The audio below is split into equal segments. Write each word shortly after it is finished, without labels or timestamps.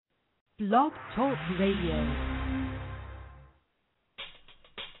Blog Talk Radio.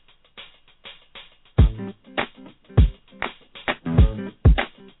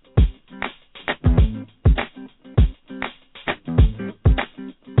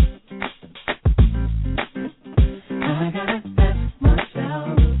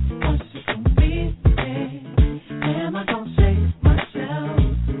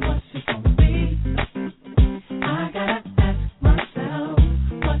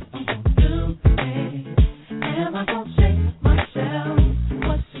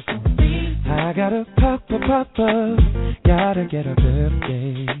 Gotta get a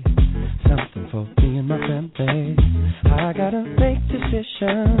birthday, something for me and my family. I gotta make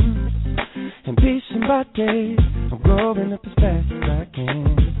decisions and be somebody. I'm growing up as fast as I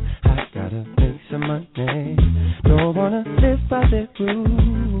can. I gotta make some money. Don't wanna live by the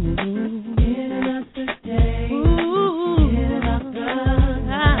rules. In and out the day, in and out the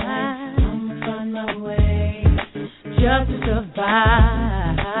night. I'ma find my way just to survive.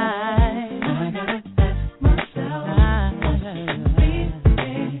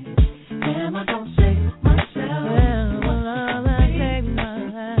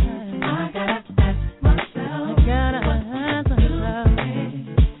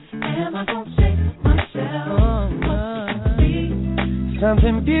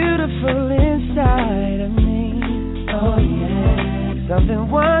 Something beautiful inside of me, oh yeah. Something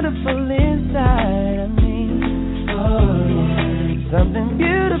wonderful inside of me, oh yeah. Something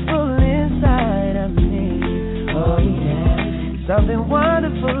beautiful inside of me, oh yeah. Something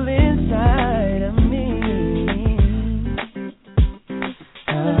wonderful inside of me.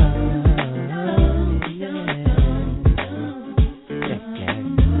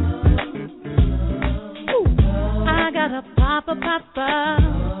 Papa,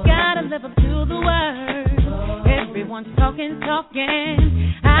 gotta live up to the word. Everyone's talking.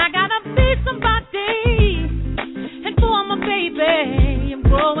 I gotta be somebody. And for my baby, I'm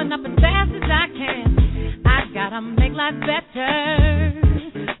growing up as fast as I can. I gotta make life better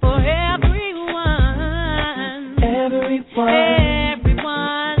for everyone.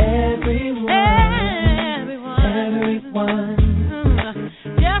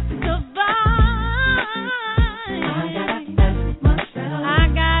 Just to survive.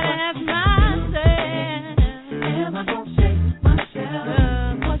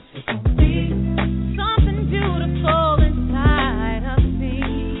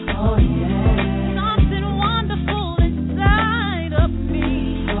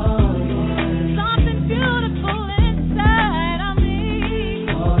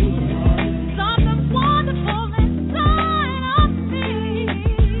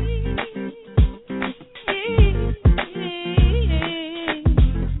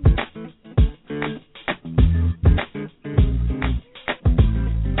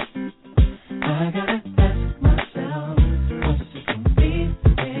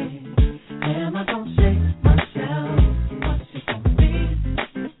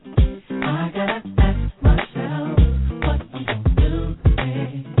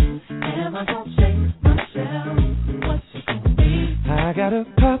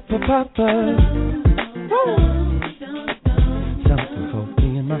 Papa, something for me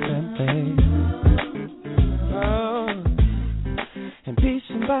and my family. Oh, and be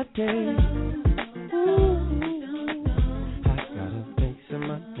somebody. I gotta make some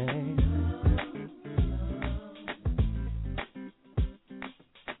money.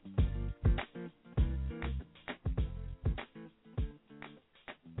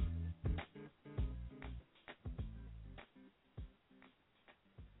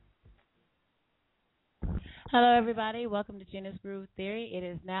 Hello, everybody. Welcome to Gena's Groove Theory. It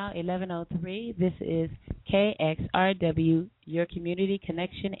is now 11:03. This is KXRW, your community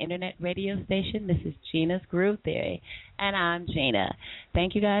connection internet radio station. This is Gena's Groove Theory, and I'm Gena.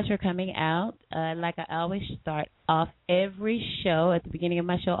 Thank you guys for coming out. Like I always start off every show, at the beginning of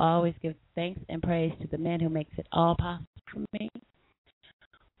my show, I always give thanks and praise to the man who makes it all possible for me,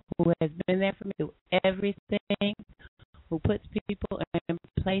 who has been there for me through everything, who puts people in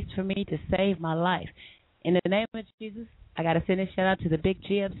place for me to save my life. In the name of Jesus, I got to send a shout out to the big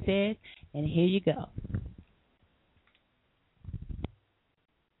G upstairs, and here you go.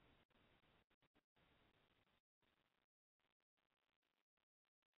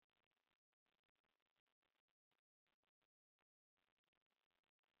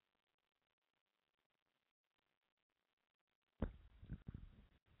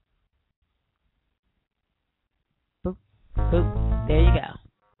 Boop, boop, there you go.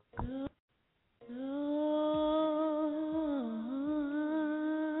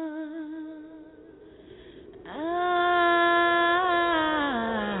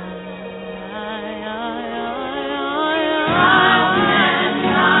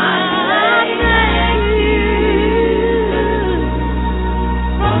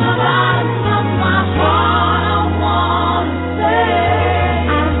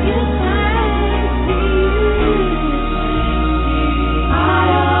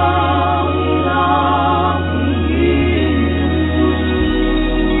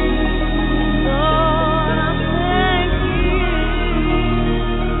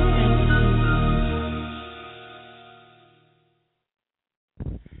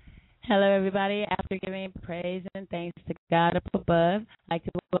 Hello, everybody. After giving praise and thanks to God up above, I'd like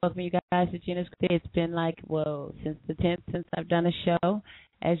to welcome you guys to Gena's Group. It's been since the 10th since I've done a show.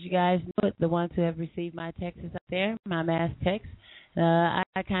 As you guys know, the ones who have received my texts out there, my mass text, I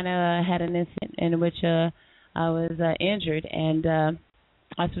kind of had an incident in which I was injured, and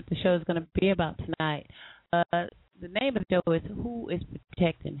that's what the show is going to be about tonight. The name of the show is Who is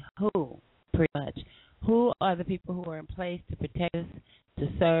Protecting Who, pretty much. Who are the people who are in place to protect us, to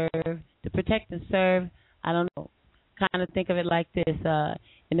serve, to protect and serve? I don't know. Kind of think of it like this.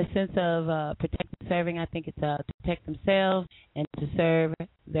 In the sense of protect and serving, I think it's to protect themselves and to serve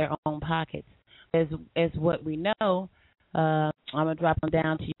their own pockets. As what we know, I'm going to drop them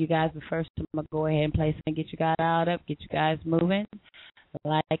down to you guys, but first I'm going to go ahead and play some and get you guys out up, get you guys moving.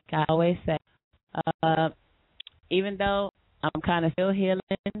 Like I always say, even though I'm kind of still healing,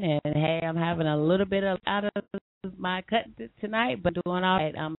 and hey, I'm having a little bit out of my cut tonight, but doing all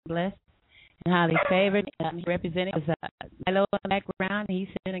right. I'm blessed and highly favored. I'm representing Milo in the background. He's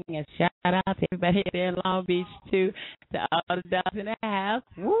sending a shout out to everybody there in Long Beach too, to all the dogs in the house.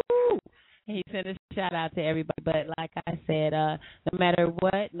 Woo! He sent a shout out to everybody. But like I said, no matter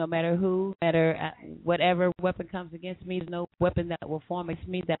what, no matter who, no matter whatever weapon comes against me, there's no weapon that will form against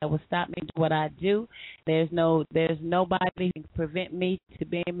me that will stop me doing what I do. There's nobody who can prevent me to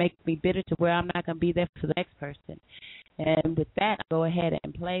make me bitter to where I'm not going to be there for the next person. And with that, I'll go ahead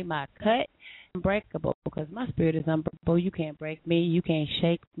and play my cut. Unbreakable, because my spirit is unbreakable. You can't break me. You can't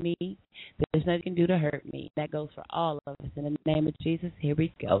shake me. There's nothing you can do to hurt me. That goes for all of us. In the name of Jesus, here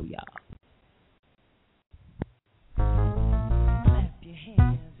we go, y'all. Clap your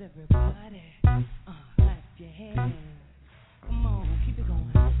hands, everybody. Clap your hands. Come on, keep it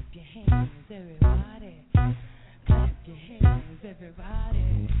going. Clap your hands, everybody. Clap your hands,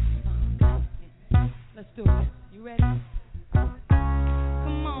 everybody. Let's do it. You ready?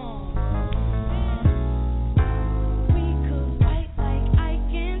 Come on. We could fight like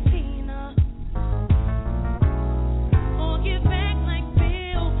Ike and Tina, or get back like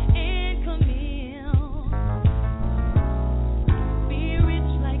Bill and Camille. Be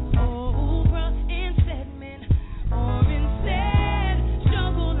rich like Oprah and Stedman, or instead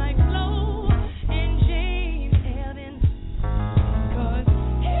struggle like Flo and James Evans. 'Cause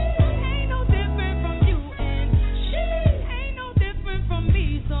he ain't no different from you and she.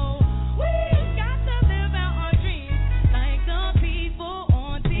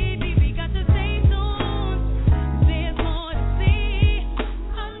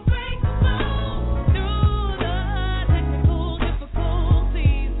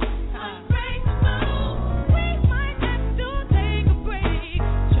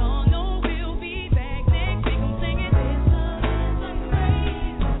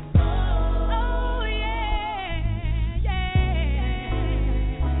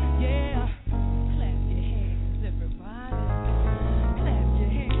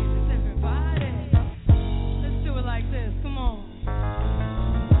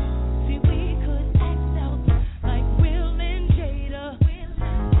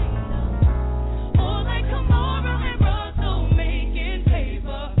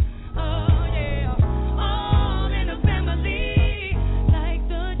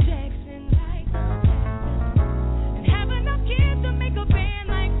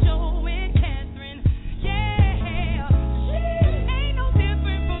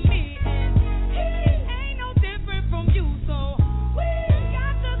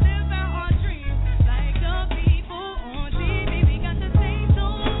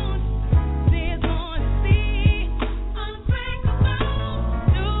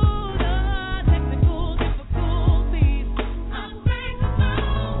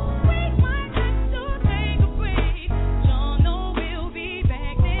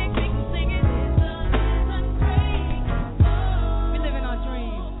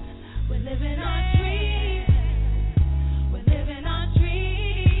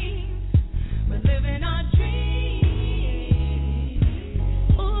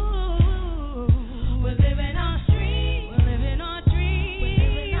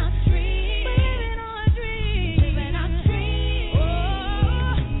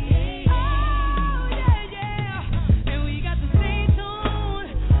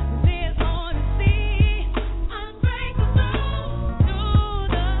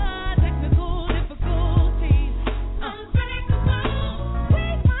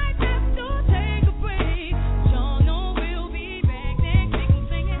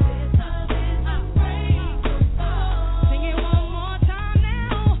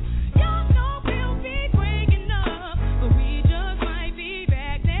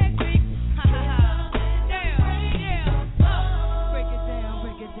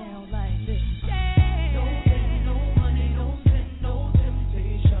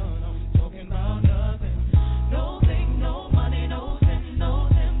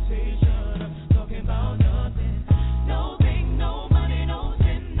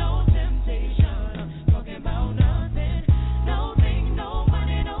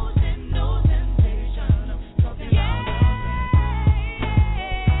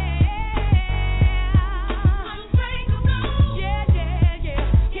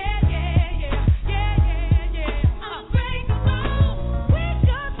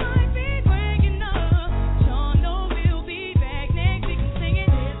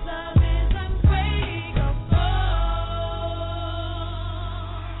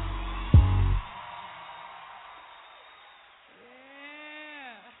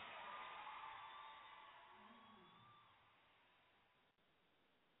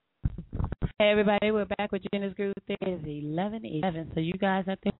 Hey, everybody, we're back with Gena's Groove. It is 11:11. So you guys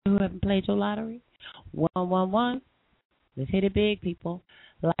out there who haven't played your lottery, 111, let's hit it big, people.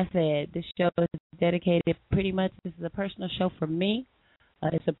 Like I said, this show is dedicated pretty much, this is a personal show for me.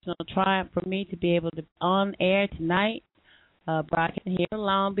 It's a personal triumph for me to be able to on air tonight, broadcasting here in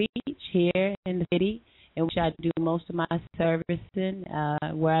Long Beach, here in the city, in which I do most of my servicing,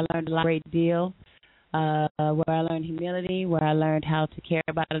 where I learned a great deal. Where I learned humility, where I learned how to care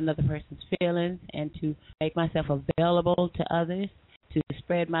about another person's feelings and to make myself available to others, to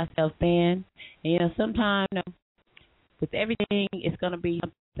spread myself thin. And, sometimes, with everything, it's going to be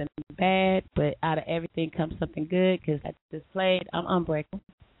something bad, but out of everything comes something good because I just played. I'm unbreakable.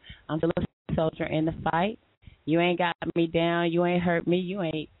 I'm still a soldier in the fight. You ain't got me down. You ain't hurt me. You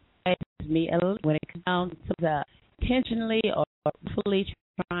ain't faced me. When it comes down to intentionally or fully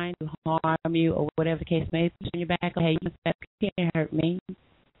trying to harm you or whatever the case may be, turn your back on, hey, you can't hurt me.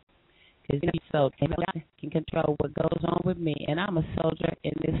 Because so can control what goes on with me. And I'm a soldier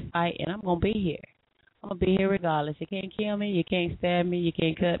in this fight, and I'm going to be here. I'm going to be here regardless. You can't kill me. You can't stab me. You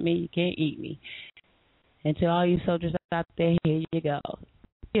can't cut me. You can't eat me. And to all you soldiers out there, here you go.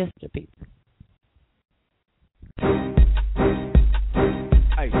 Yes, the people.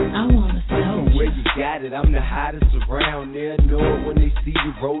 I want to know where you got it. I'm the hottest around. They'll know it when they see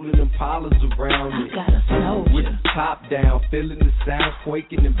you rolling them polars around it. I gotta know with the top down, feeling the sounds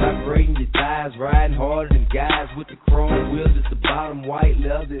quaking and vibrating your thighs, riding harder than guys with the chrome wheels at the bottom, white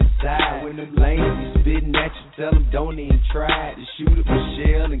leather inside. When them lanes be spitting at you, tell them don't even try to shoot at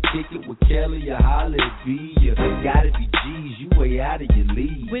Michelle and kick it with Kelly. You holler at B. You gotta be G's. You way out of your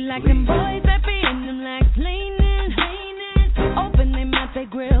league. We like them boys that be in them legs leaning. Open their mouth, they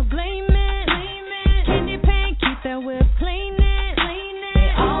grill gleaming. Candy paint, keep their whip cleaning.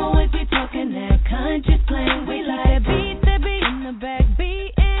 They always be talking that country slang. We like that beat, they be in the back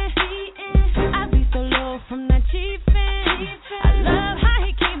beating. I be so low from that chiefin'. I love how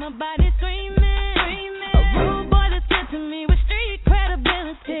he keep my body screaming. A rude boy that's good to me with street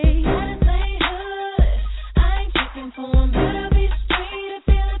credibility. I ain't checking for him, better be straight if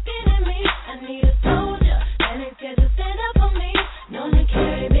you're looking at me. I need a soldier that ain't scared to stand up for me. Known to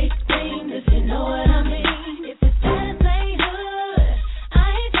carry big screams if you know what I mean. If it's status ain't hood,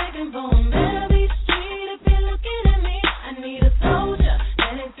 I ain't checking for him, better be straight if you're looking at me. I need a soldier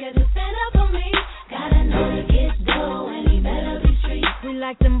that ain't scared to stand up for me. Gotta know to get dough and he better be straight. We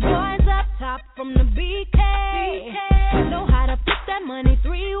like them boys up top from the BK. Know how to put that money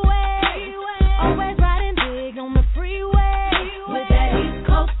three-way. Always riding big on the freeway. With that East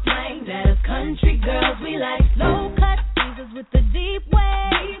Coast slang, that is country girls. We like slow cut teasers with the deep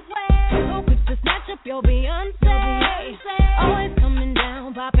wave. So quick to snatch up your Beyonce. Always coming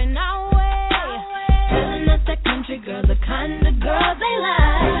down, popping our way. Telling us that country girls the kind of girls they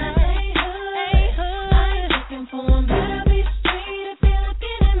like. I ain't looking for one, better be straight if you're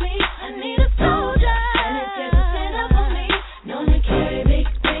looking at me. I need a soldier and it's just to stand up for me. Known to carry big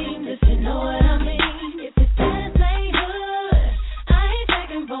screams if you know what I mean. If it's status ain't hood, I ain't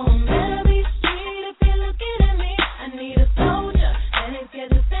checking for him, better be straight if you're looking at me. I need a soldier and it's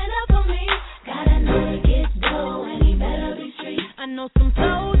scared to stand up for me. Gotta know to get dough and he better be straight. I know some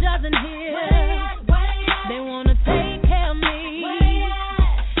soldiers in here, they wanna take care of me.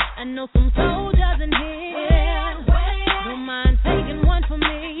 I know some soldiers in here, don't mind taking one for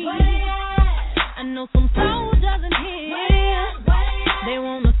me. I know some soldiers in here, they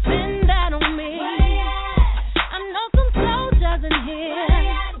wanna spend that on me. I know some soldiers in here,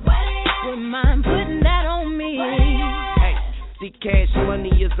 wouldn't mind putting that on me. Hey, see, cash money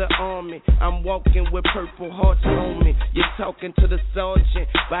is an army. I'm walking with purple hearts on me. You're talking to the sergeant,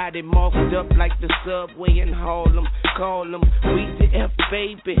 body marked up like the subway in Harlem. Call him, we the F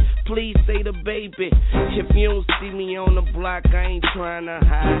baby. Please say the baby. If you don't see me on the block, I ain't trying to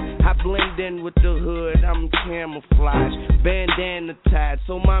hide. I blend in with the hood, I'm camouflage. Bandana tied,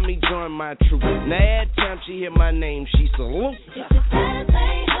 so mommy join my troop. Now every time she hear my name, she salute. If it's status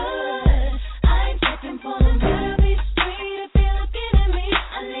ain't hood, I ain't checking for them, better be straight if you're looking at me.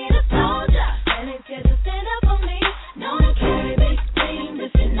 I need a soldier that ain't scared to stand up for me. Known to carry big screams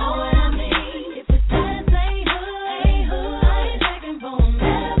if you know what I mean. If it's status ain't hood, I ain't checking for them,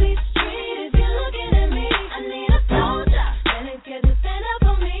 better be straight if you're looking at me. I need a soldier that ain't scared to stand up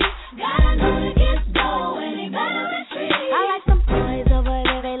for me. Gotta know to get dough and he better be straight. I like some boys over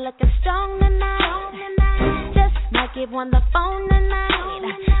there, they looking strong tonight. Just might give one the phone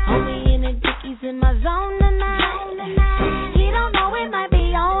tonight.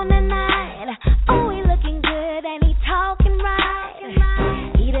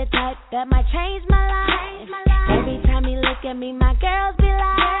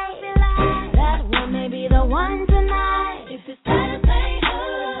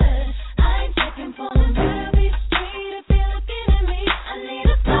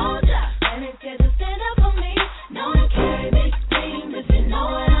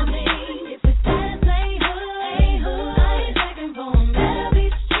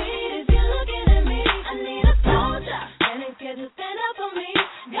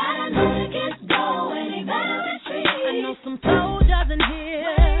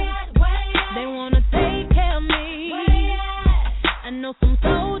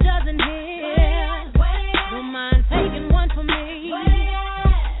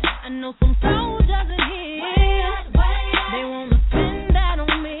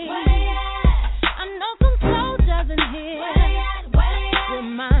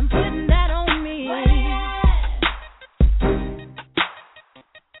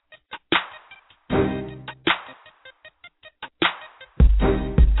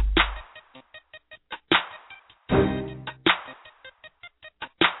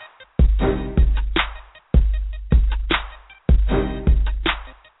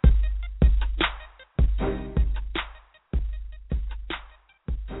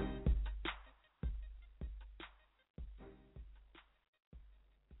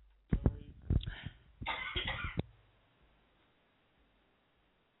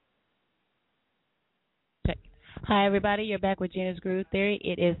 Hi, everybody. You're back with Gena's Groove Theory.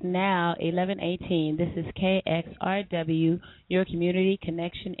 It is now 11:18. This is KXRW, your community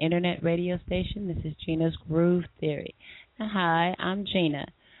connection internet radio station. This is Gena's Groove Theory. Hi, I'm Gena.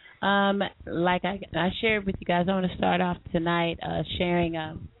 Like I shared with you guys, I want to start off tonight sharing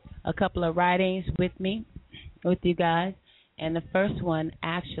a couple of writings with you guys. And the first one,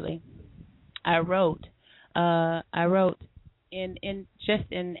 actually, I wrote in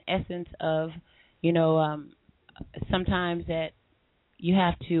essence of, sometimes that you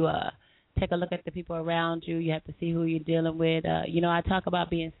have to take a look at the people around you. You have to see who you're dealing with. I talk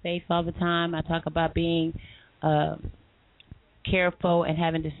about being safe all the time. I talk about being careful and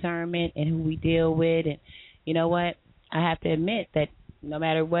having discernment in who we deal with. And you know what? I have to admit that no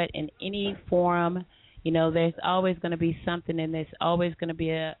matter what, in any forum, there's always going to be something, and there's always going to be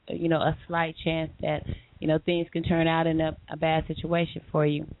a slight chance that, things can turn out in a bad situation for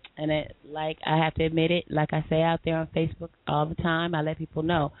you. And I have to admit it, like I say out there on Facebook all the time, I let people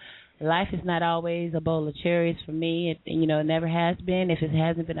know, life is not always a bowl of cherries for me. It never has been. If it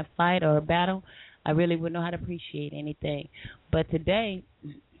hasn't been a fight or a battle, I really wouldn't know how to appreciate anything. But today,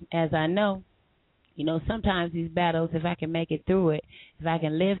 as I know, sometimes these battles, if I can make it through it, if I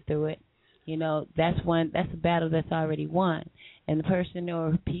can live through it, that's a battle that's already won. And the person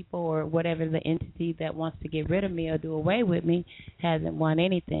or people or whatever the entity that wants to get rid of me or do away with me hasn't won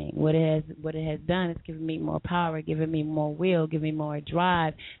anything. What it has done is given me more power, given me more will, giving me more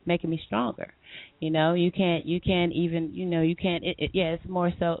drive, making me stronger. It's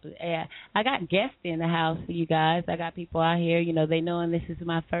more so. Yeah, I got guests in the house, you guys. I got people out here. They know, and this is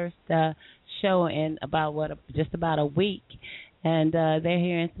my first show in just about a week, and they're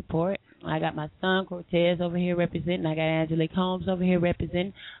here in support. I got my son Cortez over here representing. I got Angelique Holmes over here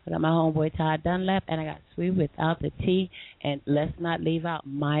representing. I got my homeboy Todd Dunlap, and I got Sweet without the T. And let's not leave out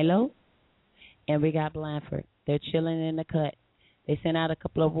Milo. And we got Blanford. They're chilling in the cut. They sent out a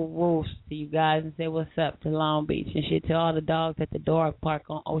couple of wolves to you guys and said what's up to Long Beach and shit, to all the dogs at the dog park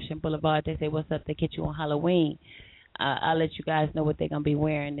on Ocean Boulevard. They say what's up. They catch you on Halloween. I'll let you guys know what they're going to be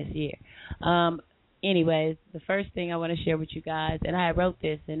wearing this year. Anyways, the first thing I want to share with you guys, and I wrote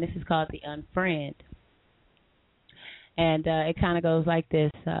this, and this is called The Unfriend. And it kind of goes like this.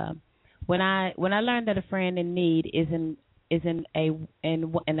 When I learned that a friend in need in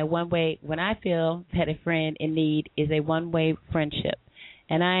a one-way, when I feel that a friend in need is a one-way friendship,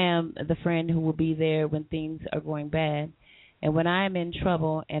 and I am the friend who will be there when things are going bad, and when I am in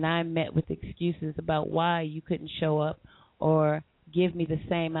trouble and I'm met with excuses about why you couldn't show up or give me the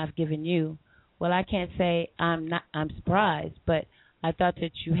same I've given you, well, I can't say I'm surprised, but I thought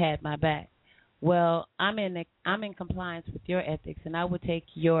that you had my back. Well, I'm in compliance with your ethics, and I will take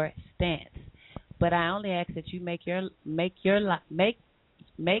your stance. But I only ask that you make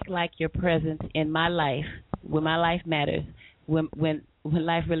like your presence in my life, when my life matters, when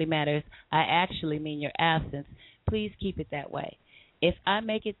life really matters. I actually mean your absence. Please keep it that way. If I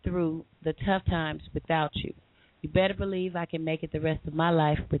make it through the tough times without you, you better believe I can make it the rest of my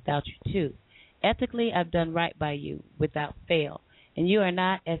life without you too. Ethically, I've done right by you without fail, and you are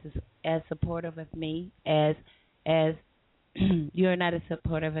not as supportive of me as you are not as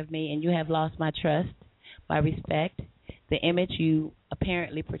supportive of me, and you have lost my trust, my respect, the image you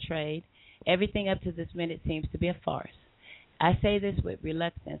apparently portrayed. Everything up to this minute seems to be a farce. I say this with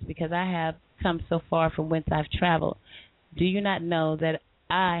reluctance because I have come so far from whence I've traveled. Do you not know that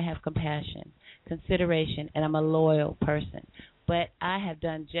I have compassion, consideration, and I'm a loyal person? But I have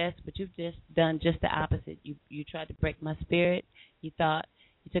done but you've just done just the opposite. You tried to break my spirit. You thought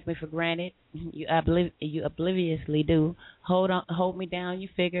you took me for granted. You obliviously do. Hold me down, you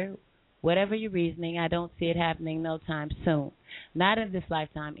figure. Whatever your reasoning, I don't see it happening no time soon. Not in this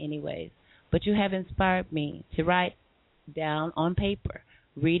lifetime anyways. But you have inspired me to write down on paper,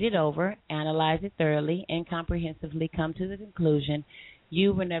 read it over, analyze it thoroughly, and comprehensively come to the conclusion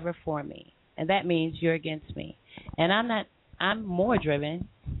you were never for me. And that means you're against me. And I'm more driven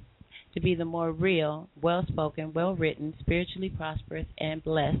to be the more real, well-spoken, well-written, spiritually prosperous, and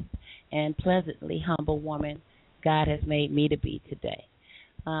blessed, and pleasantly humble woman God has made me to be today.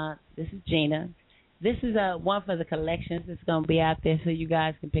 This is Gena. This is one for the collections. It's going to be out there so you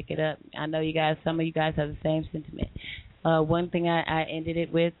guys can pick it up. I know some of you guys have the same sentiment. One thing I ended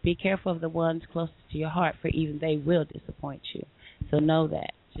it with, be careful of the ones closest to your heart, for even they will disappoint you. So know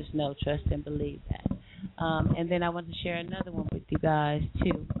that. Just know, trust, and believe that. And then I want to share another one with you guys,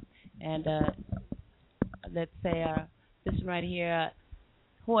 too. And let's say this one right here,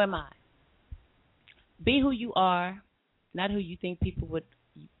 who am I? Be who you are, not who you think people would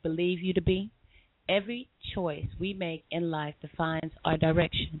believe you to be. Every choice we make in life defines our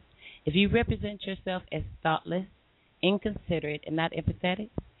direction. If you represent yourself as thoughtless, inconsiderate and not empathetic,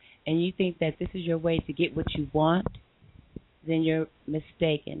 and you think that this is your way to get what you want, then you're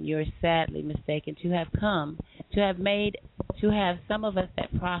mistaken. You're sadly mistaken to have some of us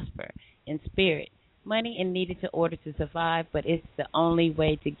that prosper in spirit, money and needed in order to survive, but it's the only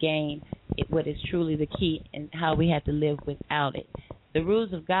way to gain what is truly the key and how we have to live without it. The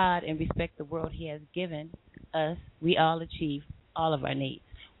rules of God and respect the world He has given us, we all achieve all of our needs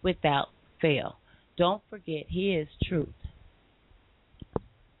without fail. Don't forget, He is truth.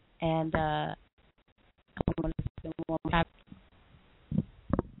 And I want to spend one more time.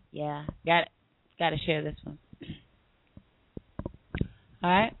 Yeah, got to share this one. All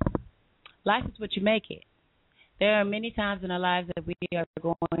right? Life is what you make it. There are many times in our lives that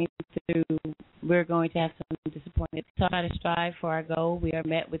we're going to have some disappointment. We try to strive for our goal. We are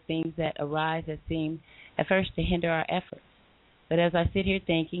met with things that arise that seem at first to hinder our efforts. But as I sit here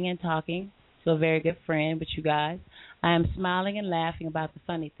thinking and talking to a very good friend with you guys, I am smiling and laughing about the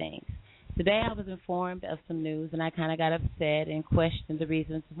funny things. Today I was informed of some news, and I kind of got upset and questioned the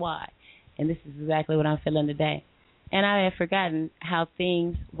reasons why. And this is exactly what I'm feeling today. And I had forgotten how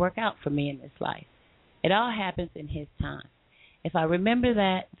things work out for me in this life. It all happens in His time. If I remember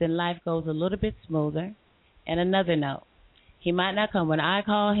that, then life goes a little bit smoother. And another note, He might not come when I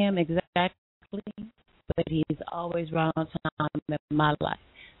call Him exactly, but He's always right on time in my life.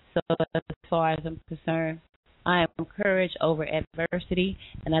 So as far as I'm concerned, I am encouraged over adversity,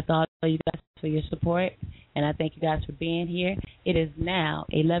 and I thank you guys for your support, and I thank you guys for being here. It is now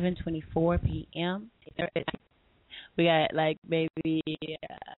 11:24 p.m. We got like maybe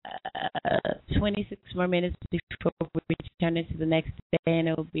 26 more minutes before we turn into the next day, and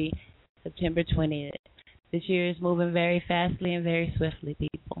it will be September 20th. This year is moving very fastly and very swiftly,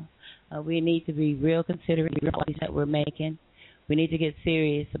 people. We need to be real considerate of the that we're making. We need to get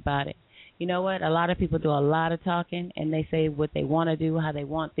serious about it. You know what? A lot of people do a lot of talking, and they say what they want to do, how they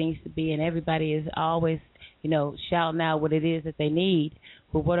want things to be, and everybody is always, shouting out what it is that they need.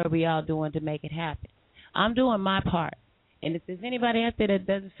 But what are we all doing to make it happen? I'm doing my part. And if there's anybody out there that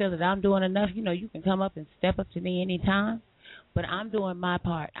doesn't feel that I'm doing enough, you can come up and step up to me anytime. But I'm doing my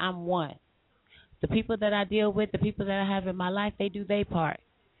part. I'm one. The people that I deal with, the people that I have in my life, they do their part.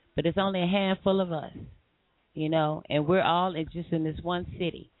 But it's only a handful of us, and we're all just in this one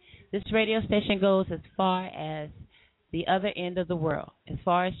city. This radio station goes as far as the other end of the world, as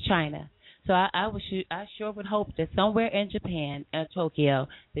far as China. So I sure would hope that somewhere in Japan, Tokyo,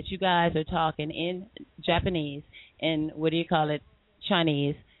 that you guys are talking in Japanese and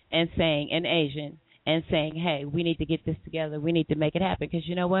Chinese, and saying in Asian, and saying, hey, we need to get this together. We need to make it happen. Because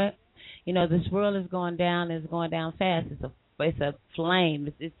you know what? This world is going down. It's going down fast. It's a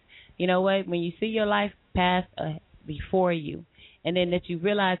flame. It's you know what? When you see your life pass before you, and then that you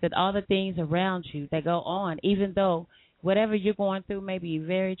realize that all the things around you that go on, even though whatever you're going through may be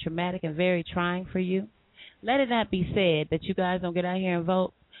very traumatic and very trying for you, let it not be said that you guys don't get out here and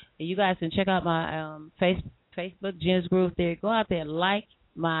vote. You guys can check out my Facebook, Gena's Groove Theory. Go out there and like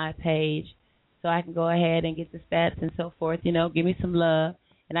my page so I can go ahead and get the stats and so forth. Give me some love,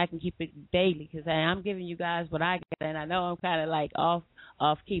 and I can keep it daily because I'm giving you guys what I get, and I know I'm kind of like off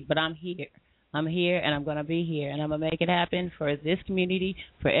key, but I'm here. I'm here, and I'm going to be here, and I'm going to make it happen for this community,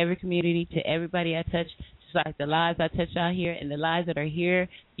 for every community, to everybody I touch, just like the lives I touch out here and the lives that are here,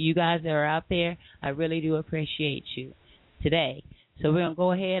 you guys that are out there. I really do appreciate you today. So we're going to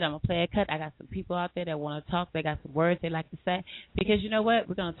go ahead. I'm going to play a cut. I got some people out there that want to talk. They got some words they like to say because you know what?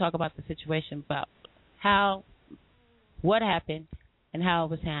 We're going to talk about the situation, about what happened and how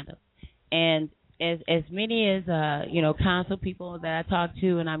it was handled. And as many as, council people that I talk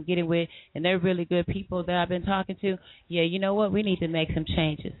to and I'm getting with, and they're really good people that I've been talking to, yeah, you know what? We need to make some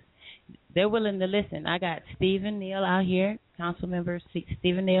changes. They're willing to listen. I got Stephen Neal out here, council member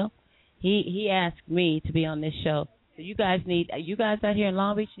Stephen Neal. He asked me to be on this show. So you guys out here in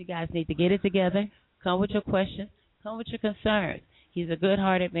Long Beach, you guys need to get it together. Come with your questions. Come with your concerns. He's a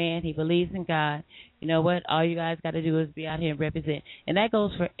good-hearted man. He believes in God. You know what? All you guys got to do is be out here and represent. And that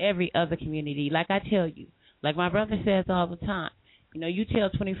goes for every other community. Like I tell you, like my brother says all the time, you tell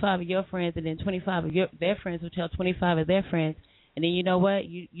 25 of your friends, and then 25 of their friends will tell 25 of their friends. And then you know what?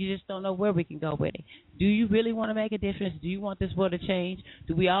 You just don't know where we can go with it. Do you really want to make a difference? Do you want this world to change?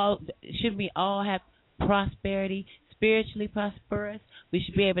 Should we all have prosperity, spiritually prosperous? We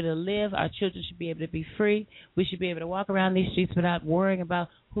should be able to live. Our children should be able to be free. We should be able to walk around these streets without worrying about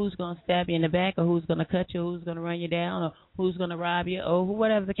who's going to stab you in the back or who's going to cut you, or who's going to run you down, or who's going to rob you, or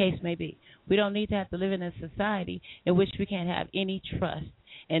whatever the case may be. We don't need to have to live in a society in which we can't have any trust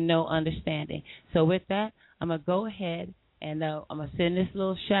and no understanding. So with that, I'm going to go ahead and I'm going to send this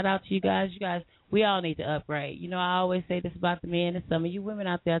little shout out to you guys. You guys, we all need to upgrade. You know, I always say this about the men, and some of you women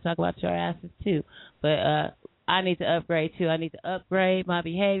out there, I talk about your asses too. But I need to upgrade too. I need to upgrade my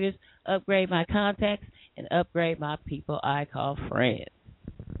behaviors, upgrade my contacts, and upgrade my people I call friends.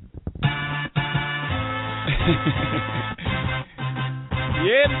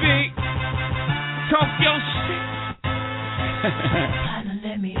 Yeah, big. Talk your shit. Partner,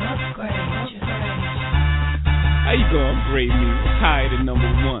 let me upgrade you. How you gonna upgrade me? Higher than number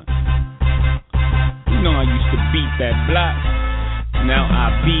one. You know I used to beat that block. Now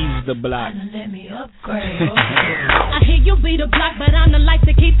I bees the block. Partner, let me upgrade. I hear you be the block, but I'm the like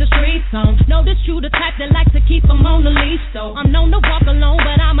to keep the streets on. Know that you the type that like to keep them on the leash, though. I'm known to walk alone,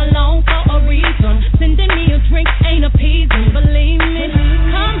 but I'm alone for a reason. Sending me a drink ain't appeasing, believe me.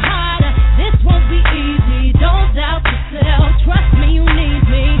 Come harder, this won't be easy. Don't doubt yourself, trust me, you need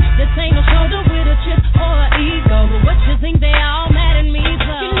me. This ain't no shoulder with a chip or an ego, but what you think they all mad at me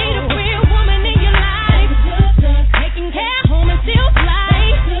for? You need a real woman in your life, taking care home and still fly.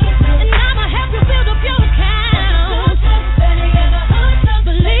 And I'ma help you build up your account.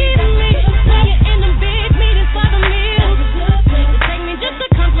 Believe in me, when you're in them big meetings for the meals, you take me just to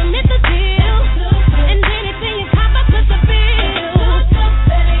compliment the deal. And anything you cop, I put the bill.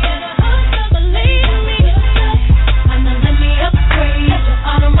 Believe in me, I'ma let me upgrade your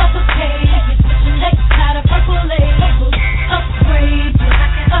automobile page. You're switching legs, tired of purple labels. Upgrade you, can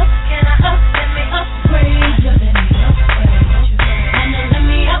I up, let me upgrade you. Let me upgrade you. I'ma let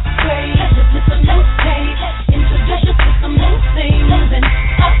me upgrade you to some new page. Introduce you to some new things and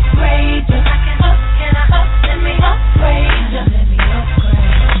upgrade you. Can I up, let me upgrade you. Let me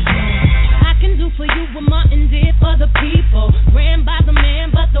upgrade you. I can do for you what Martin did for the people. Ran by the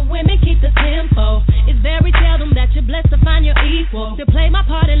man, but the women keep the tempo. It's very seldom that you're blessed to find your equal. To play my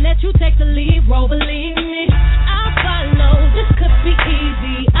part and let you take the lead role, believe me, I'll follow. This could be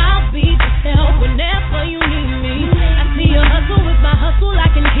easy. I'll be the help whenever you need me. I see your hustle with my hustle, I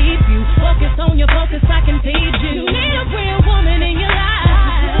can keep you. Focus on your focus, I can feed you. You need a real woman in your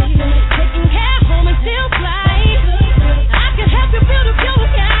life, taking care home and still fly. I can help you build up your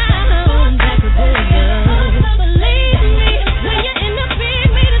account. That's a good. Believe me, when you're in the big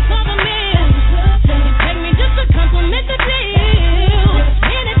meetings for the meal, you take me just to compliment the deal.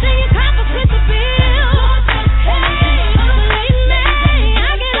 Anything you cop, I split the bill. Hey, believe me,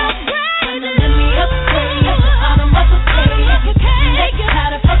 I can upgrade you. Let me upgrade you. Automobile page. Take you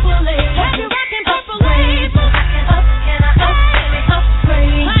out of purple labels. Have you rocking purple labels? Can I up, let me upgrade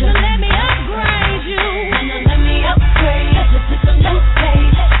you. Partner, let me upgrade you. Partner, let me upgrade you to some new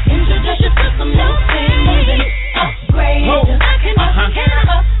page. Introduce you to some new things and upgrade you. Can I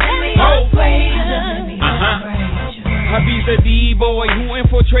up, let me upgrade you. Let me upgrade you. Hubby's a D-boy who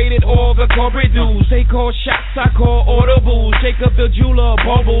infiltrated all the corporate dudes. They call shots, I call audibles. Jacob the jeweler,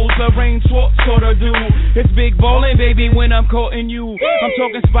 bubbles, a rain sort of dude. It's big ballin', baby, when I'm courting you. I'm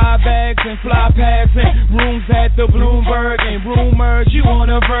talking spy bags and fly pads and rooms at the Bloomberg and rumors. You on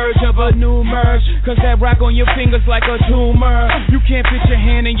the verge of a new merge, cause that rock on your fingers like a tumor. You can't fit your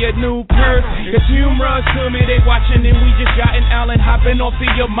hand in your new purse. It's humorous to me, they watching and we just yachting Allen, hopping off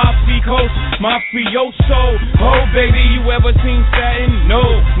of your Mafia coast, mafioso. Oh baby, you ever seen satin? No,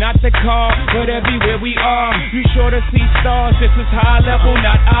 not the car, but everywhere we are. You sure to see stars, this is high level,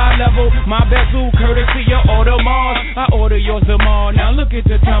 not eye level. My bezel, courtesy of Audemars. I order yours tomorrow, now look at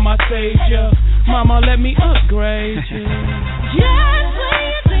the time I saved ya. Mama, let me upgrade you. Just when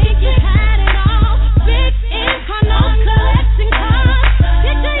you think you had it all, big income, no collecting cars.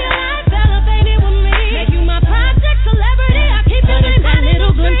 Picture your life elevated with me. Make you my project celebrity. I keep it in my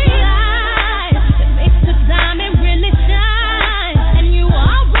little good life. It makes the diamond really shine. And you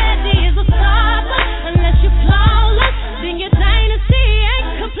already is a star, but unless you're flawless, then your dynasty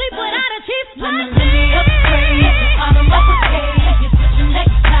ain't complete without a chief party. Let me upgrade you. Automobile page. You're switching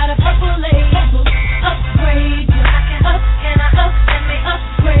next out of purple labels. Upgrade you. Can I up, let me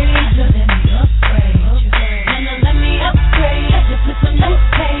upgrade you. Let me upgrade you. Let me upgrade you to some new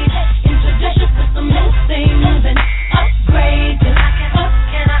page. Introduce you to some new things and upgrade you.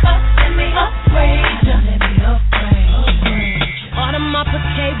 Can I up, let me upgrade you. Let me upgrade you. Automobile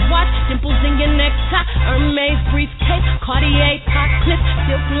cave watch, dimples in your necktie, Hermes briefcase, Cartier pot clips,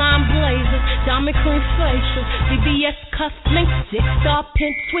 silk line blazers, diamond cream facials, VVS cuff links, dick star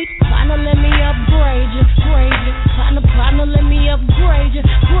pin sweet. Partner, let me upgrade you, grade you. Partner, let me upgrade you,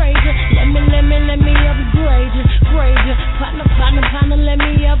 grade you. Let me upgrade you, grade you. Partner, let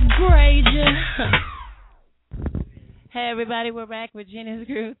me upgrade you. Hey everybody, we're back with Gena's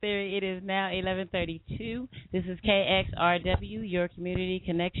Groove Theory. It is now 11:32. This is KXRW, your community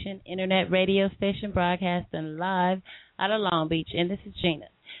connection internet radio station, broadcasting live out of Long Beach, and this is Gena.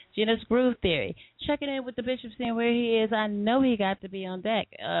 Gena's Groove Theory. Checking in with the bishop, seeing where he is. I know he got to be on deck.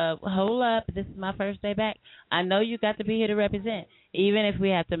 Hold up. This is my first day back. I know you got to be here to represent, even if we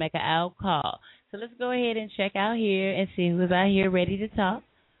have to make an out call. So let's go ahead and check out here and see who's out here ready to talk.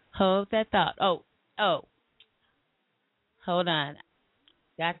 Hold that thought. Oh. Hold on.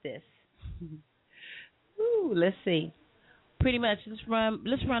 Got this. Ooh, let's see. Pretty much, let's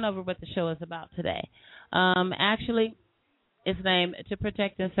run over what the show is about today. Actually, it's named To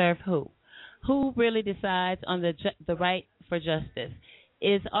Protect and Serve Who? Who really decides on the right for justice?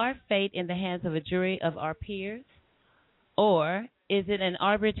 Is our fate in the hands of a jury of our peers, or is it an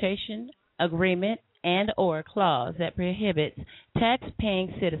arbitration agreement and or clause that prohibits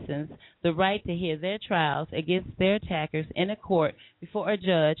tax-paying citizens the right to hear their trials against their attackers in a court before a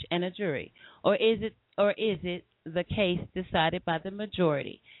judge and a jury? Or is it the case decided by the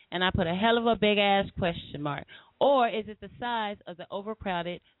majority? And I put a hell of a big-ass question mark. Or is it the size of the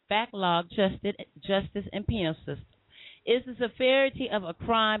overcrowded, backlogged justice and penal system? Is the severity of a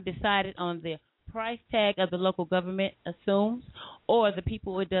crime decided on the price tag of the local government assumes, or the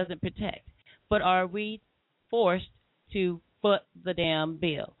people it doesn't protect? But are we forced to foot the damn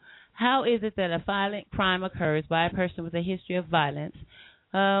bill? How is it that a violent crime occurs by a person with a history of violence,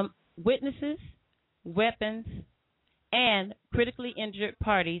 witnesses, weapons, and critically injured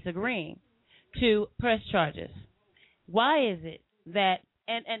parties agreeing to press charges? Why is it that,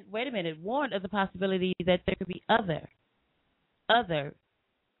 and wait a minute, warned of the possibility that there could be other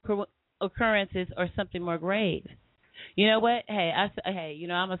occurrences or something more grave? You know what? Hey,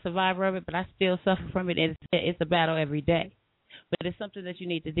 I'm a survivor of it, but I still suffer from it. It's a battle every day, but it's something that you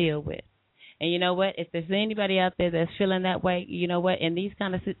need to deal with. And you know what? If there's anybody out there that's feeling that way, you know what? In these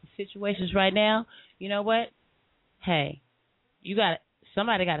kind of situations right now, you know what? Hey,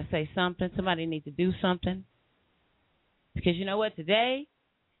 somebody got to say something. Somebody needs to do something, because you know what? Today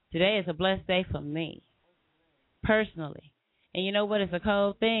is a blessed day for me personally. And you know what? It's a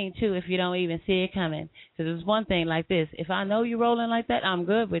cold thing, too, if you don't even see it coming. Because there's one thing like this. If I know you're rolling like that, I'm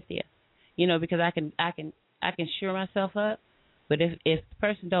good with you. You know, because I can sure myself up. But if the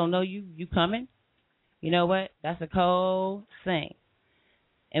person don't know you coming, you know what? That's a cold thing.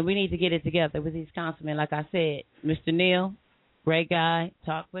 And we need to get it together with these councilmen. Like I said, Mr. Neal, great guy.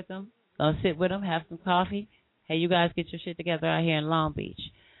 Talk with him. Go sit with him. Have some coffee. Hey, you guys get your shit together out here in Long Beach.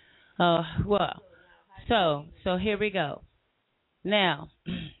 So here we go. Now,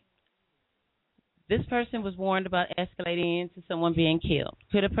 this person was warned about escalating into someone being killed.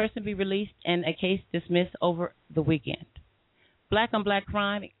 Could a person be released and a case dismissed over the weekend? Black on black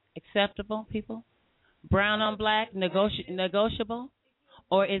crime, acceptable, people? Brown on black, negotiable?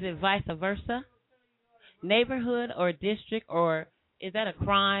 Or is it vice versa? Neighborhood or district, or is that a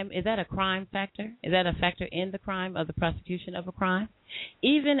crime? Is that a crime factor? Is that a factor in the crime of the prosecution of a crime?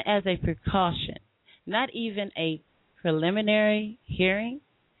 Even as a precaution, not even a preliminary hearing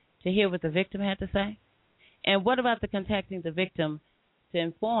to hear what the victim had to say? And what about the contacting the victim to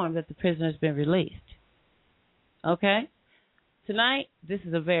inform that the prisoner has been released? Okay? Tonight, this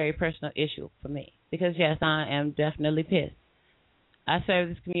is a very personal issue for me because, yes, I am definitely pissed. I serve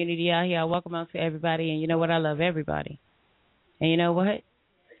this community out here. I welcome out to everybody, and you know what? I love everybody. And you know what?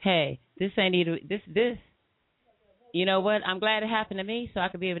 Hey, this ain't either this. You know what? I'm glad it happened to me so I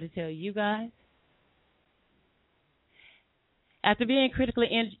could be able to tell you guys. After being critically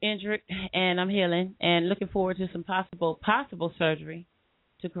injured, and I'm healing, and looking forward to some possible surgery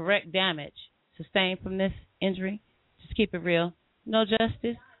to correct damage sustained from this injury, just keep it real. No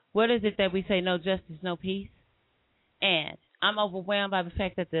justice. What is it that we say, no justice, no peace? And I'm overwhelmed by the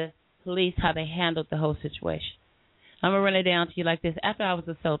fact that the police, how they handled the whole situation. I'm going to run it down to you like this. After I was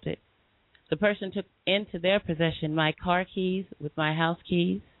assaulted, the person took into their possession my car keys with my house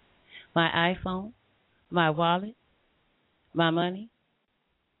keys, my iPhone, my wallet, my money,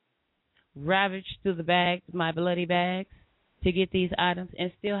 ravaged through the bags, my bloody bags, to get these items,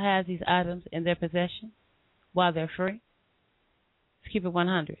 and still has these items in their possession while they're free. Let's keep it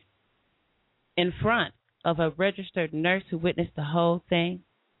 100. In front of a registered nurse who witnessed the whole thing,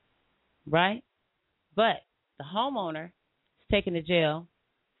 right? But the homeowner is taken to jail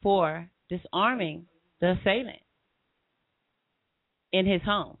for disarming the assailant in his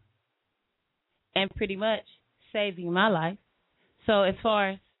home and pretty much saving my life. So as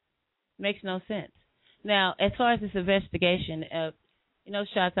far as, makes no sense. Now, as far as this investigation,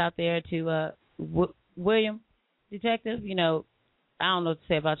 shouts out there to William, detective. I don't know what to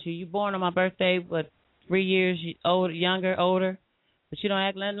say about you. You born on my birthday, but 3 years older, but you don't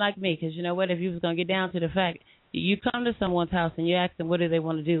act nothing like me. Because you know what? If you was gonna get down to the fact, you come to someone's house and you ask them what do they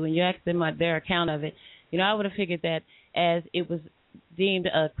want to do, and you ask them their account of it. I would have figured that as it was deemed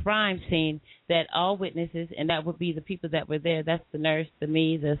a crime scene, that all witnesses, and that would be the people that were there, that's the nurse, the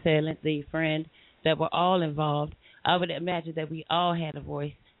me, the assailant, the friend, that were all involved, I would imagine that we all had a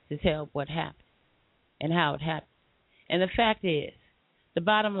voice to tell what happened and how it happened. And the fact is, the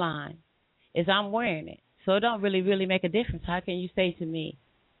bottom line is I'm wearing it, so it don't really make a difference. How can you say to me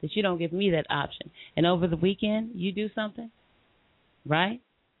that you don't give me that option, and over the weekend you do something, right?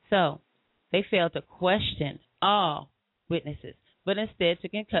 So they failed to question all witnesses, but instead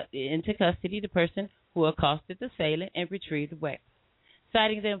took into custody the person who accosted the assailant and retrieved the weapon.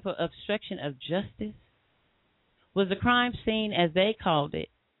 Citing them for obstruction of justice, was the crime scene, as they called it,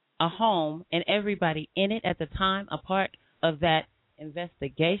 a home and everybody in it at the time a part of that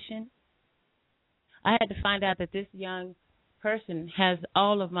investigation? I had to find out that this young person has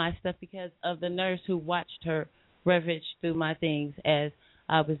all of my stuff because of the nurse who watched her ravage through my things as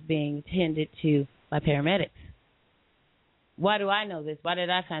I was being tended to by paramedics. Why do I know this? Why did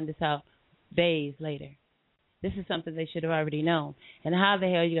I find this out days later? This is something they should have already known. And how the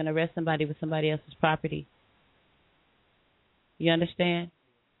hell are you going to arrest somebody with somebody else's property? You understand?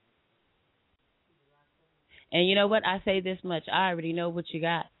 And you know what? I say this much. I already know what you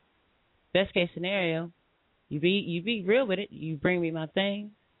got. Best case scenario, you be real with it. You bring me my things,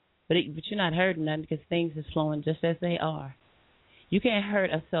 but you're not hurting nothing because things is flowing just as they are. You can't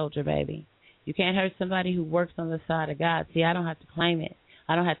hurt a soldier, baby. You can't hurt somebody who works on the side of God. See, I don't have to claim it.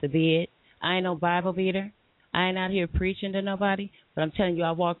 I don't have to be it. I ain't no Bible beater. I ain't out here preaching to nobody, but I'm telling you,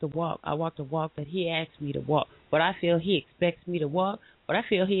 I walk the walk. I walk the walk that he asked me to walk. What I feel he expects me to walk, what I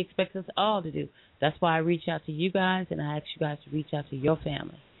feel he expects us all to do. That's why I reach out to you guys, and I ask you guys to reach out to your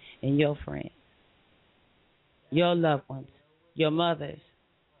family and your friends, your loved ones, your mothers.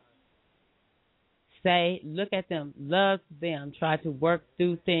 Say, look at them, love them, try to work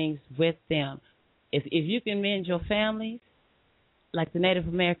through things with them. If you can mend your families, like the Native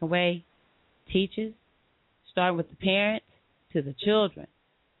American way teaches, start with the parents to the children.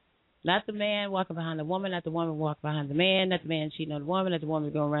 Not the man walking behind the woman, not the woman walking behind the man, not the man cheating on the woman, not the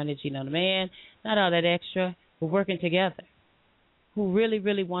woman going around and cheating on the man, not all that extra. We're working together. Who really,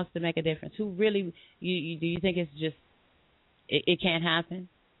 really wants to make a difference? Who really, do you think it's just, it can't happen?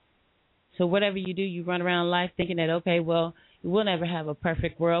 So whatever you do, you run around life thinking that, okay, well, we'll never have a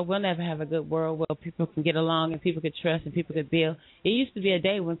perfect world. We'll never have a good world where people can get along and people could trust and people could build. It used to be a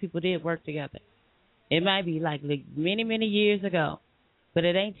day when people did work together. It might be like many, many years ago, but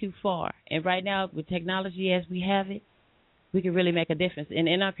it ain't too far. And right now, with technology as we have it, we can really make a difference. And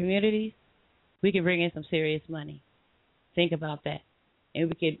in our communities, we can bring in some serious money. Think about that.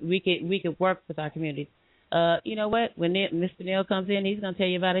 And we could work with our communities. You know what? When Mr. Neal comes in, he's going to tell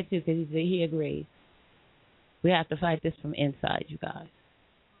you about it, too, because he agrees. We have to fight this from inside, you guys.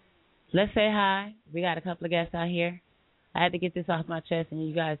 Let's say hi. We got a couple of guests out here. I had to get this off my chest, and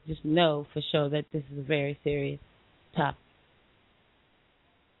you guys just know for sure that this is a very serious topic.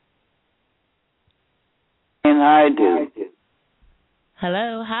 And I do.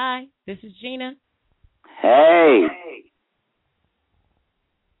 Hello, hi. This is Gena. Hey.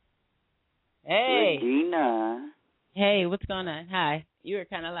 Hey. Gena. Hey, what's going on? Hi. You were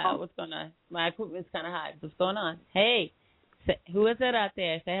kind of loud. What's going on? My equipment's kind of high. What's going on? Hey. Who is it out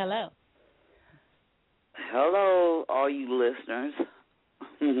there? Say hello. Hello, all you listeners.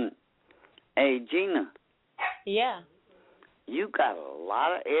 Hey, Gena. Yeah. You got a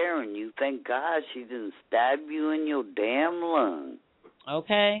lot of air in you. Thank God she didn't stab you in your damn lung.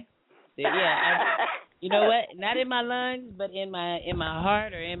 Okay. Yeah. You know what? Not in my lungs, but in my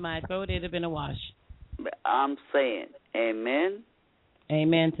heart or in my throat, it'd have been a wash. I'm saying, amen.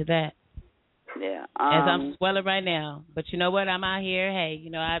 Amen to that. Yeah. As I'm swelling right now, but you know what? I'm out here. Hey, you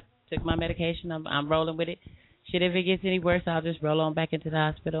know, I took my medication. I'm rolling with it. Shit, if it gets any worse, I'll just roll on back into the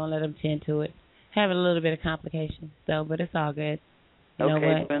hospital and let them tend to it. Having a little bit of complications, though, but it's all good. You know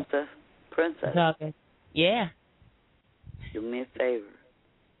what? Princess. It's all good. Yeah. Do me a favor.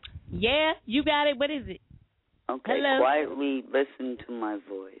 Yeah, you got it. What is it? Okay, hello. Quietly listen to my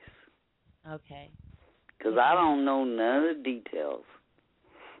voice. Okay. Because I don't know none of the details.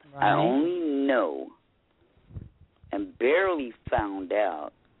 Right. I only know and barely found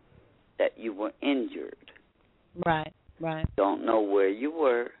out that you were injured. Right. Don't know where you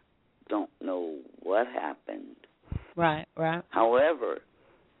were. Don't know what happened. Right. However,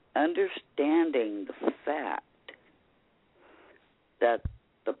 understanding the fact that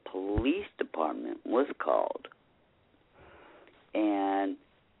the police department was called and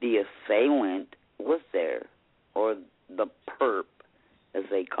the assailant was there, or the perp, as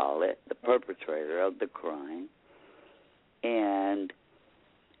they call it, the perpetrator of the crime, and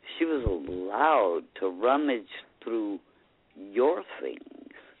she was allowed to rummage through your things.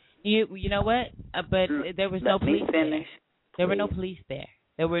 You know what? But there was no police there. There were no police there.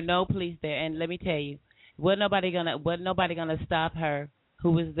 There were no police there, and let me tell you, wasn't nobody gonna stop her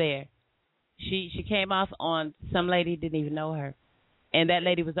who was there. She came off on some lady didn't even know her, and that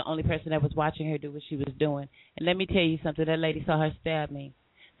lady was the only person that was watching her do what she was doing. And let me tell you something. That lady saw her stab me.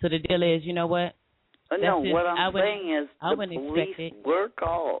 So the deal is, you know what? No, what I'm saying is the police were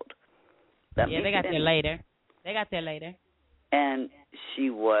called. Yeah, they got there later. They got there later. And she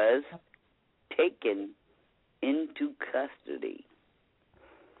was taken into custody.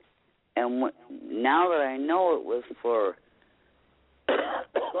 And now that I know it was for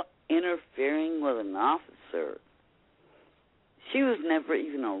interfering with an officer, she was never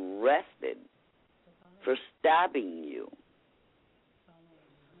even arrested for stabbing you.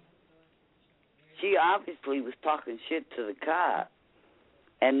 She obviously was talking shit to the cop,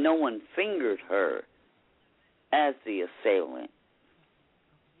 and no one fingered her as the assailant.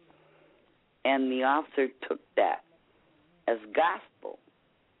 And the officer took that as gospel.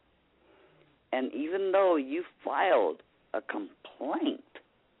 And even though you filed a complaint,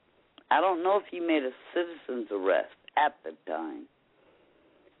 I don't know if you made a citizen's arrest at the time.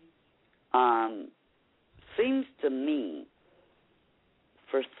 Seems to me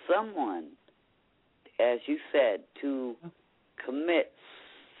for someone, as you said, to commit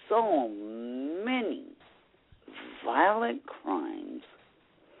so many violent crimes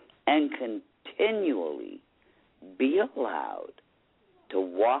and continually be allowed to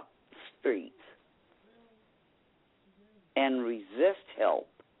walk the streets and resist help,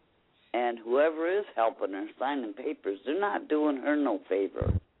 and whoever is helping her signing papers, they're not doing her no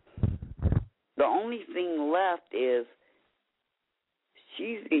favor. The only thing left is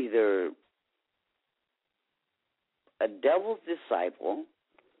she's either a devil's disciple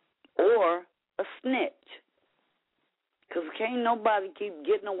or a snitch. Because can't nobody keep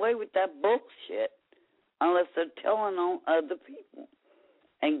getting away with that bullshit unless they're telling on other people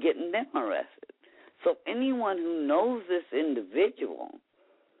and getting them arrested. So anyone who knows this individual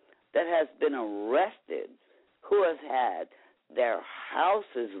that has been arrested, who has had their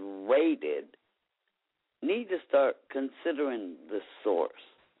houses raided, need to start considering the source.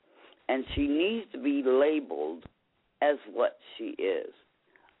 And she needs to be labeled as what she is,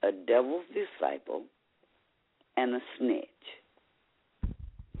 a devil's disciple and a snitch.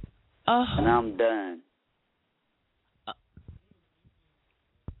 And I'm done.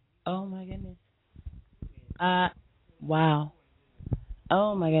 Oh my goodness. Wow.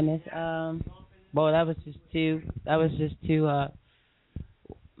 Oh my goodness. Boy, that was just too. Oh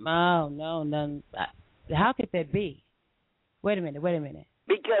no, none. How could that be? Wait a minute.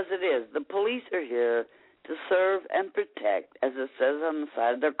 Because it is. The police are here to serve and protect, as it says on the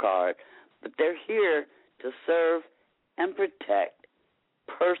side of their card, but they're here to serve and protect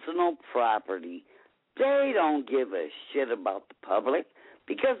personal property. They don't give a shit about the public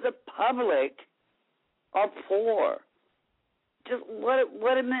because the public are poor. Just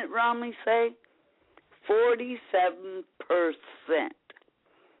what did Mitt Romney say? 47%.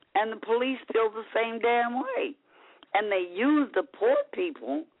 And the police feel the same damn way. And they use the poor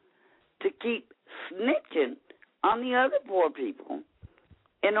people to keep snitching on the other poor people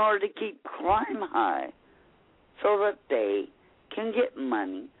in order to keep crime high so that they can get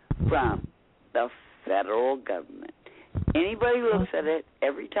money from the federal government. Anybody who looks at it,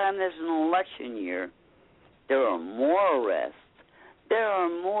 every time there's an election year, there are more arrests. There are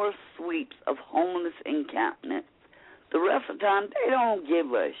more sweeps of homeless encampments. The rest of the time, they don't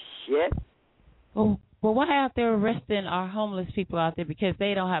give a shit. Well, why out there arresting our homeless people out there because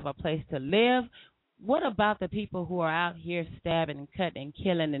they don't have a place to live? What about the people who are out here stabbing and cutting and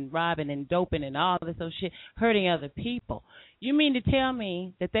killing and robbing and doping and all this other shit, hurting other people? You mean to tell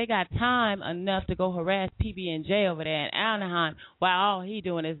me that they got time enough to go harass PB&J over there in Anaheim while all he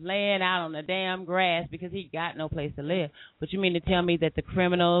doing is laying out on the damn grass because he got no place to live? But you mean to tell me that the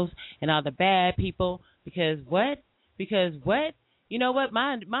criminals and all the bad people, because what? You know what?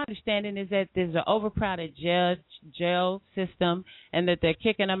 My understanding is that there's an overcrowded jail system and that they're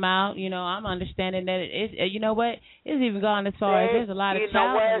kicking them out. You know, I'm understanding that you know what? It's even gone as far as there's a lot of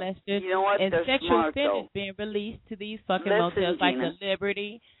child molesters and sexual offenders being released to these fucking motels like the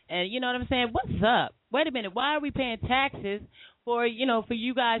Liberty. And you know what I'm saying? What's up? Wait a minute. Why are we paying taxes for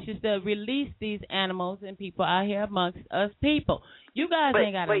you guys just to release these animals and people out here amongst us people? You guys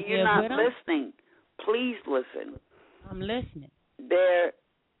ain't got to deal with them. But you're not listening. Please listen. I'm listening.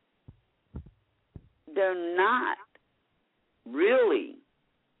 They're not really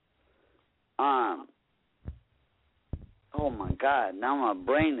oh my God, now my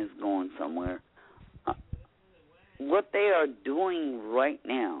brain is going somewhere. what they are doing right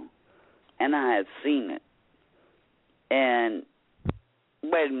now, and I have seen it. And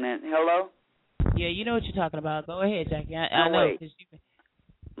wait a minute, hello? Yeah, you know what you're talking about. Go ahead, Jackie. I know. Wait.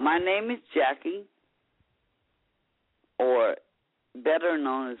 My name is Jackie, or better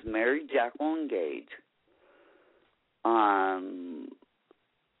known as Mary Jacqueline Gage.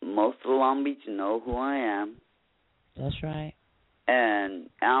 Most of Long Beach know who I am. That's right. And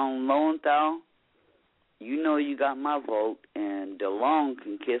Alan Lowenthal, you know you got my vote, and DeLong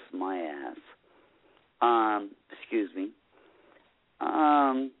can kiss my ass. Excuse me.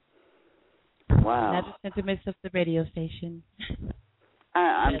 Wow. Not the sentiments of the radio station.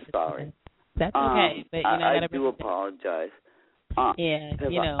 I'm sorry. That's okay, but I do apologize. Yeah,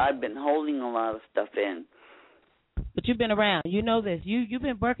 you know. I've been holding a lot of stuff in. But you've been around. You know this. You've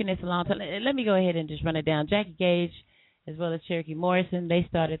been working this a long time. Let me go ahead and just run it down. Jackie Gage, as well as Cherokee Morrison, they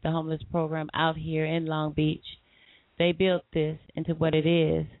started the homeless program out here in Long Beach. They built this into what it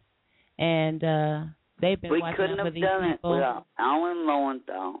is, and they've been watching out for these people. We couldn't have done it without Alan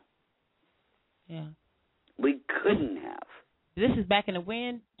Lowenthal. Yeah. We couldn't have. This is back in the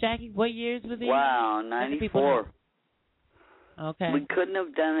when, Jackie? What years was it? Wow, 94. Okay. We couldn't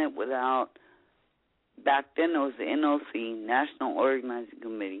have done it without, back then it was the NOC, National Organizing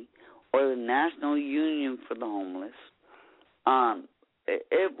Committee, or the National Union for the Homeless.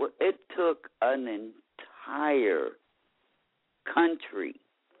 It took an entire country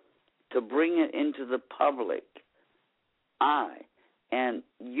to bring it into the public eye. And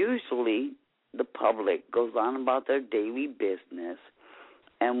usually the public goes on about their daily business,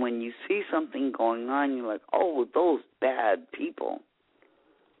 and when you see something going on, you're like, oh, those bad people.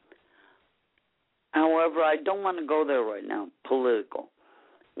 However, I don't want to go there right now, political.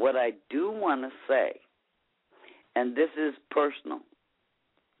 What I do want to say, and this is personal,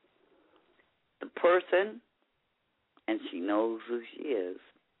 the person, and she knows who she is,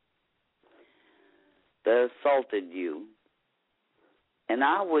 that assaulted you, and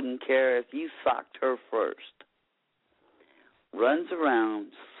I wouldn't care if you socked her first, runs around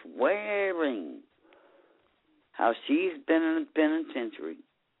swearing how she's been in the penitentiary.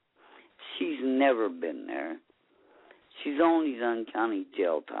 She's never been there. She's only done county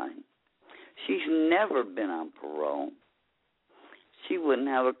jail time. She's never been on parole. She wouldn't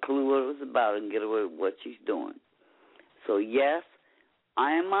have a clue what it was about and get away with what she's doing. So, yes,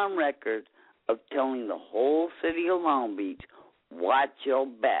 I am on record of telling the whole city of Long Beach, watch your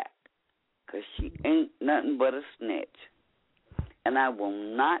back, because she ain't nothing but a snitch. And I will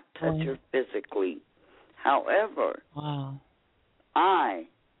not touch her physically. However,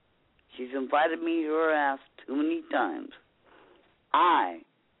 she's invited me to her ass too many times. I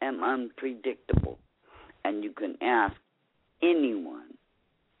am unpredictable. And you can ask anyone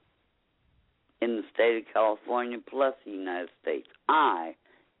in the state of California plus the United States. I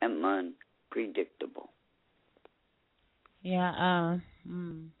am unpredictable. Yeah,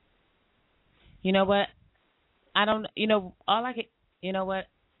 you know what? I don't, all I can, what?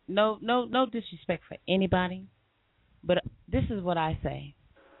 No disrespect for anybody, but this is what I say.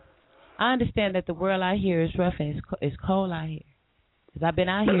 I understand that the world out here is rough and it's cold out here. Because I've been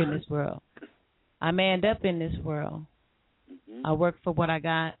out here in this world. I manned up in this world. Mm-hmm. I worked for what I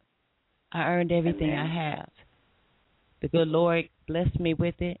got. I earned everything I have. The good Lord blessed me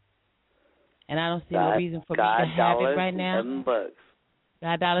with it. And I don't see no reason for me to have it right now.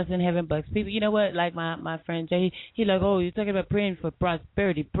 God dollars in heaven bucks. People, you know what? Like my friend Jay, he like, oh, you're talking about praying for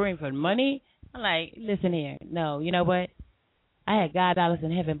prosperity, praying for money? I'm like, listen here. No, you know what? I had God dollars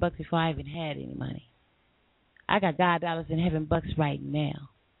in heaven bucks before I even had any money. I got God dollars in heaven bucks right now.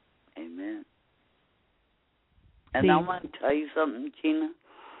 Amen. And I want to tell you something, Gena,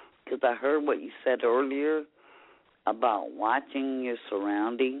 because I heard what you said earlier about watching your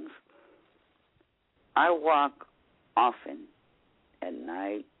surroundings. I walk often at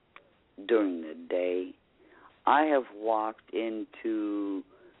night, during the day. I have walked into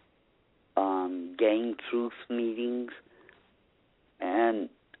gang truth meetings, and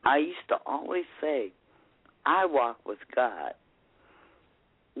I used to always say, I walk with God.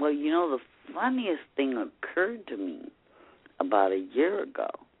 Well, the funniest thing occurred to me about a year ago.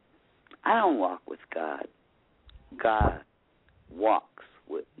 I don't walk with God. God walks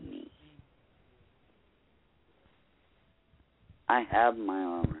with me. I have my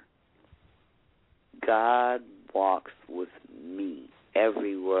armor. God walks with me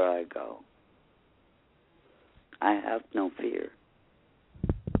everywhere I go. I have no fear.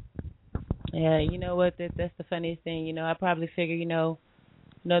 Yeah, you know what? That's the funniest thing. I probably figure,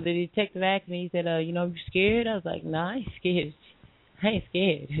 the detective asked me, he said, you scared? I was like, nah, I ain't scared. I ain't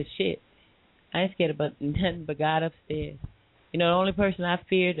scared. Shit. I ain't scared about nothing but God upstairs. You know, the only person I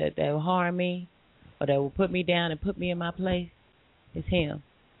fear that will harm me or that will put me down and put me in my place is Him.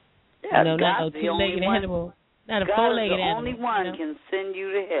 Yeah, you know, God's not no the only two-legged one. animal, not a God four-legged is the animal. only one you know? can send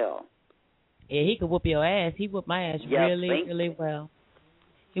you to hell. Yeah, He could whoop your ass. He whooped my ass really well.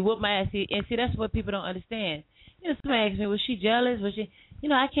 He whooped my ass. And see, that's what people don't understand. You know, somebody asked me, was she jealous? Was she? You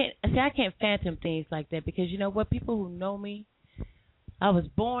know, I can't phantom things like that because you know what? People who know me, I was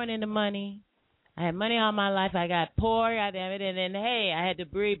born into money. I had money all my life. I got poor, goddamn it, and then hey, I had to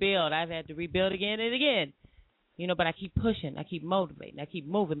rebuild. I've had to rebuild again and again. You know, but I keep pushing. I keep motivating. I keep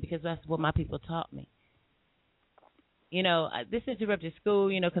moving because that's what my people taught me. You know, this interrupted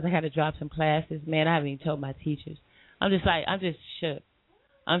school, you know, because I had to drop some classes. Man, I haven't even told my teachers. I'm just shook.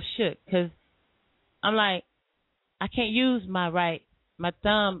 I'm shook because I'm like, I can't use my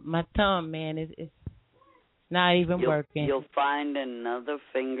thumb, man, it's not even working. You'll find another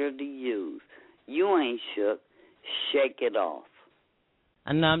finger to use. You ain't shook. Shake it off.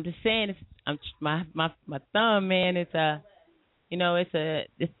 I know. I'm just saying. My thumb, man. It's the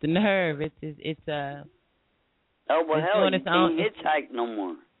nerve. It's Oh well, hell, you can't hitchhike no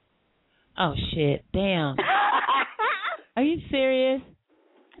more. Oh shit! Damn. Are you serious?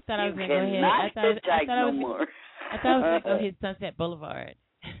 I thought I was gonna go ahead. I thought no more. I thought I was gonna go hit Sunset Boulevard.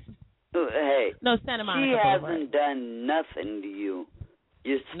 Hey. No, Santa Monica She Boulevard. hasn't done nothing to you.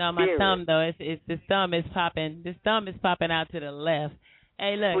 No, my thumb though. It's this thumb is popping. This thumb is popping out to the left.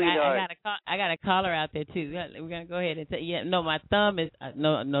 Hey, look, I got a caller out there too. We're gonna go ahead and say, yeah. No, my thumb is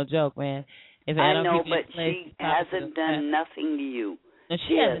no joke, man. If I know, but she hasn't done nothing to you. No,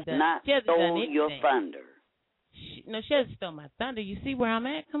 she hasn't stole your thunder. She hasn't stole my thunder. You see where I'm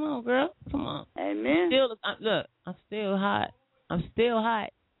at? Come on, girl. Come on. Amen. I'm still hot. I'm still hot.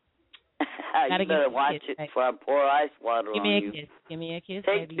 You better watch it before I pour ice water on you. Give me a kiss.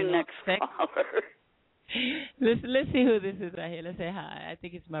 Take baby. the next caller. Let's see who this is right here. Let's say hi. I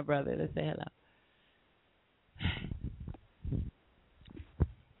think it's my brother. Let's say hello.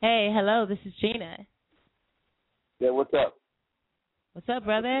 Hey, hello. This is Gena. Yeah, what's up? What's up,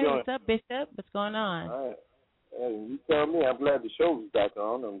 brother? What's up, Bishop? What's going on? All right. Hey, you tell me. I'm glad the show's back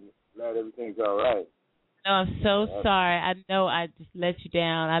on. I'm glad everything's all right. No, I'm so sorry. I know I just let you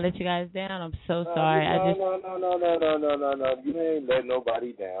down. I let you guys down. I'm so sorry. No. You ain't let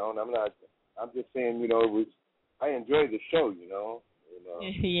nobody down. I'm just saying, you know, I enjoy the show, you know.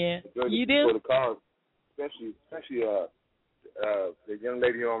 Yeah. You do? For the cause, especially the young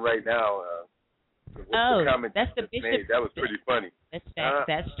lady on right now. That's the Bishop. Made. That was pretty funny.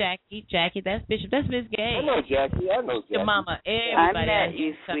 That's Jackie. Jackie, that's Bishop. That's Miss Gay. I know Jackie. Your mama. Everybody I met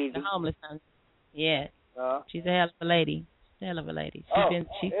you, sweetie. The homeless son. Yeah. She's a hell of a lady. It's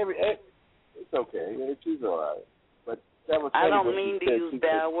okay. She's all right. But that was I don't mean to use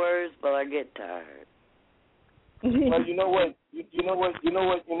bad words, but I get tired. Well, you know what?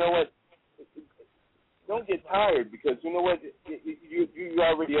 Don't get tired because you know what? You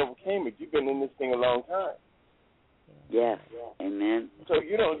already overcame it. You've been in this thing a long time. Yes. Amen. So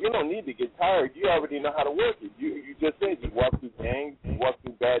you don't need to get tired. You already know how to work it. You just said you walk through gangs, you walk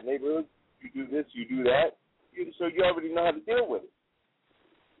through bad neighborhoods. You do this, you do that. So you already know how to deal with it.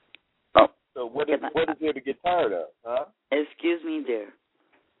 Oh. So what is there to get tired of, huh? Excuse me, dear,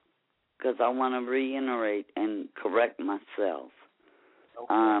 because I want to reiterate and correct myself.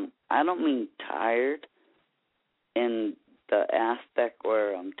 Okay. I don't mean tired in the aspect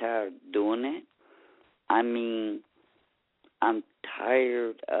where I'm tired of doing it. I mean I'm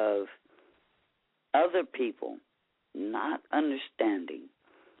tired of other people not understanding.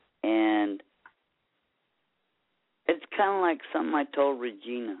 And it's kind of like something I told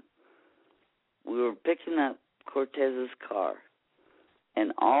Regina. We were picking up Cortez's car,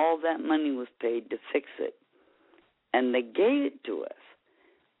 and all that money was paid to fix it. And they gave it to us.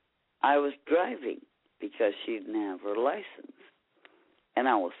 I was driving because she didn't have her license. And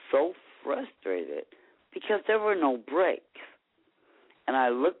I was so frustrated because there were no brakes. And I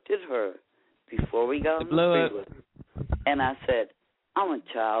looked at her before we got on the freeway, and I said, I'm a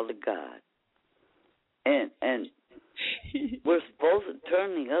child of God. And we're supposed to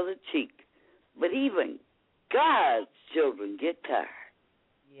turn the other cheek. But even God's children get tired.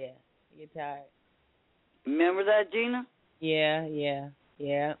 Yeah, you get tired. Remember that, Gena? Yeah.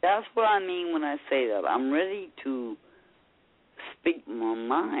 That's what I mean when I say that. I'm ready to speak my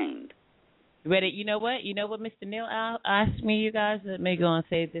mind. Ready? You know what, Mr. Neal asked me, you guys, let me go and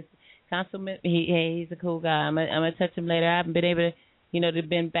say this. Councilman, he's a cool guy. I'm gonna touch him later. I haven't been able to, to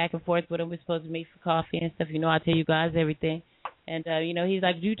been back and forth with him. We're supposed to meet for coffee and stuff. I tell you guys everything. And, he's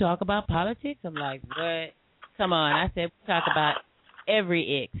like, do you talk about politics? I'm like, what? Come on. I said, we talk about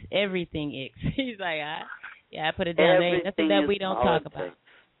everything icks. He's like, yeah, I put it down. There ain't nothing that we don't talk about.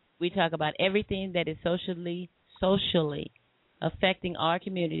 We talk about everything that is socially affecting our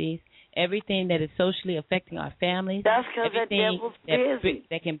communities, everything that is socially affecting our families. That's because the devil's busy.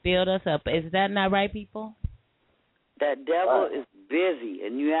 That can build us up. Is that not right, people? That devil is busy,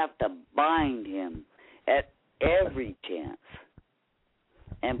 and you have to bind him at every chance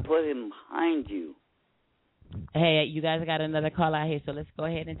and put him behind you. Hey, you guys got another call out here, so let's go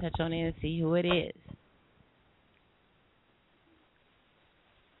ahead and touch on it and see who it is.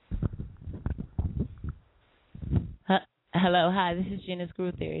 Hello, hi, this is Gena's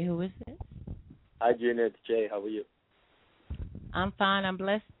Groove Theory. Who is this? Hi, Gena, it's Jay. How are you? I'm fine. I'm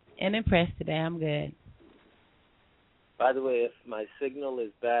blessed and impressed today. I'm good. By the way, if my signal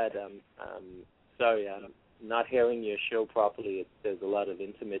is bad, I'm sorry. I'm not hearing your show properly. There's a lot of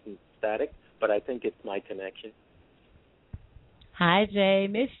intermittent static, but I think it's my connection. Hi, Jay.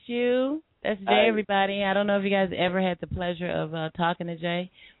 Missed you. That's Jay, Hi. everybody. I don't know if you guys ever had the pleasure of talking to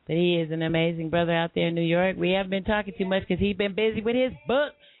Jay, but he is an amazing brother out there in New York. We haven't been talking too much because he's been busy with his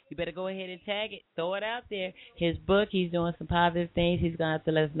book. You better go ahead and tag it, throw it out there. His book, he's doing some positive things. He's going to have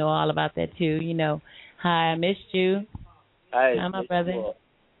to let us know all about that, too. You know, hi, I missed you. Hi, my brother.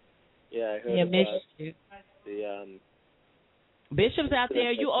 Yeah, I heard yeah, about missed you. The Bishop's out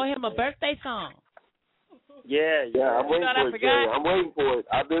there. You owe him a birthday song. Yeah. I'm waiting for it, Jay. I'm waiting for it.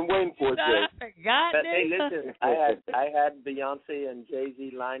 I've been waiting for it, Jay. I forgot. But, hey, listen, I had Beyonce and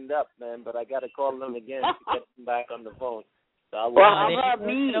Jay-Z lined up, man, but I got to call them again to get them back on the phone. So how about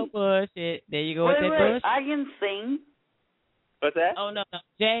me? No bullshit. There you go with that Wait, bullshit. I can sing. What's that? Oh, no.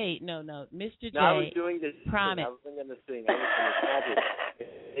 Jay, no. Mr. Jay. No, I was doing this. Promise. I wasn't going to sing. I was going to magic.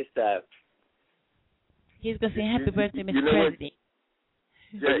 It's that. He's going to say happy birthday, Mr. President.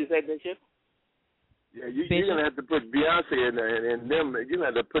 What did you say, Bishop? Yeah, you're going to have to put Beyonce and them, you're going to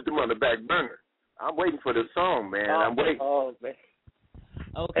have to put them on the back burner. I'm waiting for the song, man. I'm waiting. Oh, man.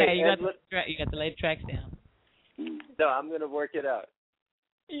 Okay, hey, you got to lay the tracks down. No, I'm going to work it out.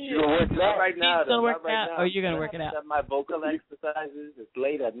 You're going to work it out? Right now. He's going to work it out, or you're going to work it out? My vocal exercises. It's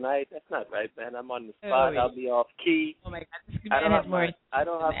late at night. That's not right, man. I'm on the spot. I'll be off key. Oh, my God. I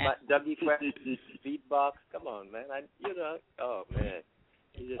don't have my W beatbox. Come on, man. Oh, man.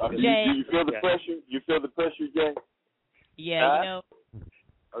 Jay, you feel the pressure? You feel the pressure, Jay? Yeah, you know.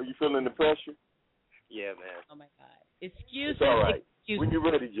 Are you feeling the pressure? Yeah, man. Oh, my God. Excuses. It's all right. Excuses. When you're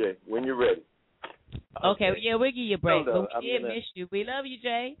ready, Jay. When you're ready. Okay, yeah, we'll give you a break. No, but we did miss you. We love you,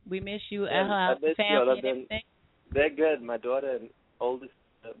 Jay. We miss you. I miss family you. and everything. They're good. My daughter and oldest,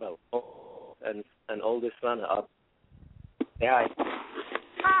 and oldest son are up. Yeah.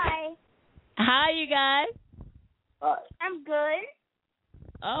 Hi. Hi, you guys. Hi. I'm good.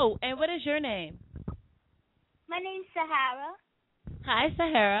 Oh, and what is your name? My name's Sahara. Hi,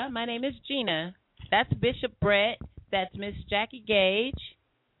 Sahara. My name is Gena. That's Bishop Brett. That's Miss Jackie Gage.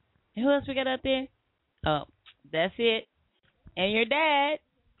 And who else we got out there? Oh, that's it. And your dad.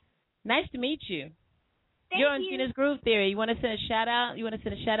 Nice to meet you. You're on Gena's Groove Theory. You want to send a shout out? You want to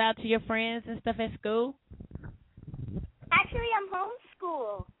send a shout out to your friends and stuff at school? Actually, I'm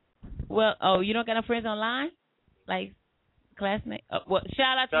homeschooled. Well, you don't got no friends online? Like classmates? Well,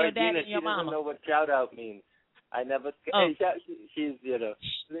 shout out to your dad Gena, and your mama. She doesn't know what shout out means. I never. Hey, she's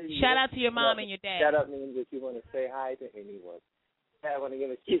Shout out to your mom and your dad. Shout out means if you want to say hi to anyone. I want to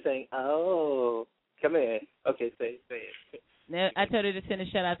give it. She's saying, "Oh, come here." Okay, say it. No, I told her to send a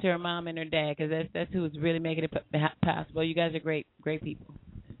shout out to her mom and her dad because that's who's really making it possible. You guys are great people.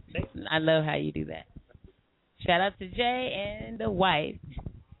 I love how you do that. Shout out to Jay and the wife.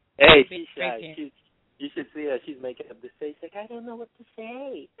 Hey, she's shy. You should see her. She's making up the face. Like, I don't know what to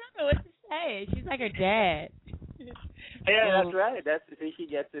say. I don't know what to say. She's like her dad. Yeah, that's right. That's she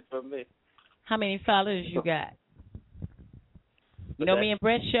gets it from me. How many followers you got? You know, me and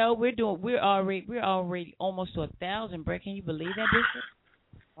Brett's show, we're already almost to 1,000. Brett, can you believe that,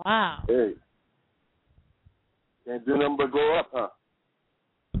 Bishop? Wow. Hey. Can't do nothing but go up, huh?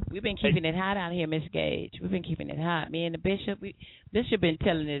 We've been keeping it hot out here, Miss Gage. We've been keeping it hot. Me and the Bishop, Bishop been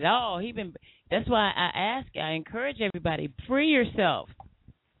telling it all. That's why I encourage everybody, free yourself.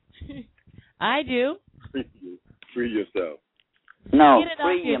 I do. Free yourself. No,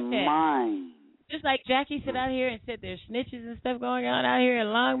 free your mind. Just like Jackie sit out here and said there's snitches and stuff going on out here in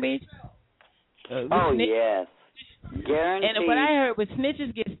Long Beach. Yes. Guaranteed. And what I heard was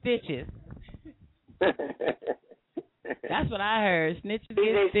snitches get stitches. That's what I heard. Snitches get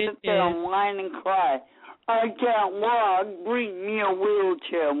stitches. They sit there and whine and cry. I can't walk. Bring me a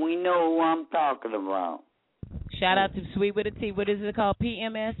wheelchair. We know who I'm talking about. Shout out to Sweet with a T. What is it called?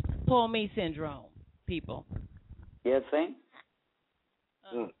 PMS? Pull Me Syndrome, people. Yes, sir.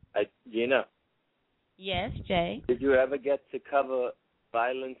 Gena. Yes, Jay. Did you ever get to cover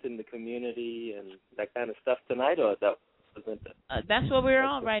violence in the community and that kind of stuff tonight, or that wasn't it? That's what we're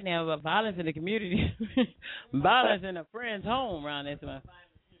on right now, about violence in the community. Violence in a friend's home around this one.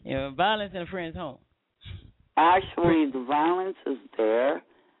 Violence in a friend's home. Actually, the violence is there.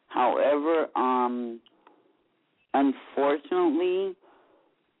 However, unfortunately,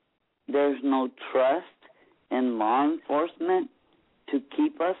 there's no trust in law enforcement to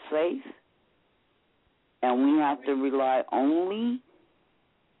keep us safe. And we have to rely only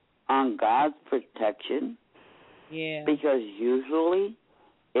on God's protection. Yeah. Because usually,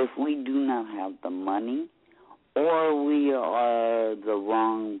 if we do not have the money or we are the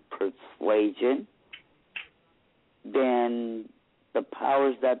wrong persuasion, then the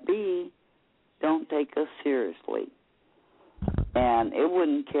powers that be don't take us seriously. And they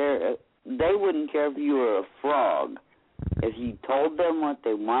wouldn't care if you were a frog. If you told them what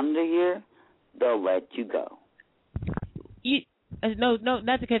they wanted to hear, they'll let you go. No,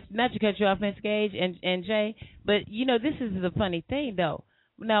 not to cut you off, Miss Gage and Jay, but this is the funny thing though.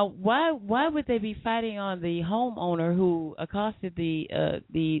 Now, why would they be fighting on the homeowner who accosted the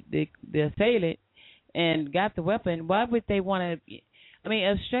assailant and got the weapon? Why would they want to? I mean,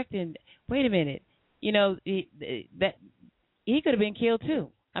 obstructing. Wait a minute. That he could have been killed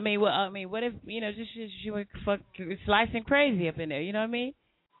too. I mean, what if she went slicing crazy up in there? You know what I mean?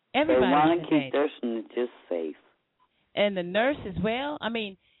 Everybody they want to keep their snitches safe. And the nurse as well. I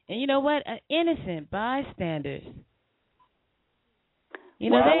mean, and you know what? Innocent bystanders. They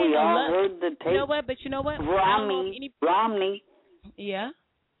we all heard the tape. You know what? But you know what? Romney. Yeah.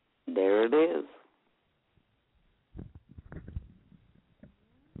 There it is.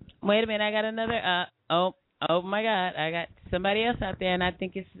 Wait a minute. I got another. Oh my God! I got somebody else out there, and I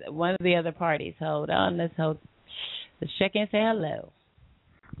think it's one of the other parties. Hold on. Let's check in and say hello.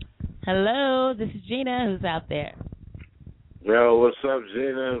 Hello, this is Gena. Who's out there? Yo, what's up,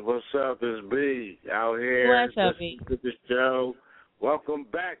 Gena? What's up? It's B out here. What's up, B? To the show. Welcome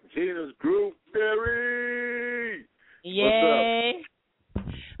back, Gena's Group Theory. Yay!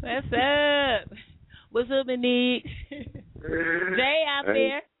 What's up? What's up, Monique? Jay out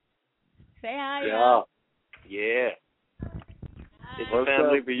there. Say hi, y'all. Yeah. It's a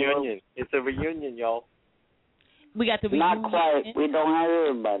family reunion. It's a reunion, y'all. We got the reunion. Not quite. We don't have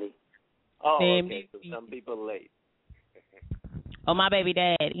everybody. Oh, okay. So some people late. Oh, my baby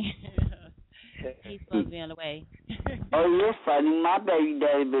daddy. He's supposed to be on the way. Oh, you're funny. My baby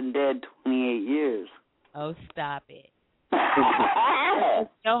daddy been dead 28 years. Oh, stop it.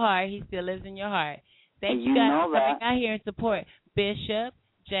 Your heart. He still lives in your heart. Thank you guys for coming out here and support. Bishop,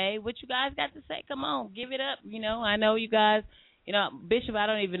 Jay, what you guys got to say? Come on, give it up. I know you guys. Bishop, I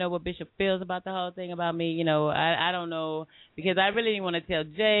don't even know what Bishop feels about the whole thing about me. I don't know, because I really didn't want to tell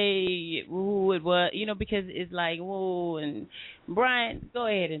Jay who it was, because it's like, whoa. And Brian, go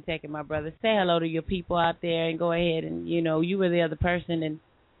ahead and take it, my brother. Say hello to your people out there and go ahead and, you were the other person. And,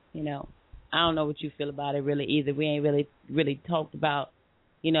 I don't know what you feel about it really either. We ain't really talked about,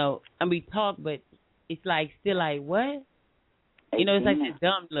 we talked, but it's like, still like, what? It's like this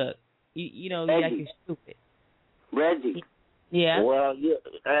dumb look. Like you're stupid. Reggie. Yeah. Well, yeah.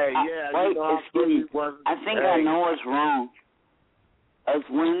 Hey, yeah. Wait, excuse me. I think I know what's wrong. Us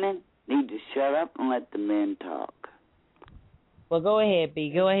women need to shut up and let the men talk. Well, go ahead,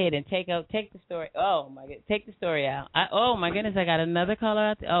 B. Go ahead and take the story. Oh my God, take the story out. Oh my goodness, I got another caller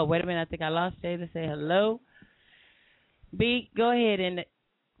out there. Oh, wait a minute, I think I lost Jay to say hello. B, go ahead and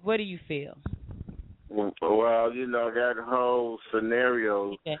what do you feel? Well, that whole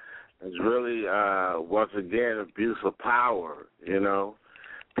scenario. Okay. It's really, once again, abuse of power,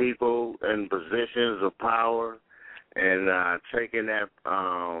 people in positions of power and taking that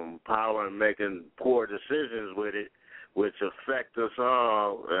power and making poor decisions with it, which affect us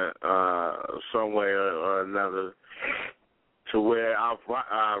all some way or another, to where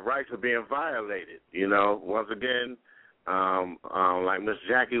our rights are being violated, Once again, like Miss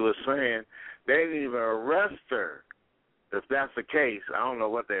Jackie was saying, they didn't even arrest her. If that's the case, I don't know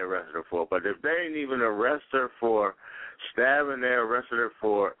what they arrested her for, but if they didn't even arrest her for stabbing, they arrested her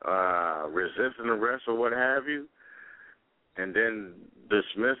for resisting arrest or what have you, and then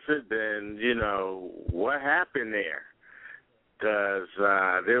dismissed it, then, what happened there? Because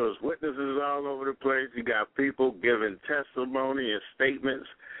there was witnesses all over the place. You got people giving testimony and statements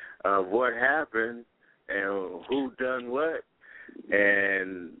of what happened and who done what,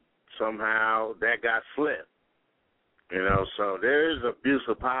 and somehow that got slipped. So there is abuse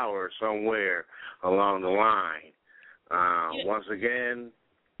of power somewhere along the line. Once again,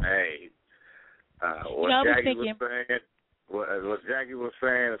 hey, what Jackie was saying, what Jackie was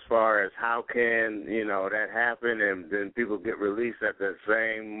saying as far as how can, that happen and then people get released at the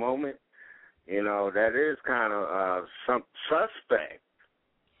same moment, that is kind of some suspect.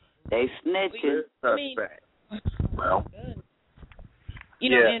 They snitching. Suspect. Well,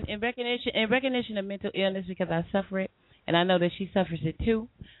 in recognition of mental illness, because I suffer it, and I know that she suffers it too.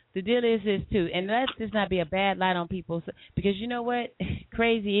 The deal is too, and let's just not be a bad light on people, because you know what,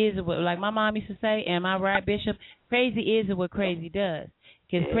 crazy is what, like my mom used to say. Am I right, Bishop? Crazy is what crazy does,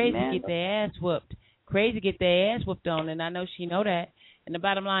 because crazy get their ass whooped. Crazy get their ass whooped on, and I know she know that. And the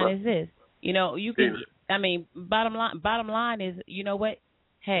bottom line is this: you can. I mean, bottom line is, you know what?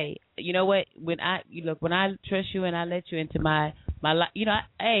 Hey, you know what? When I trust you and I let you into my life,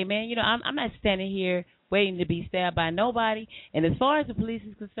 hey man, I'm not standing here waiting to be stabbed by nobody. And as far as the police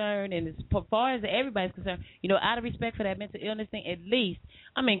is concerned, and as far as everybody's concerned, out of respect for that mental illness thing, at least,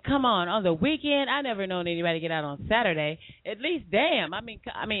 I mean, come on the weekend, I never known anybody get out on Saturday. At least, damn, well,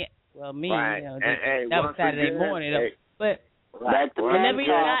 me, right. That was Saturday morning, but whenever you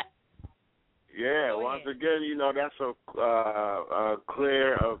got. Yeah, once again, that's a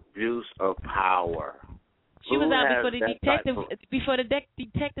clear abuse of power. She was out before the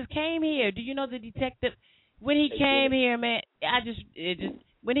detective came here. Do you know the detective when he came here, man?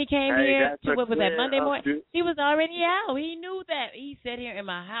 When he came here, what was that, Monday morning? He was already out. He knew that. He sat here in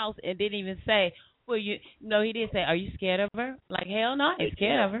my house and didn't even say, "Well, he did say, are you scared of her?" Like, hell no, I ain't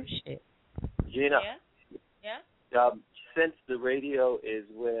scared of her. Shit. Gena. Yeah. Since the radio is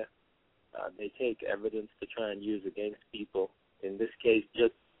where they take evidence to try and use against people, in this case,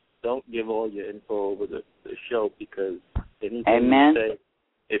 just don't give all your info over the show, because anything you say,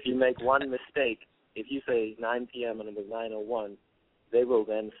 if you make one mistake, if you say 9 p.m. and it was 9:01, they will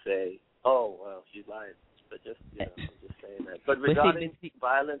then say, "Oh, well, she's lying." But I'm just saying that. But regarding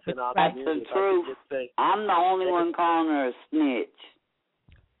violence in our community, that's the truth. I'm the only one calling her a snitch.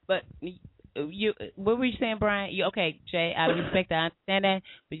 But what were you saying, Brian? Okay, Jay, out of respect, I understand that.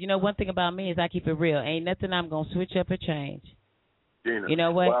 But one thing about me is I keep it real. Ain't nothing I'm going to switch up or change. Gena. You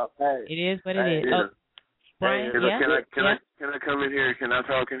know what? Well, hey, it is what it is. Gena. Brian, Can I come in here? Can I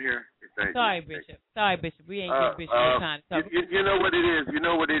talk in here? Sorry, Bishop. We ain't giving Bishop no time to talk. You know what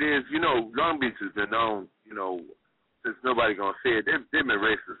it is? Long Beach has been known, since nobody gonna say it. They've been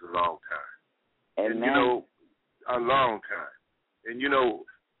racist a long time. Amen. And a long time. And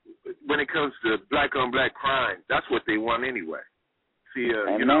when it comes to black on black crime, that's what they want anyway. See,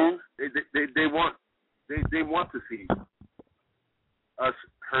 they want to see us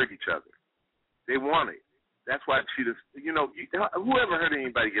hurt each other. They want it. That's why whoever heard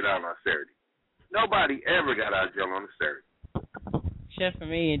anybody get out on Saturday? Nobody ever got out of jail on a Saturday. Except for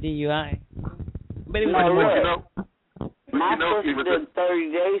me and DUI. But it was my sister did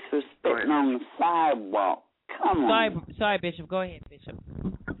 30 days for spitting on the sidewalk. Come on. Sorry, Bishop. Go ahead, Bishop.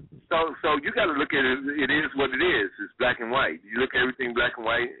 So you got to look at it. It is what it is. It's black and white. You look at everything black and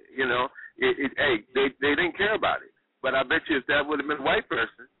white. They didn't care about it. But I bet you if that would have been a white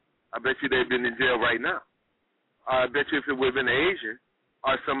person, I bet you they'd been in jail right now. I bet you if it would have been an Asian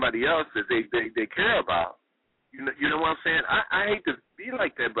or somebody else that they care about, you know what I'm saying? I hate to be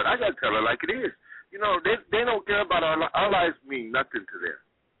like that, but I got to tell her like it is. They don't care about our lives mean nothing to them.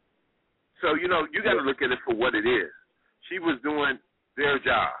 So, you got to look at it for what it is. She was doing their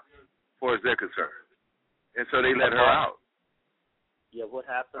job, as far as they're concerned. And so they let her out. Yeah, what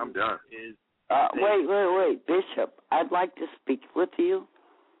happened I'm done. Is... Wait, Bishop. I'd like to speak with you.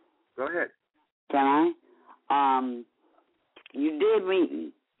 Go ahead. Can I? You did meet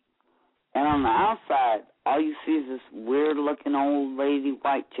me. And on the outside, all you see is this weird-looking old lady,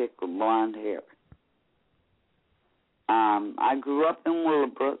 white chick with blonde hair. I grew up in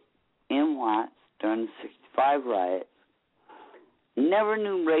Willowbrook, in Watts, during the 65 riots. Never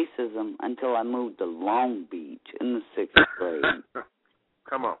knew racism until I moved to Long Beach in the 6th grade.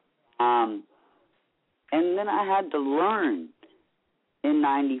 Come on. And then I had to learn in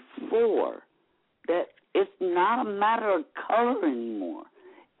 94 that it's not a matter of color anymore.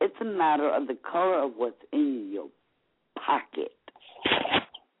 It's a matter of the color of what's in your pocket.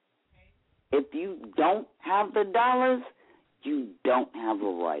 If you don't have the dollars, you don't have a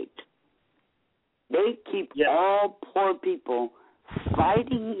right. They keep all poor people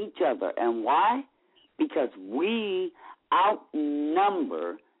fighting each other. And why? Because we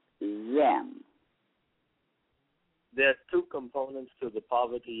outnumber them. There's two components to the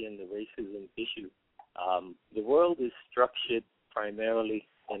poverty and the racism issue. The world is structured primarily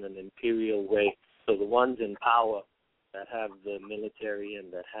in an imperial way. So the ones in power that have the military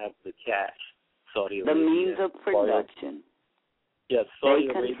and that have the cash, Saudi Arabia, the means of production. Yes, Saudi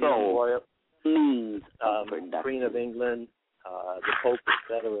Arabia, means of production. Queen of England, the Pope,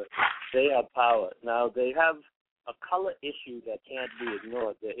 etc. They have power. Now, they have a color issue that can't be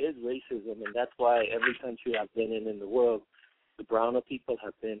ignored. There is racism, and that's why every country I've been in the world, the browner people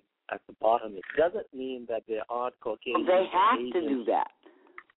have been at the bottom. It doesn't mean that there aren't Caucasians. They have Asians. to do that.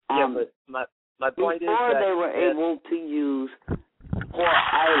 Yeah, but my point is that before they were able to use poor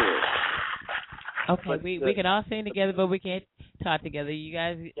Irish. Okay, we can all sing together, but we can't talk together. You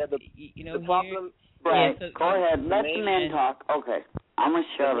guys, you know, the problem. Right. Yeah, Go ahead. Let the men talk. Okay. I'm gonna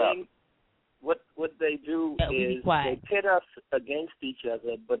shut up. What they do is they pit us against each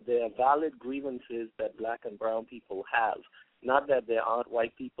other, but there are valid grievances that black and brown people have. Not that there aren't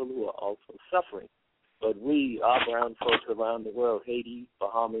white people who are also suffering, but our brown folks around the world, Haiti,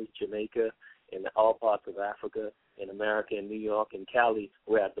 Bahamas, Jamaica, in all parts of Africa, in America, in New York, in Cali,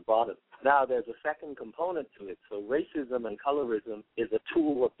 we're at the bottom. Now, there's a second component to it. So racism and colorism is a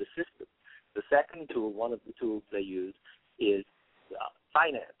tool of the system. The second tool, one of the tools they use, is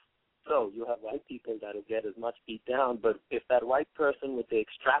finance. So you have white people that will get as much beat down, but if that white person were to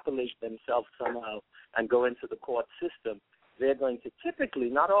extrapolate themselves somehow and go into the court system, they're going to typically,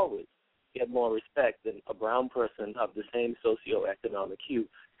 not always, get more respect than a brown person of the same socioeconomic hue.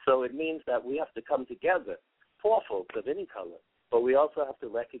 So it means that we have to come together, poor folks of any color, but we also have to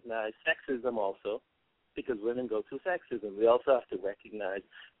recognize sexism also, because women go through sexism. We also have to recognize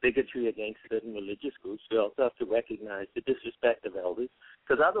bigotry against certain religious groups. We also have to recognize the disrespect of elders,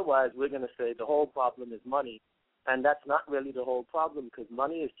 because otherwise we're going to say the whole problem is money, and that's not really the whole problem, because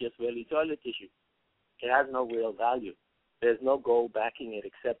money is just really toilet tissue. It has no real value. There's no gold backing it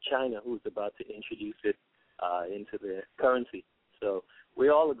except China, who's about to introduce it into their currency. So we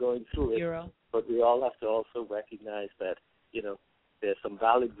all are going through it, but we all have to also recognize that, you know, there's some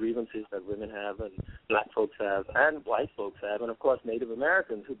valid grievances that women have and black folks have and white folks have, and, of course, Native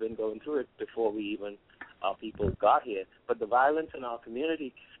Americans who've been going through it before we even, our people got here. But the violence in our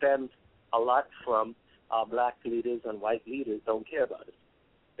community stems a lot from our black leaders and white leaders don't care about it.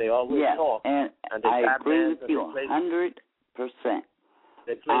 They always talk. And they I agree with you 100%.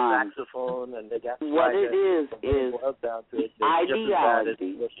 They play saxophone and they got what it is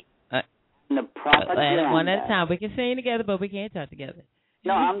ideology. The propaganda. One at a time. We can sing together, but we can't talk together.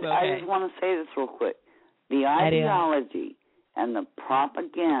 No, I just want to say this real quick. The ideology and the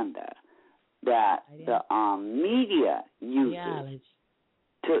propaganda that the media uses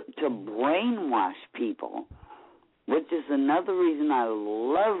to brainwash people, which is another reason I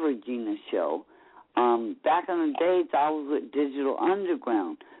love Regina's show. Back in the days, I was with Digital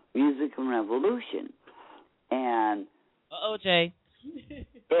Underground, Music and Revolution. And Jay.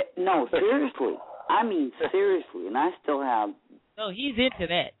 No, seriously. I mean, seriously. And I still have... No, he's into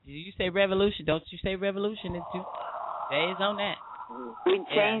that. You say revolution. Don't you say revolution into... Jay's on that. We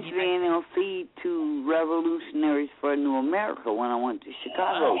changed the NLC to Revolutionaries for a New America when I went to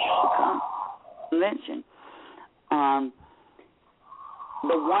Chicago convention. The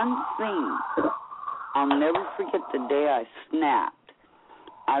one thing, I'll never forget the day I snapped.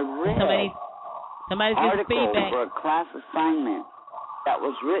 I read somebody's an article for a class assignment that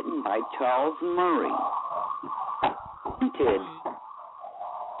was written by Charles Murray.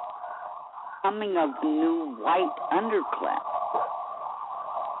 Coming of the new white underclass.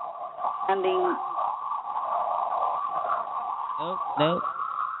 Nope.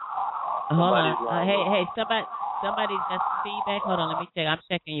 Hold on. Hey, somebody's got feedback. Hold on, let me check. I'm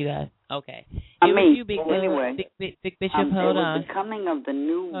checking you guys. Okay. Big Bishop, hold on. It was The Coming of the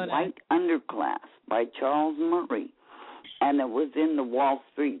New White Underclass by Charles Murray. And it was in the Wall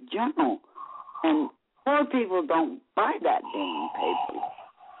Street Journal. And poor people don't buy that damn paper.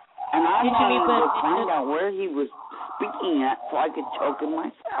 And I wanted to find out where he was speaking at so I could choke him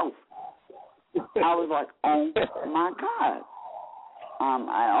myself. I was like, oh, my God.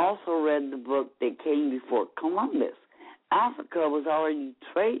 I also read the book that came before Columbus. Africa was already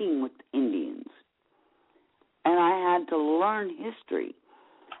trading with Indians. And I had to learn history.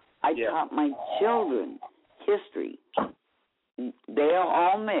 I taught my children history. They are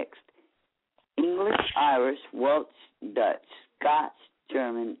all mixed. English, Irish, Welsh, Dutch, Scotch,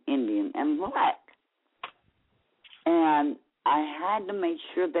 German, Indian, and black. And I had to make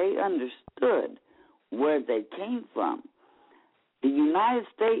sure they understood where they came from. The United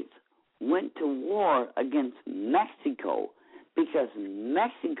States went to war against Mexico because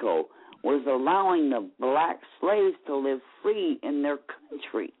Mexico was allowing the black slaves to live free in their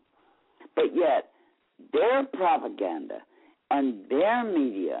country. But yet, their propaganda and their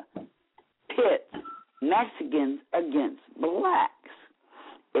media pits Mexicans against blacks.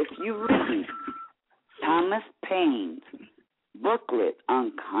 If you read Thomas Paine's booklet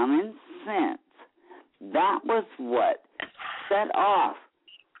on common sense, that was what set off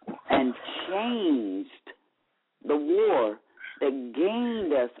and changed the war that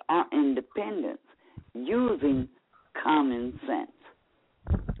gained us our independence using common sense.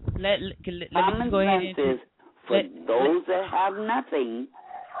 Common sense is for those that have nothing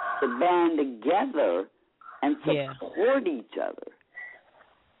to band together and support each other.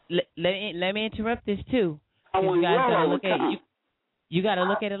 Let me interrupt this too. You guys gotta look at it. You got to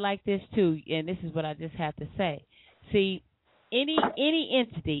look at it like this too, and this is what I just have to say. See, any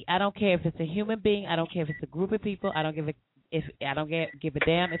entity, I don't care if it's a human being, I don't care if it's a group of people, I don't give a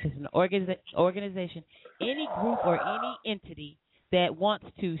damn if it's an organization, any group or any entity that wants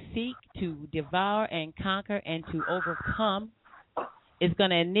to seek to devour and conquer and to overcome is going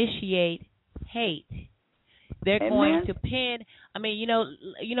to initiate hate. They're going to pin. I mean, you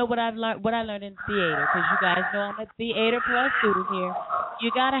know what I've learned. What I learned in theater, because you guys know I'm a theater plus student here. You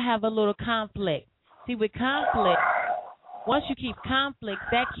got to have a little conflict. See, with conflict, once you keep conflict,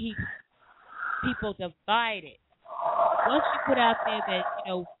 that keeps people divided. Once you put out there that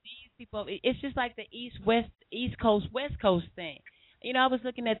these people, it's just like the East Coast West Coast thing. I was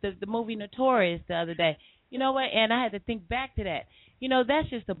looking at the movie Notorious the other day. You know what? And I had to think back to that. That's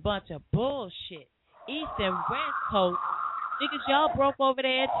just a bunch of bullshit. East and West Coast, niggas, y'all broke over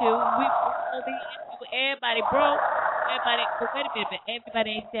there too. We broke over here. Everybody broke. Everybody, but wait a minute, everybody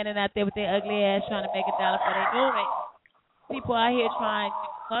ain't standing out there with their ugly ass trying to make $1 for their doing. People out here trying to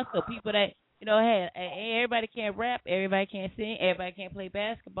hustle. People that hey, everybody can't rap, everybody can't sing, everybody can't play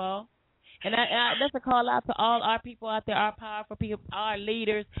basketball. And that's a call out to all our people out there, our powerful people, our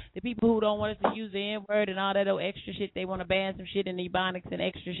leaders, the people who don't want us to use the N-word and all that old extra shit. They want to ban some shit in Ebonics and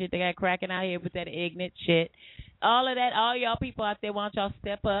extra shit they got cracking out here with that ignorant shit. All of that, all y'all people out there, why don't y'all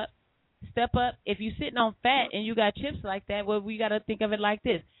step up? Step up. If you sitting on fat and you got chips like that, well, we got to think of it like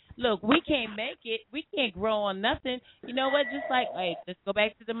this. Look, we can't make it. We can't grow on nothing. You know what? Just like, hey, let's go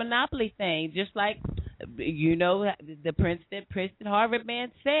back to the monopoly thing. Just like, the Princeton Harvard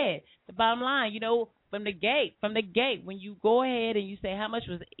man said. The bottom line, from the gate, when you go ahead and you say how much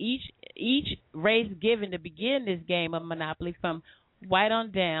was each race given to begin this game of monopoly, from white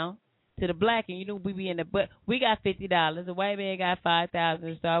on down to the black, and we be in but we got $50. The white man got $5,000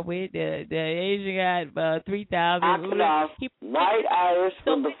 to start with. The Asian got $3,000. White Irish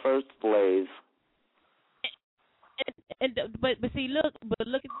for the first place. But see, look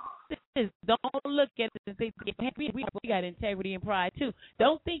at this. Don't look at it and think we got integrity and pride too.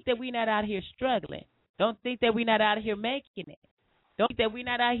 Don't think that we're not out here struggling. Don't think that we're not out here making it. Don't think that we're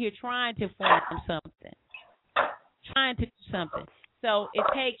not out here trying to form something, trying to do something. So it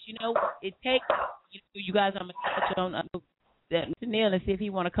takes, you guys. I'm gonna touch on Neil and see if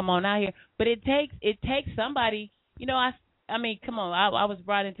he want to come on out here. But it takes somebody. I mean, come on. I was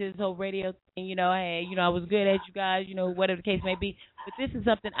brought into this whole radio thing. Hey, I was good at you guys. Whatever the case may be. But this is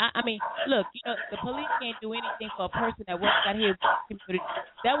something. I mean, look. The police can't do anything for a person that works out here.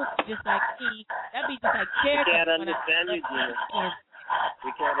 That would be just like me. That'd be just like charity. We can't understand you, Gena.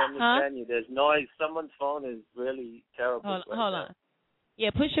 We can't understand you. There's noise. Someone's phone is really terrible. Hold on. Yeah,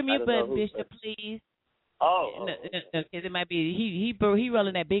 push your mute button, Bishop, please. Oh. No, because it might be he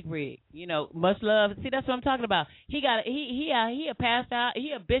rolling that big rig. Much love. See, that's what I'm talking about. He a pastor out.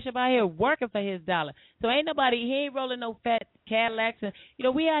 He a bishop out here working for his dollar. So ain't nobody. He ain't rolling no fat Cadillacs. And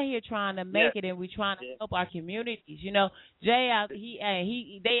we out here trying to make it, and we trying to help our communities. Jay out.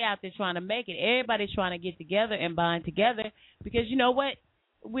 They out there trying to make it. Everybody's trying to get together and bind together, because you know what?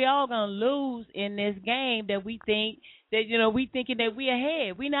 We all gonna lose in this game that we think that we thinking that we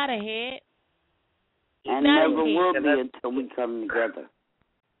ahead. We not ahead. And never will be until we come together.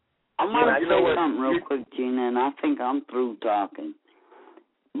 I want to say something real quick, Gena, and I think I'm through talking,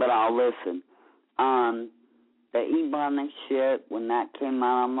 but I'll listen. The Ebonics shit, when that came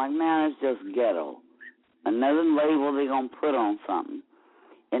out, I'm like, man, it's just ghetto. Another label they're going to put on something.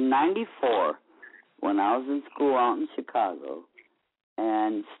 In 94, when I was in school out in Chicago,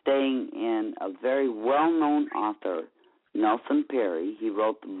 and staying in a very well-known author, Nelson Perry, he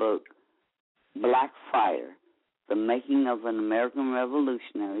wrote the book Black Fire, the making of an American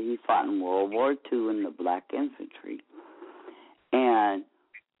revolutionary. He fought in World War II in the Black Infantry. And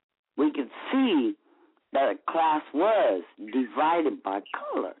we could see that a class was divided by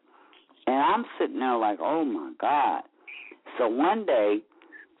color. And I'm sitting there like, oh, my God. So one day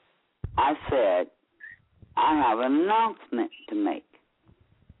I said, I have an announcement to make.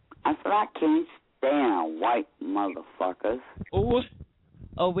 I said, I can't stand white motherfuckers.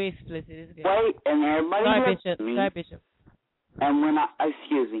 We're explicit. It's good. Wait, and everybody looked at me. Sorry, Bishop. And when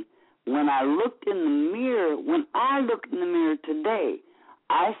I looked in the mirror today,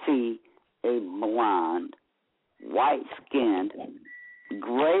 I see a blonde white-skinned,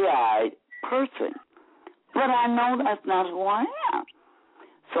 gray-eyed person. But I know that's not who I am.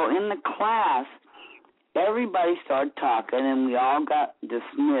 So in the class, everybody started talking, and we all got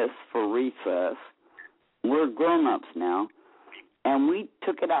dismissed for recess. We're grown-ups now. And we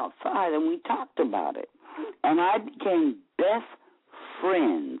took it outside, and we talked about it. And I became best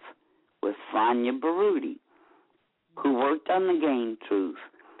friends with Sonia Baruti, who worked on the Game Truth.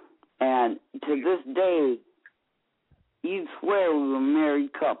 And to this day, you'd swear we were a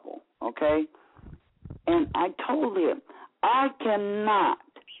married couple, okay? And I told him, I cannot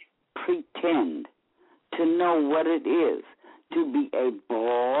pretend to know what it is to be a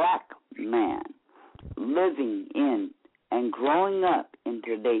black man living in and growing up in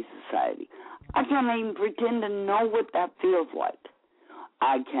today's society. I can't even pretend to know what that feels like.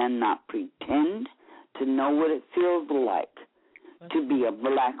 I cannot pretend to know what it feels like to be a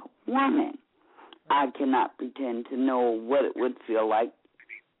black woman. I cannot pretend to know what it would feel like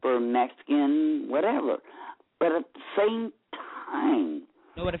for Mexican, whatever. But at the same time,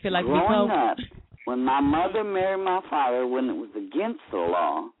 know what it feel like growing up, when my mother married my father, when it was against the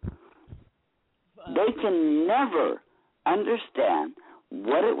law, they can never understand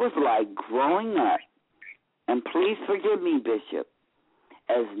what it was like growing up, and please forgive me, Bishop,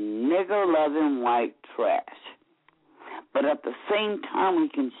 as nigger-loving white trash. But at the same time, we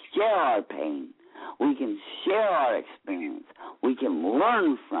can share our pain. We can share our experience. We can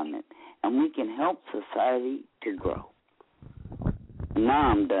learn from it, and we can help society to grow.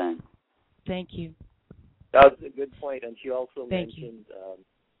 Now I'm done. Thank you. That was a good point, and she also mentioned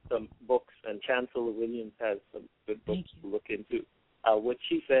some books, and Chancellor Williams has some good books to look into. What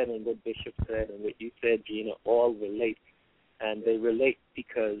she said and what Bishop said and what you said, Gena, all relate, and they relate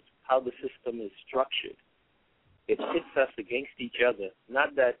because how the system is structured. It pits us against each other.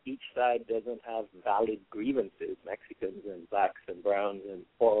 Not that each side doesn't have valid grievances, Mexicans and blacks and browns and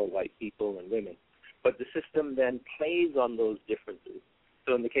poor white people and women, but the system then plays on those differences.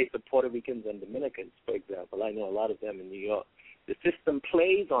 So in the case of Puerto Ricans and Dominicans, for example, I know a lot of them in New York, the system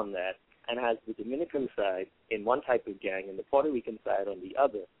plays on that and has the Dominican side in one type of gang and the Puerto Rican side on the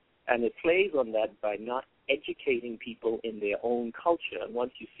other. And it plays on that by not educating people in their own culture. And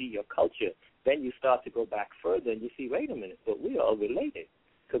once you see your culture, then you start to go back further and you see, wait a minute, but we're all related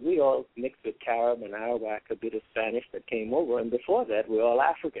because we all mixed with Carib and Arawak, a bit of Spanish that came over, and before that, we're all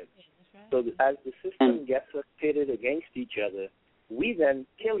Africans. Yeah, right. So as the system gets us pitted against each other, we then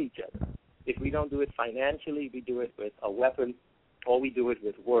kill each other. If we don't do it financially, we do it with a weapon, or we do it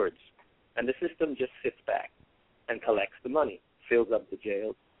with words. And the system just sits back and collects the money, fills up the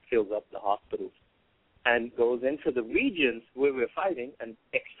jails, fills up the hospitals, and goes into the regions where we're fighting and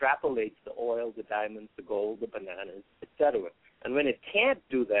extrapolates the oil, the diamonds, the gold, the bananas, etc. And when it can't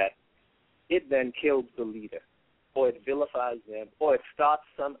do that, it then kills the leader, or it vilifies them, or it starts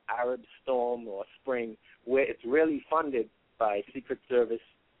some Arab storm or spring where it's really funded by Secret Service,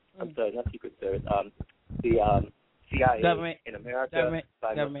 I'm sorry, not Secret Service, the CIA government, in America,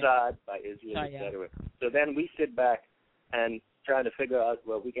 by Mossad, by Israel, etc. So then we sit back and trying to figure out,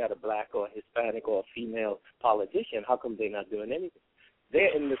 well, we got a black or Hispanic or female politician. How come they're not doing anything?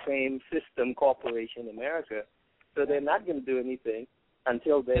 They're in the same system, corporation, America, so they're not going to do anything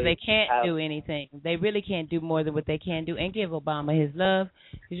until they can't do anything. They really can't do more than what they can do. And give Obama his love,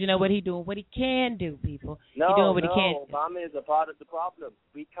 because you know what he's doing, what he can do, people. No, he doing what he can. Obama is a part of the problem.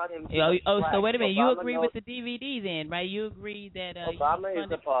 We cut him. So wait a minute. You agree with the DVD then, right? You agree that Obama is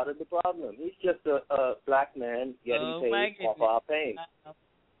a part of the problem. He's just a black man getting paid off our pain.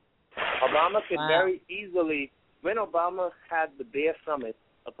 Obama could very easily, when Obama had the Bear Summit,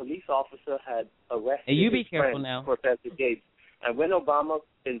 a police officer had arrested his friend, Professor Gates. And when Obama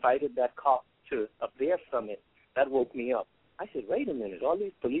invited that cop to a Bear Summit, that woke me up. I said, wait a minute, all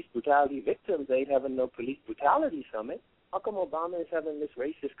these police brutality victims ain't having no police brutality summit. How come Obama is having this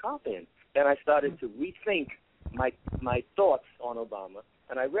racist cop in? Then I started to rethink my thoughts on Obama,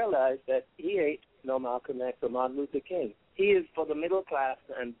 and I realized that he ain't no Malcolm X or Martin Luther King. He is for the middle class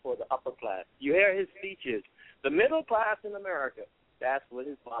and for the upper class. You hear his speeches. The middle class in America, that's what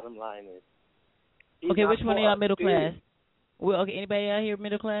his bottom line is. He's okay, which one of y'all middle class? Well, okay, anybody out here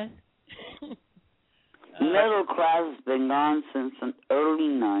middle class? Middle class has been gone since the early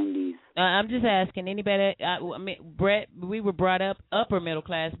 90s. I'm just asking anybody. Brett, we were brought up upper middle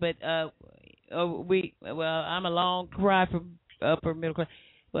class, but I'm a long cry from upper middle class,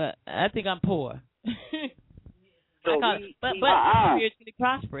 but I think I'm poor. So but spiritually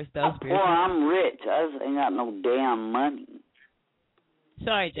prosperous though. Poor, I'm rich. I just ain't got no damn money.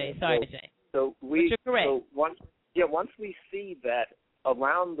 Sorry, Jay. So but you're correct. So once we see that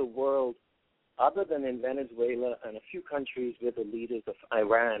around the world, other than in Venezuela and a few countries where the leaders of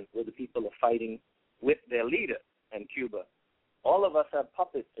Iran, where the people are fighting with their leader, and Cuba, all of us have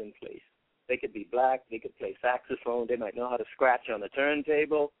puppets in place. They could be black, they could play saxophone, they might know how to scratch on a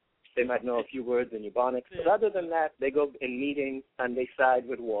turntable, they might know a few words in Ebonics, but other than that, they go in meetings and they side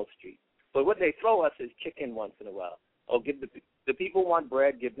with Wall Street. But what they throw us is chicken once in a while. Or give the people want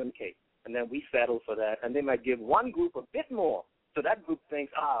bread, give them cake. And then we settle for that. And they might give one group a bit more. So that group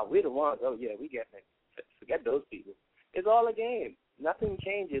thinks, we're the ones. Oh, yeah, we getting it. Forget those people. It's all a game. Nothing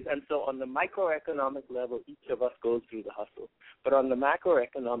changes. And so on the microeconomic level, each of us goes through the hustle. But on the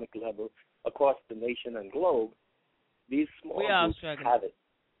macroeconomic level, across the nation and globe, these small groups have it.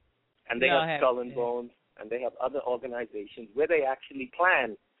 And they have Skull and Bones, and they have other organizations where they actually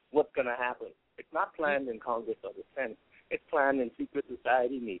plan what's going to happen. It's not planned in Congress or the Senate. It's planned in secret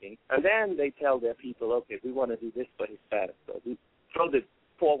society meetings. And then they tell their people, okay, we want to do this for Hispanics. So we throw the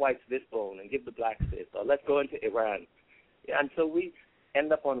poor whites this bone and give the blacks this. Or let's go into Iran. And so we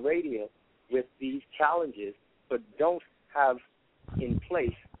end up on radio with these challenges, but don't have in place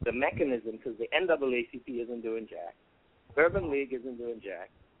the mechanism, because the NAACP isn't doing jack. Urban League isn't doing jack.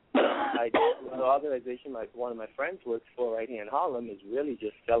 The organization like one of my friends works for right here in Harlem is really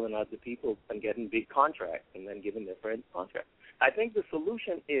just selling out to people and getting big contracts and then giving their friends contracts. I think the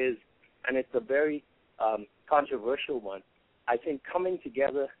solution is, and it's a very controversial one, I think coming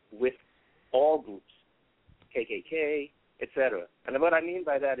together with all groups, KKK, etc. And what I mean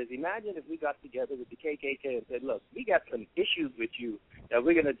by that is, imagine if we got together with the KKK and said, look, we got some issues with you that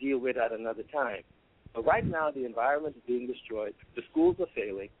we're going to deal with at another time. But right now the environment is being destroyed, the schools are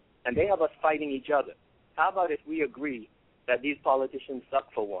failing, and they have us fighting each other. How about if we agree that these politicians suck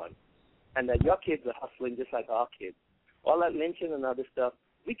for one, and that your kids are hustling just like our kids? All that lynching and other stuff,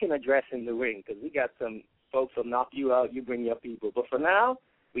 we can address in the ring, because we got some folks will knock you out, you bring your people. But for now,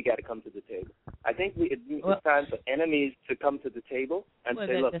 we got to come to the table. I think it's time for enemies to come to the table and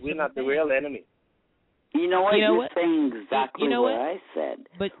say, look, we're not the real enemy. You know what? You're saying exactly what I said.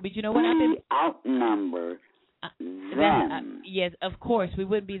 But you know what? We outnumber them. Yes, of course, we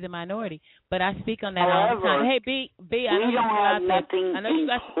wouldn't be the minority. But I speak on that all the time. Hey, B, I know you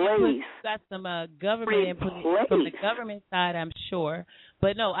got some government input from the government side, I'm sure.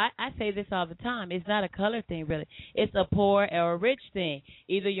 But no, I say this all the time. It's not a color thing, really. It's a poor or a rich thing.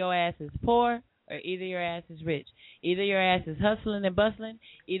 Either your ass is poor or either your ass is rich. Either your ass is hustling and bustling.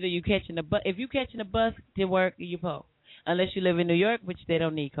 Either you catching a bus. If you catching a bus to work, you poor. Unless you live in New York, which they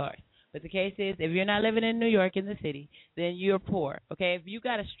don't need cars. But the case is, if you're not living in New York in the city, then you're poor. Okay, if you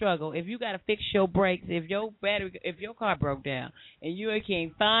got to struggle, if you got to fix your brakes, if your car broke down, and you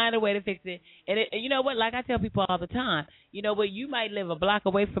can't find a way to fix it, and you know what? Like I tell people all the time, you know what? You might live a block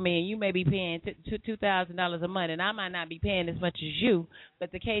away from me, and you may be paying $2,000 a month, and I might not be paying as much as you.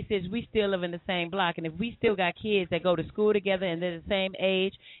 But the case is, we still live in the same block, and if we still got kids that go to school together and they're the same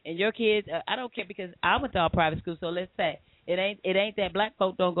age, and your kids, I don't care, because I went to all private school, so let's say. It ain't that black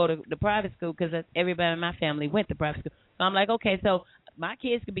folk don't go to the private school, because everybody in my family went to private school. So I'm like, okay, so my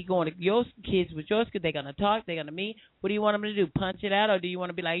kids could be going to your kids with your school. They're going to talk. They're going to meet. What do you want them to do, punch it out? Or do you want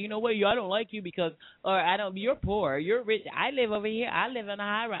to be like, you know what, I don't like you because, or you're poor, you're rich. I live over here. I live on a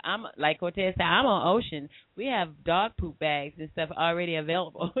high rise. I'm, like Cortez said, I'm on Ocean. We have dog poop bags and stuff already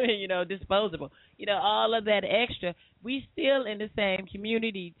available, disposable. All of that extra. We still in the same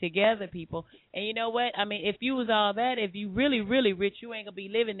community together, people. And you know what? I mean, if you was all that, if you really, really rich, you ain't going to be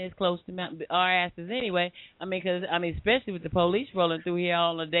living this close to our asses anyway. I mean, because, especially with the police rolling through here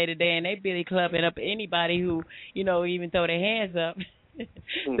all on a day-to-day, and they really clubbing up anybody who, even throw their hands up.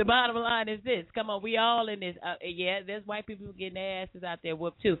 The bottom line is this. Come on, we all in this. There's white people getting their asses out there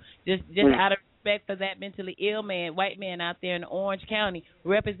whooped, too. Just out of respect for that mentally ill man, white man out there in Orange County,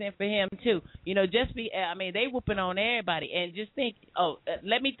 represent for him, too. They whooping on everybody. And just think,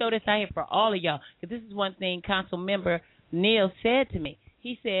 let me throw this out here for all of y'all, because this is one thing Council Member Neal said to me.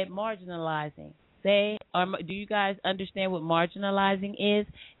 He said marginalizing. Do you guys understand what marginalizing is?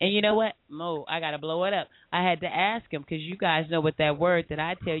 And you know what? I got to blow it up. I had to ask him, because you guys know what that word that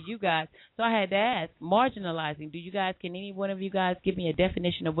I tell you guys. So I had to ask, marginalizing. Can any one of you guys give me a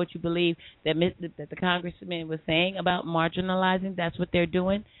definition of what you believe that the congressman was saying about marginalizing? That's what they're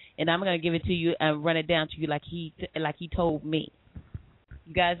doing. And I'm going to give it to you and run it down to you like he told me.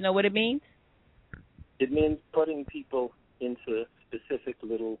 You guys know what it means? It means putting people into specific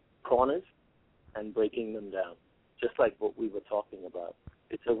little corners and breaking them down, just like what we were talking about.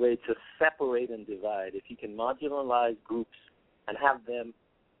 It's a way to separate and divide. If you can marginalize groups and have them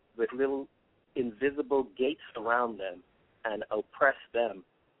with little invisible gates around them and oppress them,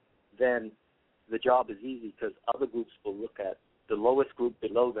 then the job is easy, because other groups will look at the lowest group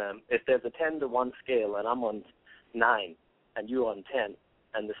below them. If there's a 10-to-1 scale and I'm on 9 and you're on 10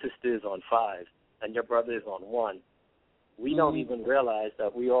 and the sister is on 5 and your brother is on 1, we don't even realize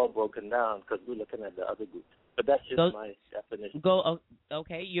that we all broken down because we're looking at the other groups. But that's just my definition.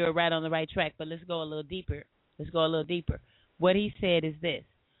 Okay, you're right on the right track, but let's go a little deeper. What he said is this.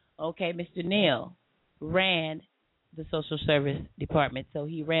 Okay, Mr. Neal ran the social service department, so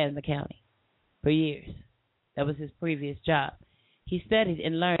he ran the county for years. That was his previous job. He studied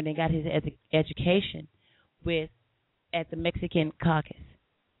and learned and got his education at the Mexican caucus.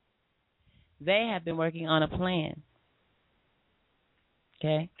 They have been working on a plan.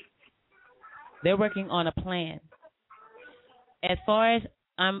 Okay? They're working on a plan. As far as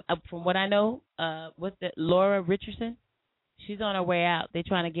from what I know, Laura Richardson, she's on her way out. They're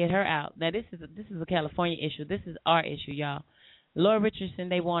trying to get her out. Now this is a California issue. This is our issue, y'all. Laura Richardson,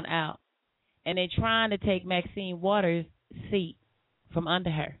 they want out, and they're trying to take Maxine Waters' seat from under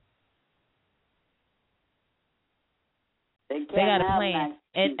her. They got a plan.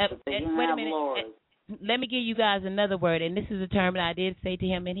 And wait a minute. Let me give you guys another word, and this is a term that I did say to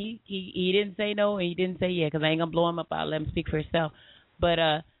him, and he didn't say no, and he didn't say yeah, because I ain't going to blow him up. I'll let him speak for himself. But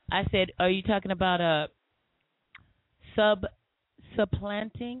I said, are you talking about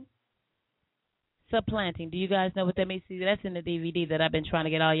supplanting? Supplanting. Do you guys know what that means? See, that's in the DVD that I've been trying to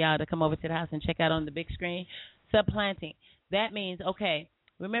get all y'all to come over to the house and check out on the big screen. Supplanting. That means, okay,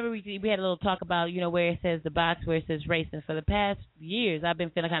 remember we had a little talk about, where it says the box where it says race, and for the past years I've been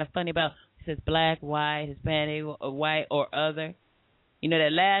feeling kind of funny about it says black, white, Hispanic, or white, or other. That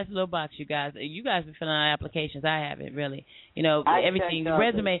last little box, you guys been filling out applications. I haven't really. Everything.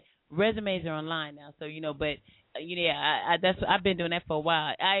 Resumes are online now, so but I've been doing that for a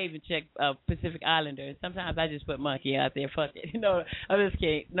while. I even check Pacific Islanders. Sometimes I just put monkey out there. Fuck it. I'm just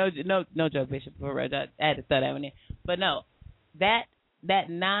kidding. No joke, Bishop. I had to throw that one in. But no, that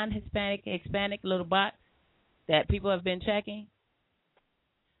non-Hispanic, Hispanic little box that people have been checking.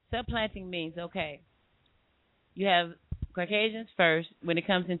 Supplanting means, okay, you have Caucasians first when it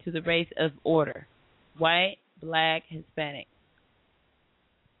comes into the race of order. White, black, Hispanic.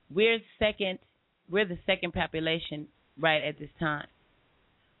 We're the second population right at this time.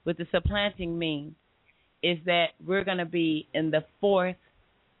 What the supplanting means is that we're going to be in the fourth,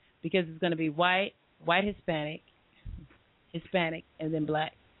 because it's going to be white, Hispanic, and then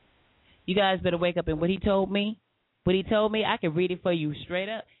black. You guys better wake up. And what he told me, I can read it for you straight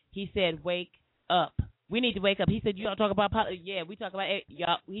up. He said, wake up. We need to wake up. He said, you don't talk about politics. Yeah, we talk about it.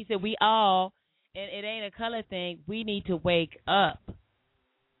 Y'all. He said, we all, and it ain't a color thing. We need to wake up.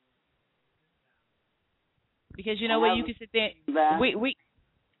 Because you know what, you can sit there. We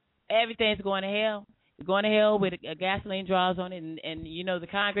everything's going to hell. It's going to hell with a gasoline draws on it, and the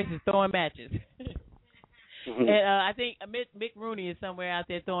Congress is throwing matches. And I think Mick Rooney is somewhere out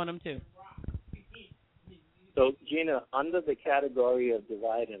there throwing them too. So, Gena, under the category of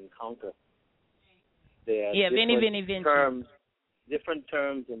divide and conquer, there are different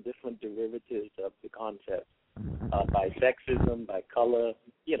terms and different derivatives of the concept. By sexism, by color,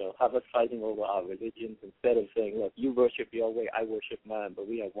 have us fighting over our religions instead of saying, look, you worship your way, I worship mine, but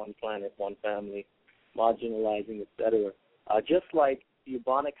we have one planet, one family, marginalizing, etc. Just like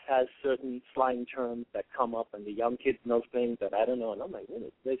Ebonics has certain slang terms that come up, and the young kids know things that I don't know, and I'm like, what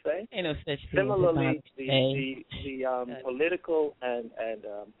did they say? Ain't no such thing. Similarly, the political and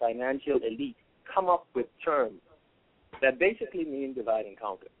financial elite come up with terms that basically mean divide and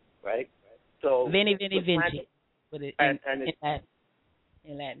conquer, right? So Vinci.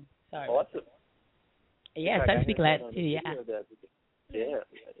 In Latin. Sorry. Awesome. Yes, I speak Latin too. Yeah. Yeah,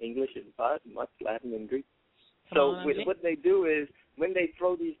 English is much Latin and Greek. So what they do is when they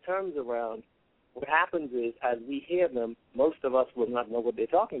throw these terms around, what happens is as we hear them, most of us will not know what they're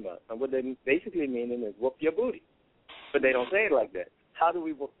talking about, and what they basically meaning is whoop your booty. But they don't say it like that. How do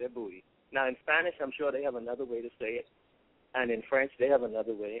we whoop their booty? Now in Spanish, I'm sure they have another way to say it. And in French, they have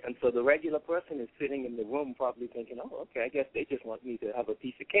another way. And so the regular person is sitting in the room probably thinking, oh, okay, I guess they just want me to have a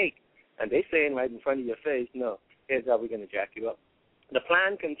piece of cake. And they're saying right in front of your face, no, here's how we're going to jack you up. The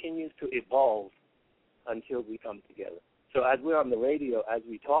plan continues to evolve until we come together. So as we're on the radio, as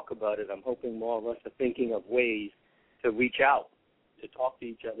we talk about it, I'm hoping more of us are thinking of ways to reach out, to talk to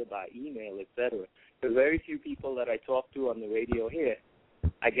each other by email, etc. Because very few people that I talk to on the radio here,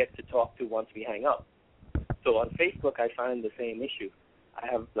 I get to talk to once we hang up. So on Facebook, I find the same issue. I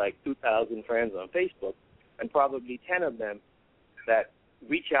have like 2,000 friends on Facebook, and probably 10 of them that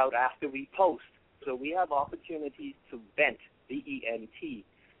reach out after we post. So we have opportunities to vent, V-E-N-T.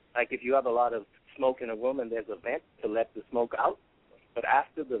 Like if you have a lot of smoke in a room and there's a vent to let the smoke out. But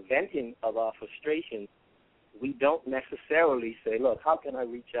after the venting of our frustrations, we don't necessarily say, look, how can I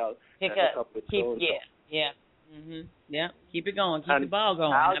reach out and hook up with so-and-so? Yeah, keep it going. Keep the ball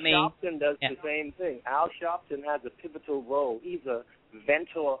going. Al Sharpton does the same thing. Al Sharpton has a pivotal role. He's a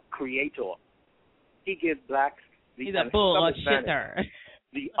ventor-creator. He gives blacks the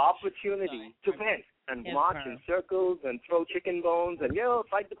opportunity to vent and march in circles and throw chicken bones and,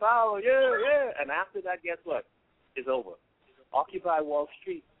 fight the power, And after that, guess what? It's over. Occupy Wall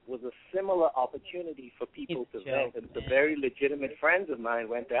Street was a similar opportunity for people to vent, and some very legitimate friends of mine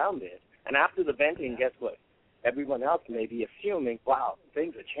went down there. And after the venting, guess what? Everyone else may be assuming, wow,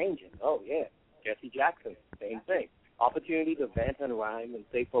 things are changing. Oh, yeah, Jesse Jackson, same thing. Opportunity to vent and rhyme and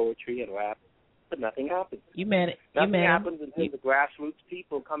say poetry and rap, but nothing happens. Nothing happens until the grassroots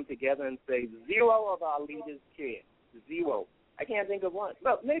people come together and say, 0 of our leaders care. 0. I can't think of one.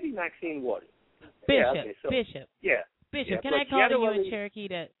 Well, maybe Maxine Waters. Bishop. Yeah. Bishop, can I call to you in Cherokee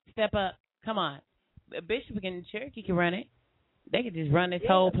to step up? Come on. Bishop in Cherokee can run it. They could just run this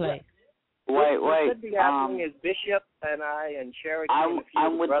whole place. What could be happening is Bishop and I and Cherokee and a few I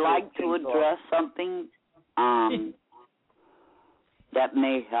would like to address something that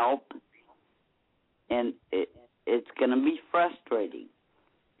may help, and it's going to be frustrating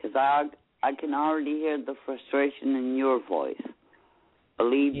because I can already hear the frustration in your voice.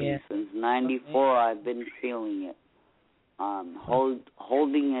 Believe me, since '94 I've been feeling it.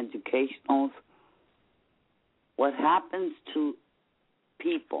 Holding educationals. What happens to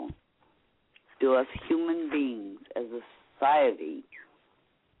people, to us human beings as a society,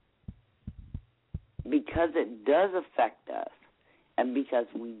 because it does affect us, and because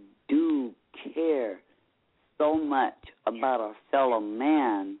we do care so much about our fellow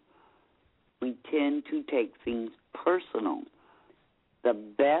man, we tend to take things personal. The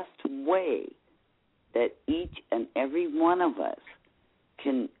best way that each and every one of us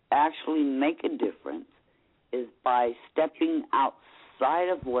can actually make a difference is by stepping outside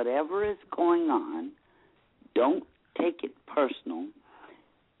of whatever is going on. Don't take it personal.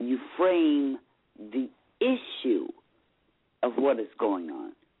 You frame the issue of what is going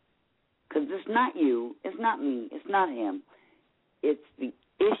on. Because it's not you, it's not me, it's not him. It's the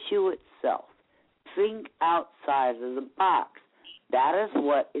issue itself. Think outside of the box. That is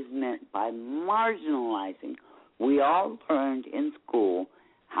what is meant by marginalizing. We all learned in school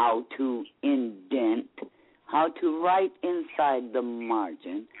how to indent, how to write inside the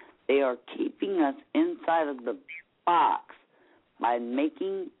margin. They are keeping us inside of the box by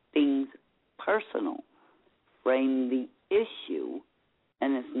making things personal. Frame the issue,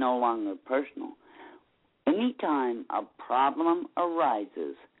 and it's no longer personal. Anytime a problem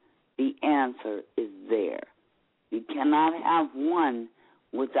arises, the answer is there. You cannot have one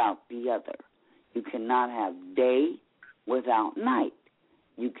without the other. You cannot have day without night.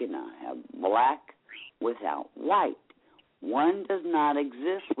 You cannot have black without white. One does not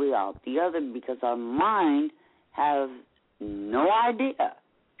exist without the other because our mind has no idea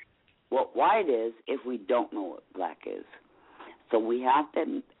what white is if we don't know what black is. So we have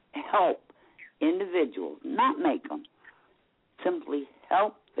to help individuals, not make them, simply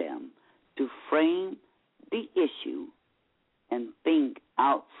help them to frame the issue and think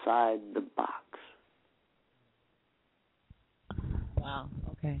outside the box. Wow,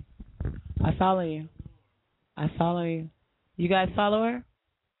 okay. I follow you. You guys follow her?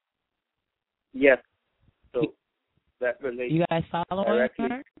 Yes. So that relates. You guys follow her?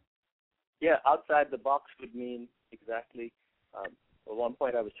 Yeah, outside the box would mean exactly. At one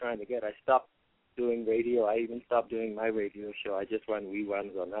point I was trying to get, I stopped doing radio. I even stopped doing my radio show. I just run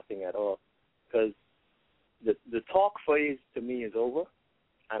reruns or nothing at all. Because the talk phase to me is over.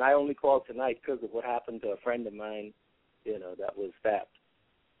 And I only called tonight because of what happened to a friend of mine, that was stabbed.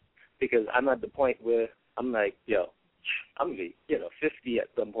 Because I'm at the point where I'm like, I'm going to be, 50 at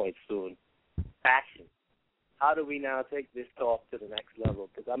some point soon. Action. How do we now take this talk to the next level?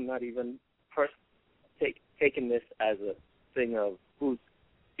 Because I'm not even taking this as a thing of whose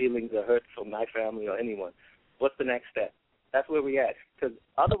feelings are hurt from my family or anyone. What's the next step? That's where we at. Because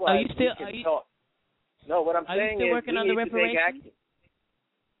otherwise we can talk. No, what I'm saying is we need to take action.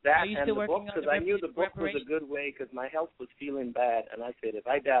 That and the book, because I knew the book was a good way because my health was feeling bad, and I said, if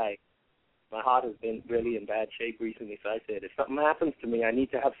I die, my heart has been really in bad shape recently, so I said, if something happens to me, I need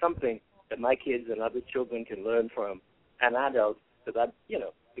to have something that my kids and other children can learn from, and adults, because I've,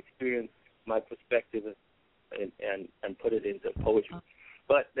 experienced my perspective and put it into poetry.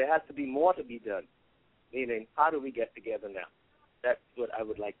 But there has to be more to be done, meaning how do we get together now? That's what I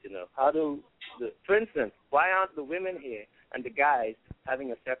would like to know. For instance, why aren't the women here and the guys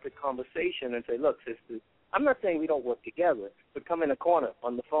having a separate conversation and say, look, sisters, I'm not saying we don't work together, but come in a corner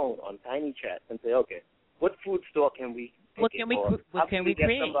on the phone, on Tiny Chat, and say, okay, What food store can we? What can we get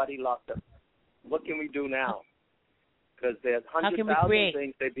create? Somebody locked up? What can we do now? Because there's 100,000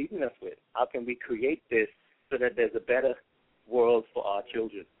 things they're beating us with. How can we create this so that there's a better world for our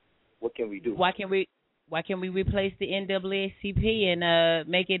children? What can we do? Why can we replace the NAACP and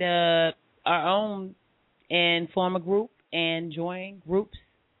make it our own and form a group and join groups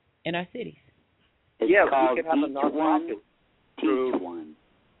in our cities? We could have a nonprofit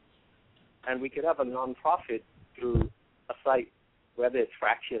and we could have a nonprofit through a site, whether it's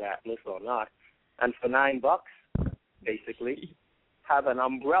Fractured Atlas or not, and for $9, basically, have an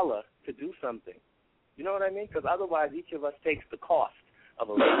umbrella to do something. You know what I mean? Because otherwise, each of us takes the cost of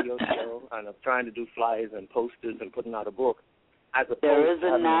a radio show and of trying to do flyers and posters and putting out a book. There is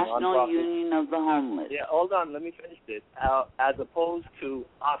a National Union of the Homeless. Yeah, hold on, let me finish this. As opposed to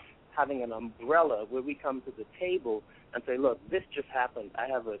us having an umbrella where we come to the table and say, look, this just happened. I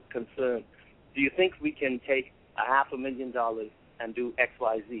have a concern. Do you think we can take $500,000 and do X,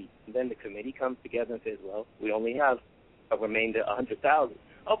 Y, Z? And then the committee comes together and says, well, we only have a remainder $100,000.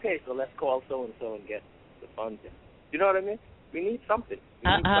 Okay, so let's call so-and-so and get the funds in. You know what I mean? We need something.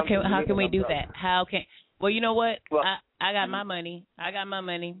 How can we do that? Well, you know what? Well, I got my money.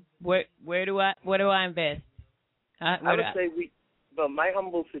 Where do I invest? But my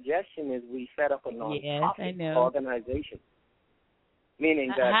humble suggestion is we set up a non-profit organization,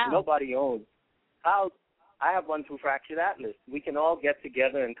 meaning that nobody owns. I have one through Fractured Atlas. We can all get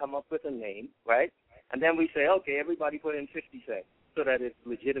together and come up with a name, right? And then we say, okay, everybody put in 50 cents so that it's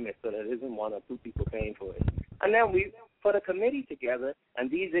legitimate, so that it isn't one or two people paying for it. And then we put a committee together, and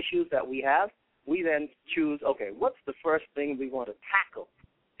these issues that we have, we then choose, okay, what's the first thing we want to tackle?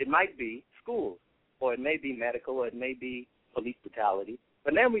 It might be schools, or it may be medical, or it may be police brutality.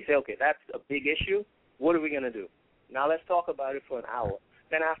 But then we say, okay, that's a big issue. What are we going to do? Now let's talk about it for an hour.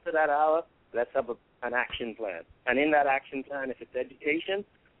 Then after that hour, let's have an action plan. And in that action plan, if it's education,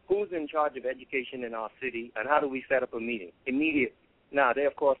 who's in charge of education in our city, and how do we set up a meeting immediately? Now, they,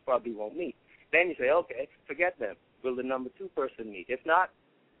 of course, probably won't meet. Then you say, okay, forget them. Will the number 2 person meet? If not,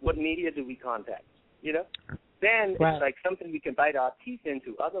 what media do we contact? You know? Then it's like something we can bite our teeth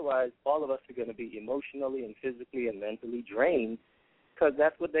into. Otherwise, all of us are going to be emotionally and physically and mentally drained because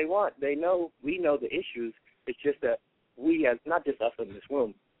that's what they want. We know the issues. It's just that we, as not just us in this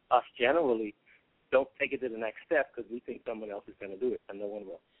room, us generally, don't take it to the next step because we think someone else is going to do it, and no one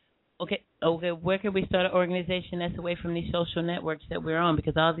will. Okay. Where can we start an organization that's away from these social networks that we're on?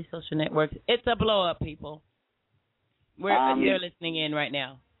 Because all these social networks, it's a blow-up, people. They're listening in right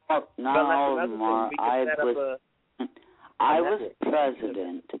now. I was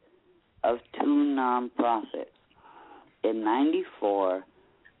president of 2 nonprofits. In '94,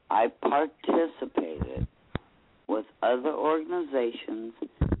 I participated with other organizations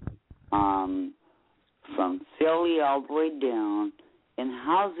from Philly all the way down in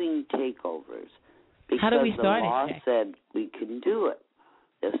housing takeovers because the law said we can do it.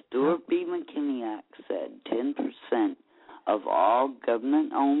 The Stuart B. McKinney Act said 10% of all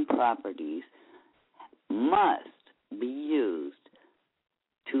government-owned properties must be used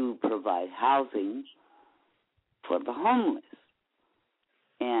to provide housing for the homeless.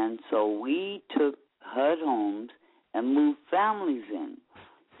 And so we took HUD homes and moved families in.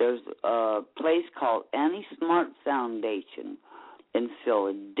 There's a place called Annie Smart Foundation in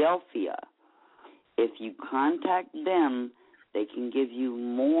Philadelphia. If you contact them, they can give you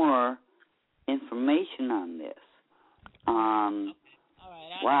more information on this.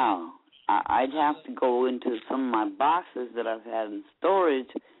 Wow. I'd have to go into some of my boxes that I've had in storage.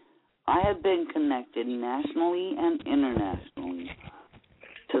 I have been connected nationally and internationally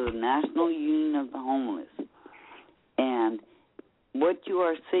to the National Union of the Homeless. And what you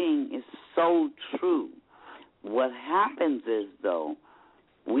are seeing is so true. What happens is, though,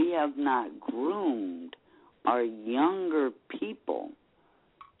 we have not groomed our younger people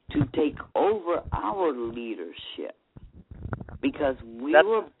to take over our leadership because we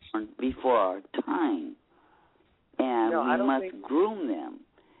were born before our time, and we must groom them.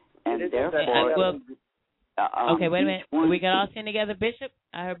 And therefore... okay, wait a minute. We got all 10 together. Bishop?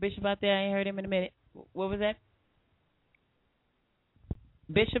 I heard Bishop out there. I ain't heard him in a minute. What was that?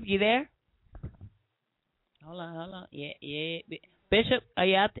 Bishop, you there? Hold on. Yeah. Bishop, are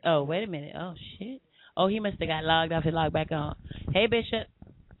you out there? Oh, wait a minute. Oh, shit. Oh, he must have got logged off and logged back on. Hey, Bishop.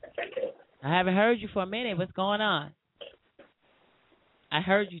 I haven't heard you for a minute. What's going on? I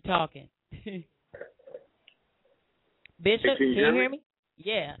heard you talking. Bishop, can you hear me?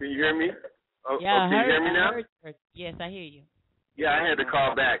 Yeah. Can you hear me? Yeah, can you hear me now? Yes, I hear you. Yeah, I had to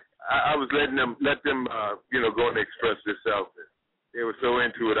call back. I was letting them go and express themselves. They were so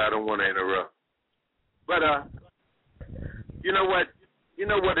into it, I don't want to interrupt. But you know what? You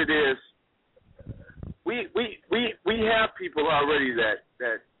know what it is. We have people already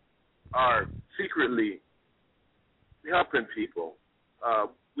that are secretly helping people.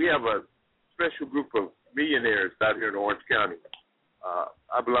 We have a special group of millionaires out here in Orange County.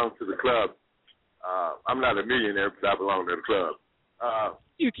 I belong to the club. I'm not a millionaire, but I belong to the club.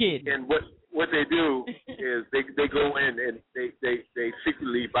 You kidding? And what they do is they go in and they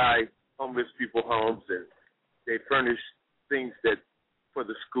secretly buy homeless people homes, and they furnish things that for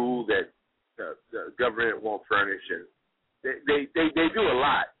the school that the government won't furnish, and they do a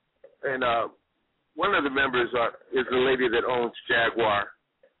lot. And one of the members is a lady that owns Jaguar,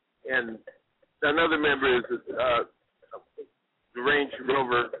 and another member is the Range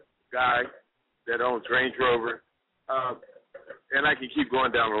Rover guy that owns Range Rover, and I can keep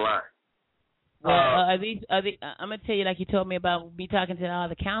going down the line. Well, are these? I'm gonna tell you, like you told me about me talking to all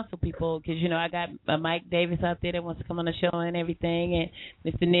the council people, because I got Mike Davis out there that wants to come on the show and everything, and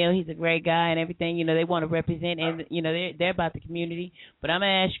Mr. Neal, he's a great guy and everything. They want to represent, and they're about the community. But I'm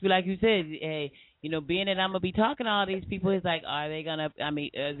gonna ask you, like you said, hey, being that I'm gonna be talking to all these people, it's like, are they gonna? Are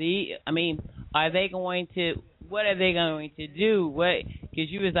they going to? What are they going to do? What?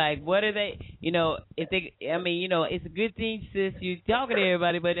 Because you was like, what are they? If they, it's a good thing, sis, you talking to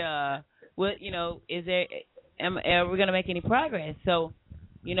everybody, but what, is there? Are we gonna make any progress? So,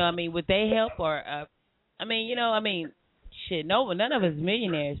 would they help or? Shit, no, none of us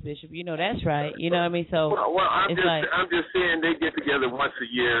millionaires, Bishop. That's right. So, well, I'm like, just saying they get together once a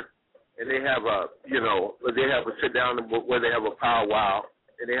year, and they have they have a sit down where they have a powwow,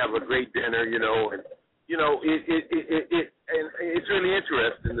 and they have a great dinner, and it's really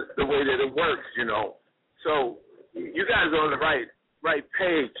interesting the way that it works, So you guys are on the right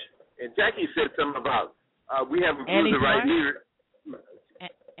page. And Jackie said something about we haven't grew the right leader.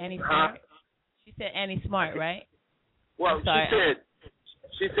 Annie Smart. She said Annie Smart, right? Well,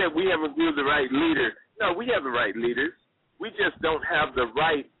 she said we haven't grew the right leader. No, we have the right leaders. We just don't have the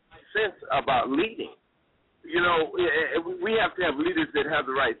right sense about leading. We have to have leaders that have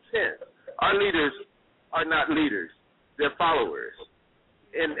the right sense. Our leaders are not leaders; they're followers.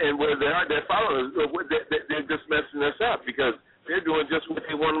 And where they are, they're followers. They're just messing us up because they're doing just what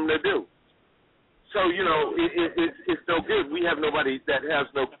they want them to do. So, it's no good. We have nobody that has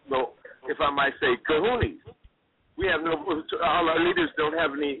no, if I might say, kahunas. We have all our leaders don't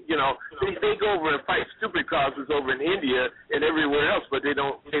have any, they go over and fight stupid causes over in India and everywhere else, but they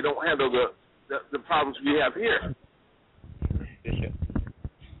don't handle the problems we have here. Bishop.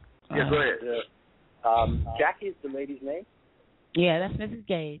 Yeah, go ahead. Jackie is the lady's name? Yeah, that's Mrs.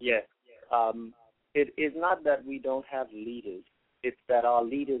 Gage. Yes. It is not that we don't have leaders. It's that our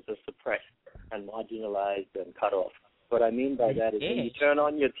leaders are suppressed and marginalized and cut off. What I mean by that is when you turn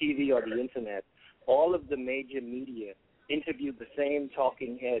on your TV or the Internet, all of the major media interview the same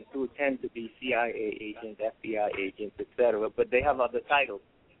talking heads who tend to be CIA agents, FBI agents, etc., but they have other titles.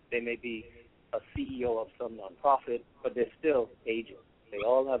 They may be a CEO of some nonprofit, but they're still agents. They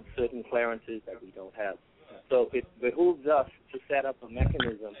all have certain clearances that we don't have. So it behooves us to set up a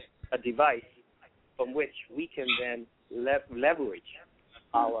mechanism, a device, from which we can then leverage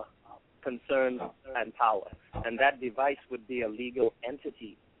our concern and power. And that device would be a legal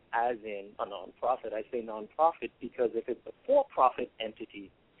entity, as in a nonprofit. I say nonprofit because if it's a for-profit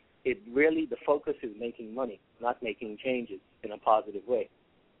entity, the focus is making money, not making changes in a positive way.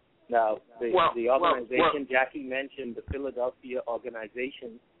 Now, the organization Jackie mentioned, the Philadelphia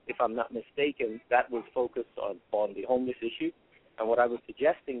organization, if I'm not mistaken, that was focused on the homeless issue. And what I was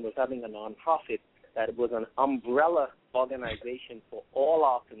suggesting was having a nonprofit that was an umbrella organization for all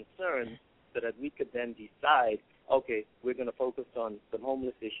our concerns so that we could then decide, okay, we're going to focus on some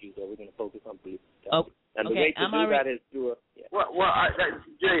homeless issues or we're going to focus on police stuff. And the way to do that is through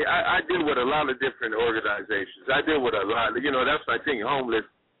Jay, I deal with a lot of different organizations. I deal with a lot. That's my thing, homeless,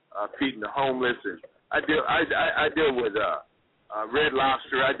 feeding the homeless. And I deal with Red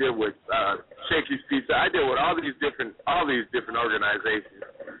Lobster. I deal with Shakey's Pizza. I deal with all these different organizations.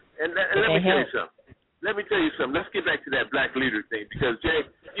 And let me tell you something. Let's get back to that black leader thing because, Jay,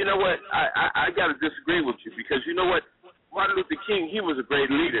 you know what? I got to disagree with you because you know what? Martin Luther King, he was a great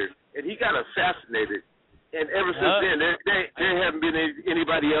leader, and he got assassinated. And ever since then, there haven't been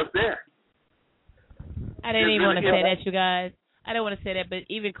anybody else there. I didn't even want to say that, you guys. I don't want to say that, but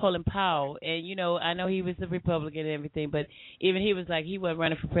even Colin Powell, and, I know he was a Republican and everything, but even he was like he wasn't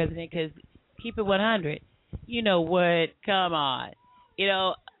running for president because keep it 100. You know what? Come on.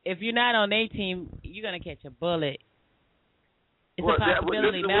 If you're not on their team, you're going to catch a bullet. It's a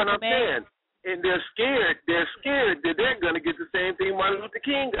possibility. This is what I'm saying. And they're scared. They're scared that they're going to get the same thing Martin Luther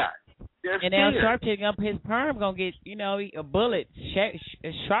King got. They're And now scared. Sharp picking up his perm gonna get, a bullet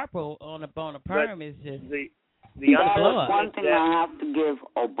sharper on a perm is just the that is one thing I have to give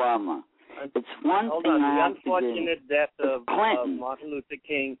Obama. It's one thing I have to give the unfortunate death of Martin Luther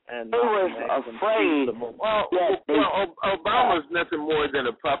King and Malcolm X. Afraid. Well, Obama's nothing more than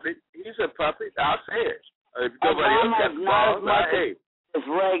a puppet. He's a puppet. I'll say it. If nobody else got the balls, as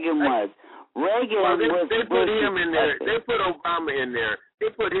Reagan was. They put him in there. They put Obama in there. They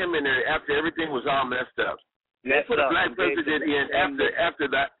put him in there after everything was all messed up. They put a black president in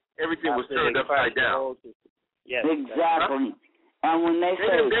after that everything was turned upside down. Yes, exactly. And when they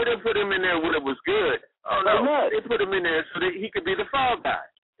didn't put him in there when it was good. Oh no, they put him in there so that he could be the fall guy.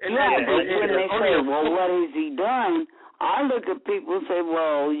 And but when they say, well, what has he done? I look at people and say,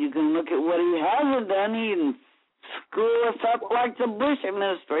 well, you can look at what he hasn't done. He didn't screw us up like the Bush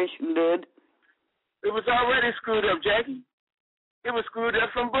administration did. It was already screwed up, Jackie. It was screwed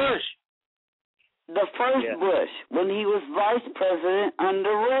up from Bush. The first Bush, when he was vice president under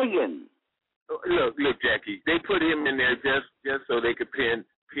Reagan. Look, Jackie. They put him in there just so they could pin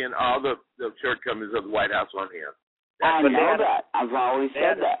all the shortcomings of the White House on him. I know that. I've always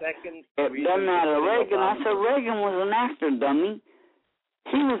said that. It doesn't matter Reagan. I said Reagan was an actor, dummy.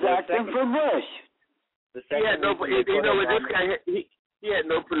 He was acting for Bush. He had no, this guy. He had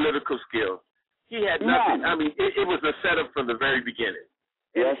no political skills. He had nothing. I mean, it was a setup from the very beginning.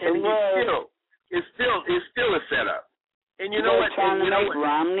 Yes, it was. It's still a setup. And you know what? Trying to make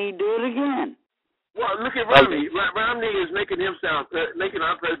Romney do it again. Well, look at Romney. Romney is making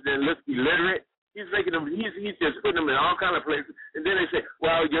our president look illiterate. He's making him. He's just putting him in all kind of places. And then they say,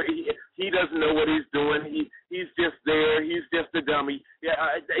 well, he doesn't know what he's doing. He's just there. He's just a dummy. Yeah,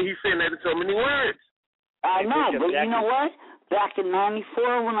 he's saying that in so many words. I know, but you know what? Back in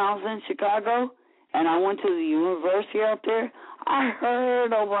 '94 when I was in Chicago and I went to the university out there, I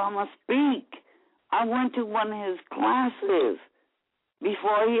heard Obama speak. I went to one of his classes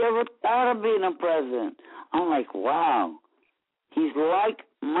before he ever thought of being a president. I'm like, wow, he's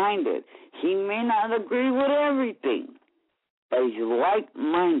like-minded. He may not agree with everything, but he's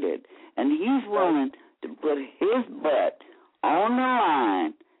like-minded, and he's willing to put his butt on the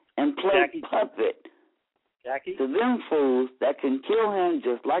line and play puppet to them fools that can kill him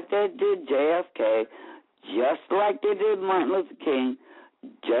just like they did JFK, just like they did Martin Luther King,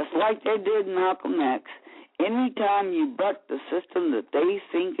 just like they did Malcolm X. Anytime you buck the system that they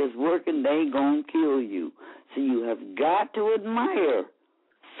think is working, they gonna kill you. So you have got to admire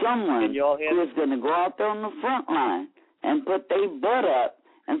someone who is going to go out there on the front line and put their butt up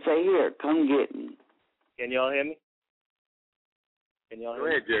and say, here, come get me. Can y'all hear me? Can y'all hear me?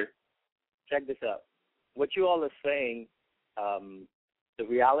 Go ahead, Jerry. Check this out. What you all are saying, the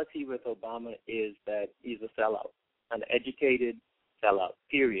reality with Obama is that he's a sellout, an educated sellout,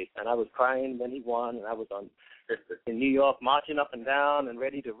 period. And I was crying when he won, and I was in New York marching up and down and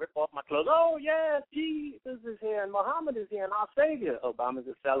ready to rip off my clothes. Oh, yes, Jesus is here, and Muhammad is here, and our Savior. Obama's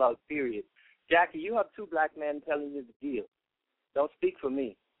a sellout, period. Jackie, you have two black men telling you the deal. Don't speak for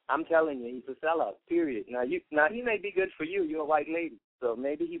me. I'm telling you, he's a sellout, period. Now, he may be good for you. You're a white lady, so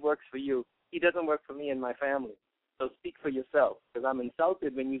maybe he works for you. He doesn't work for me and my family. So speak for yourself, because I'm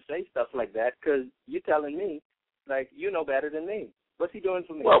insulted when you say stuff like that, because you're telling me, like, you know better than me. What's he doing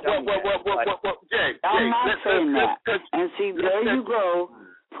for me? Well, Jay, I'm not saying that. And see, there you go,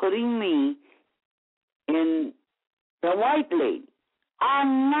 putting me in the white lady.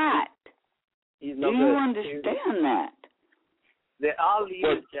 I'm not. He's no Do you understand that? There are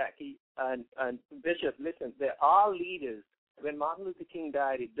leaders, Jackie, and Bishop, listen, there are leaders. When Martin Luther King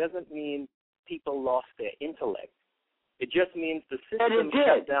died, it doesn't mean people lost their intellect. It just means the system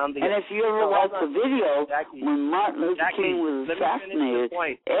shut down the... And if you ever watch the video, when Martin Luther King was assassinated,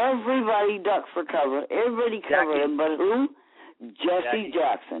 everybody ducked for cover. Everybody covered him, but who? Jesse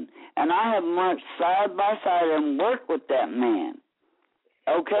Jackson. And I have marched side by side and worked with that man.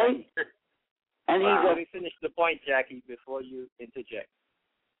 Okay? And let me finish the point, Jackie, before you interject.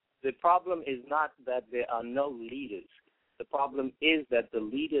 The problem is not that there are no leaders. The problem is that the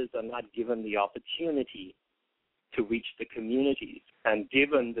leaders are not given the opportunity to reach the communities and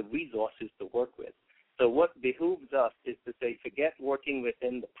given the resources to work with. So what behooves us is to say, forget working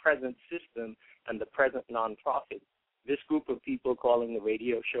within the present system and the present nonprofit. This group of people calling the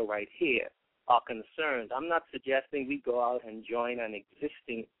radio show right here are concerned. I'm not suggesting we go out and join an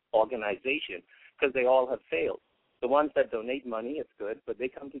existing organization because they all have failed. The ones that donate money, it's good, but they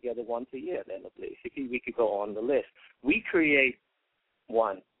come together once a year. Then basically we could go on the list. We create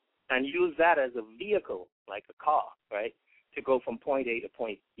one and use that as a vehicle, like a car, right, to go from point A to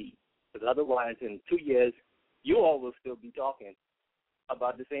point B. Because otherwise, in 2 years, you all will still be talking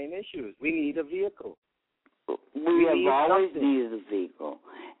about the same issues. We need a vehicle. We have always needed a vehicle,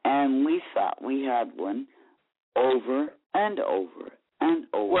 and we thought we had one over and over and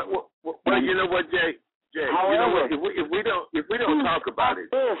over. Well, you know what, Jay? However, you know what? If we don't talk about it,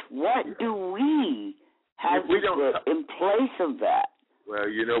 what do we have to get in place of that? Well,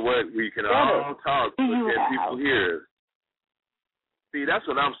 you know what? We can all talk, but then people hear. See, that's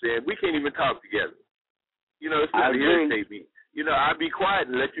what I'm saying. We can't even talk together. You know, it's going to irritate me. You know, I'll be quiet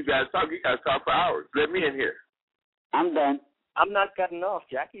and let you guys talk. You guys talk for hours. Let me in here. I'm done. I'm not cutting off.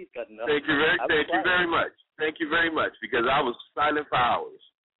 Jackie's cutting off. Thank you very much. Thank you very much, because I was silent for hours.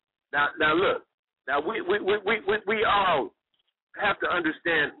 Now look. Now we all have to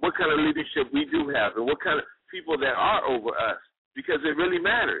understand what kind of leadership we do have and what kind of people that are over us, because it really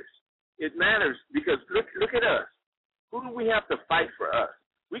matters. It matters because look at us. Who do we have to fight for us?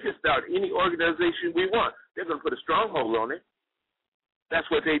 We can start any organization we want. They're going to put a stronghold on it. That's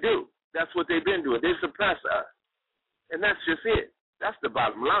what they do. That's what they've been doing. They suppress us. And that's just it. That's the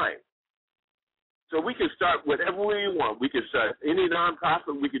bottom line. So we can start whatever we want. We can start any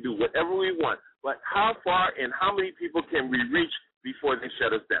nonprofit. We can do whatever we want. But how far and how many people can we reach before they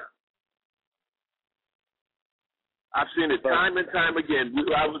shut us down? I've seen it time and time again.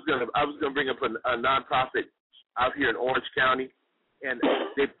 I was gonna bring up a nonprofit out here in Orange County, and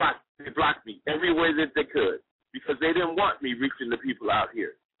they blocked me every way that they could because they didn't want me reaching the people out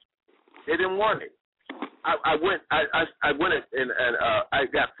here. They didn't want it. I went and I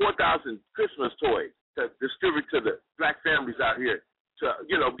got 4,000 Christmas toys to distribute to the black families out here,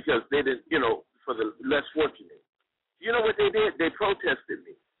 because they didn't, for the less fortunate. You know what they did? They protested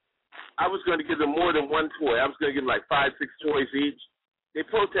me. I was going to give them more than one toy. I was going to give them like 5, 6 toys each. They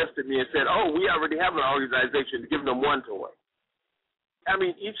protested me and said, "Oh, we already have an organization to give them one toy." I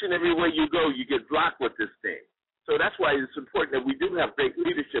mean, each and every way you go, you get blocked with this thing. So that's why it's important that we do have great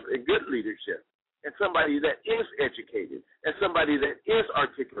leadership and good leadership, and somebody that is educated, and somebody that is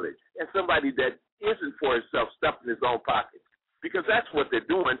articulate, and somebody that isn't for himself stuffing his own pockets. Because that's what they're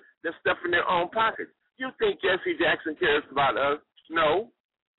doing. They're stuffing their own pockets. You think Jesse Jackson cares about us? No,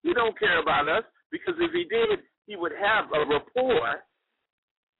 he don't care about us, because if he did, he would have a rapport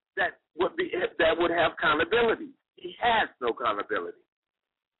that would have accountability. He has no accountability.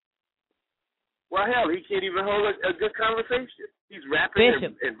 Well, hell, he can't even hold a good conversation. He's rapping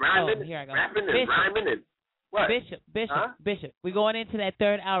and rhyming, and what? Bishop, we're going into that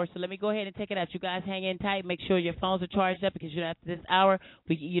third hour, so let me go ahead and take it out. You guys hang in tight. Make sure your phones are charged up, because after this hour,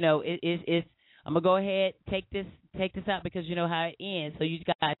 I'm gonna go ahead take this out, because you know how it ends. So you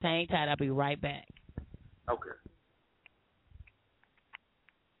guys hang tight. I'll be right back. Okay.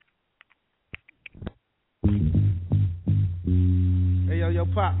 Hey, yo,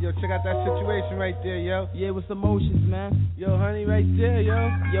 Pop, check out that situation right there, yo. Yeah, with some emotions, man. Yo, honey, right there, yo.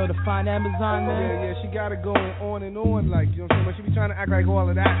 Yo, the fine Amazon, man. Yeah, she got it going on and on, like, you know what I'm saying? But she be trying to act like all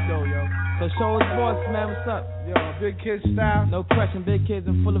of that, though, yo. So show us boss, man, what's up? Yo, big kid style. No question, big kids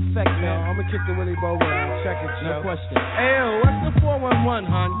in full effect, man. Yo, I'm gonna kick the Willie Bow and check it, yo. No question. Hey, yo, what's the 411,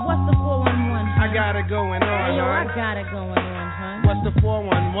 hun? What's the 411, hun? I got it going on, hey, yo, hun. I got it going on, hun. What's the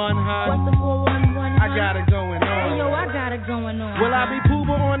 411, hun? What's the 411, hun? I got it going on. Hey, yo, I got it going on. Will I be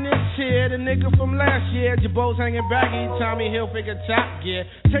Pooba on this chair? The nigga from last year. Jabos hanging baggy, Tommy Hilfiger top gear.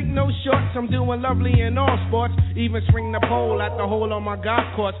 Take no shorts, I'm doing lovely in all sports. Even swing the pole at the hole on my golf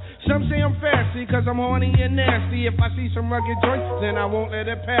course. Some say I'm fancy, cause I'm horny and nasty. If I see some rugged joints, then I won't let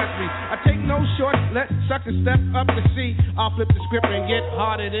it pass me. I take no shorts, let suckers step up to see. I'll flip the script and get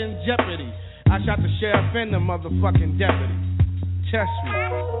harder than Jeopardy. I shot the sheriff and the motherfucking deputy. Test me.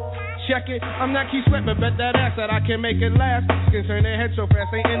 Check it, I'm not Keith Sweat, but bet that ass that I can make it last. Skins turn their head so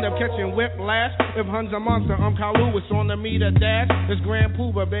fast, they end up catching whiplash. If Hun's a monster, I'm Kyle Lewis on the meter dash. It's Grand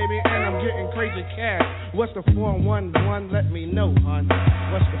Pooba, baby, and I'm getting crazy cash. What's the 411? Let me know, hun.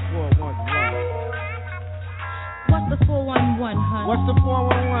 What's the 411? What's the 411, hun? What's the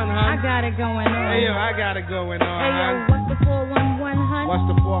 411, hun? I got it going on. Hey, yo, I got it going on, hey, yo, what's the 411, hun? What's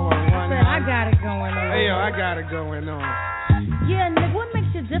the 411, I got it going on. Hey, yo, I got it going on. Yeah, nigga, what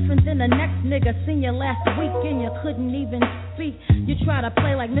makes you different than the next nigga? Seen you last week and you couldn't even speak. You try to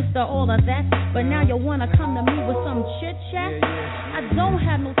play like Mr. All of That, but now you wanna come to me with some chit chat? I don't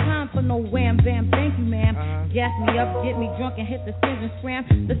have no time for no wham bam, thank you, ma'am. Gas me up, get me drunk, and hit the skins and scram.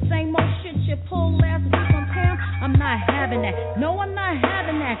 The same old shit you pulled last week on Pam. I'm not having that. No, I'm not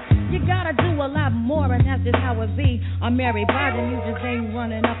having that. You gotta do a lot more, and that's just how it be. I'm Mary Biden, you just ain't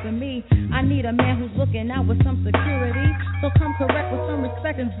running up in me. I need a man who's looking out with some security. So come correct with some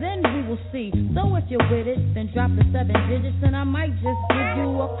respect, and then we will see. So if you're with it, then drop the 7 digits, and I might just give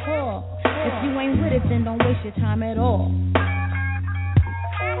you a call. If you ain't with it, then don't waste your time at all.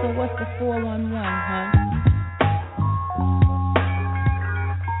 So what's the 411, huh?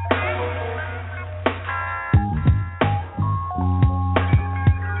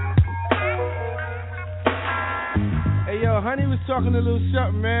 Yo, honey was talking a little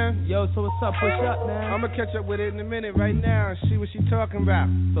something, man. Yo, so what's up? Push up, man. I'm gonna catch up with it in a minute right now and see what she talking about.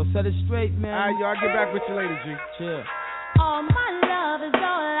 So set it straight, man. Alright, yo, I'll get back with you later, G. Chill. All my love is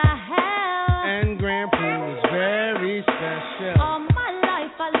all I have. And Grand Pool is very special. All my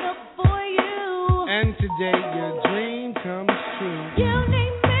life I look for you. And today your dream comes true. You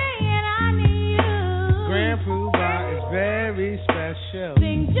need me and I need you. Grand Pool Bar is very special.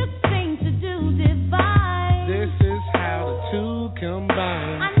 Things you seem to do divine. This is how the two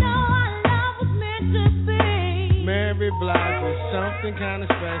combine. I know our love was meant to be. Mary Blige is something kind of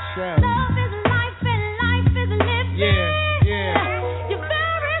special. Love is life and life is living. Yeah. You're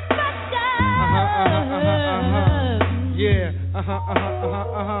very special. Yeah.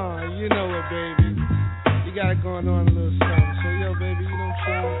 You know it, baby. You got it going on a little something. So, yo, baby, you know what I'm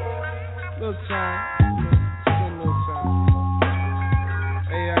saying? Little time. Spend a little time.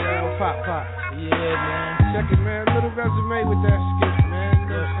 Hey, yo, pop. Yeah, man. Check it, man. Little resume with that skit, man. You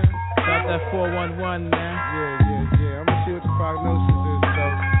know what I'm saying? Drop that 411, man. Yeah. I'm gonna see what the prognosis is,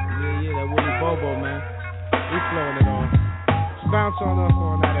 though. Yeah, that Willie Bobo, man. We flowing it on. Just bounce on up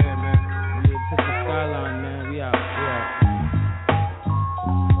on out of here, man. Yeah, hit the skyline, man. We out.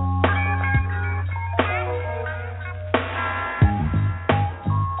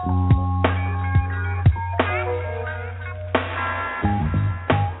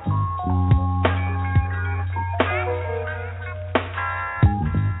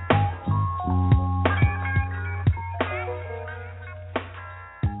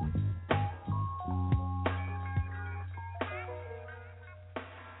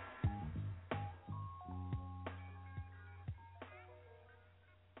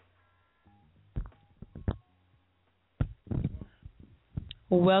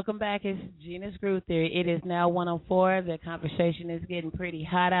 Welcome back. It's Gena's Groove Theory. It is now 1:04. The conversation is getting pretty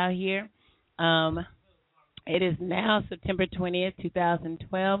hot out here. It is now September 20th,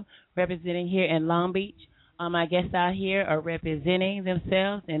 2012, representing here in Long Beach. My guests out here are representing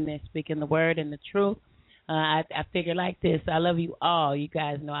themselves, and they're speaking the word and the truth. I figure like this. I love you all. You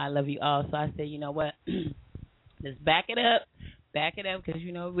guys know I love you all. So I said, you know what? Let's back it up. Because,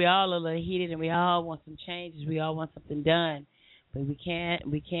 you know, we all are a little heated, and we all want some changes. We all want something done. But we can't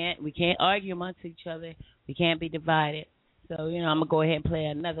argue amongst each other. We can't be divided. So, you know, I'm going to go ahead and play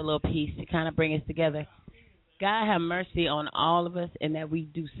another little piece to kind of bring us together. God have mercy on all of us, and that we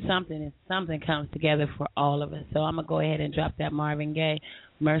do something and something comes together for all of us. So I'm going to go ahead and drop that Marvin Gaye,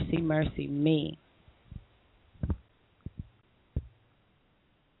 Mercy, Mercy, Me.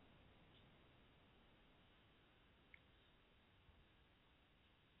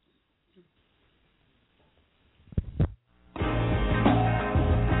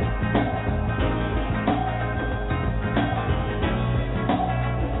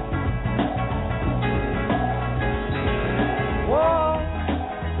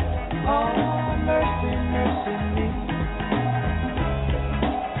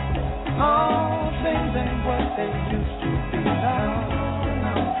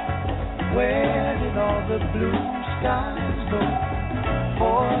 The blue skies go.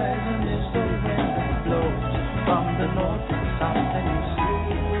 Poison is the wind that blows from the north and south and east.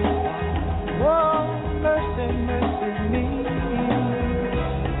 Oh, mercy, mercy me.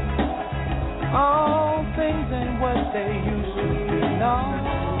 All things ain't what they used to be. No.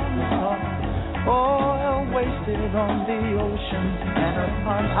 Oil wasted on the ocean and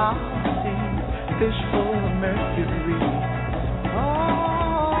upon our sea. Fish full of mercury.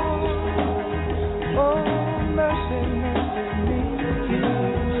 Oh, mercy, mercy me.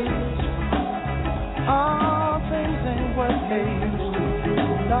 All things ain't what they used to be.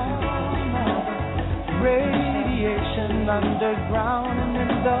 No. Radiation underground and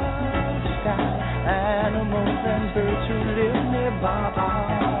in the sky. Animals and birds who live nearby our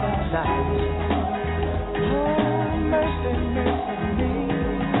lives. Oh, mercy, mercy me.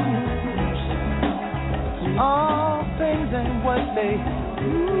 All things ain't what they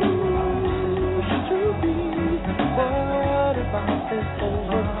What about this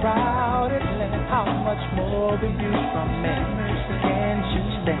overcrowded land? How much more will you from men? Can't you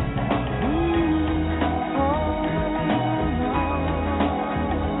stand?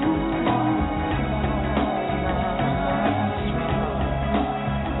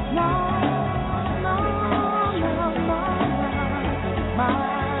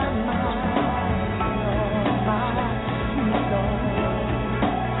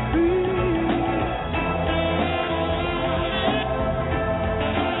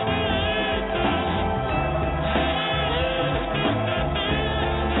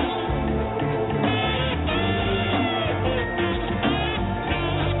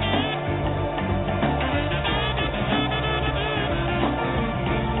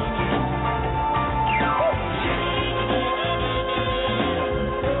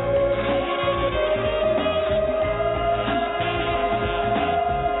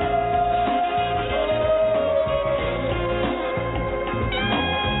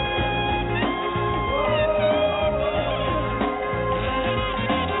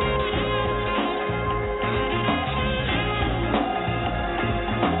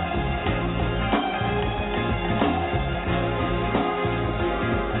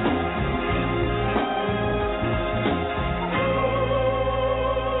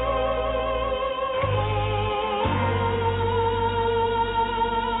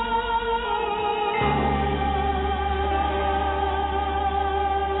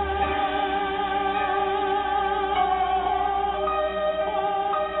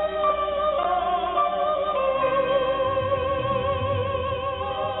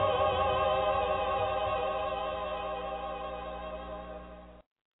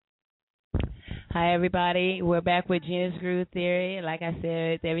 Hi, everybody. We're back with Gena's Groove Theory. Like I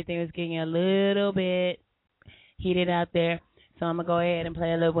said, everything was getting a little bit heated out there. So I'm going to go ahead and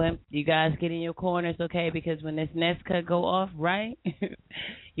play a little bit. You guys get in your corners, okay? Because when this next cut go off, right,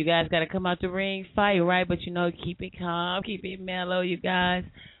 you guys got to come out the ring, fight, right? But, you know, keep it calm, keep it mellow, you guys.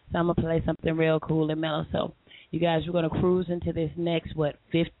 So I'm going to play something real cool and mellow. So, you guys, we're going to cruise into this next,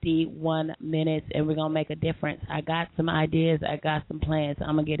 51 minutes, and we're going to make a difference. I got some ideas. I got some plans.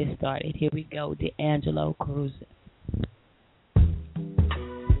 I'm going to get it started. Here we go. D'Angelo cruising.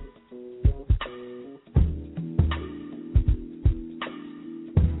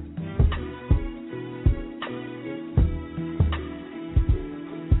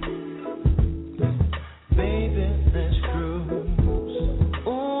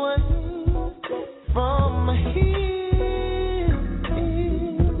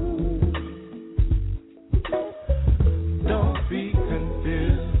 Don't be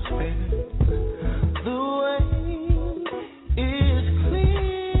confused, baby. The way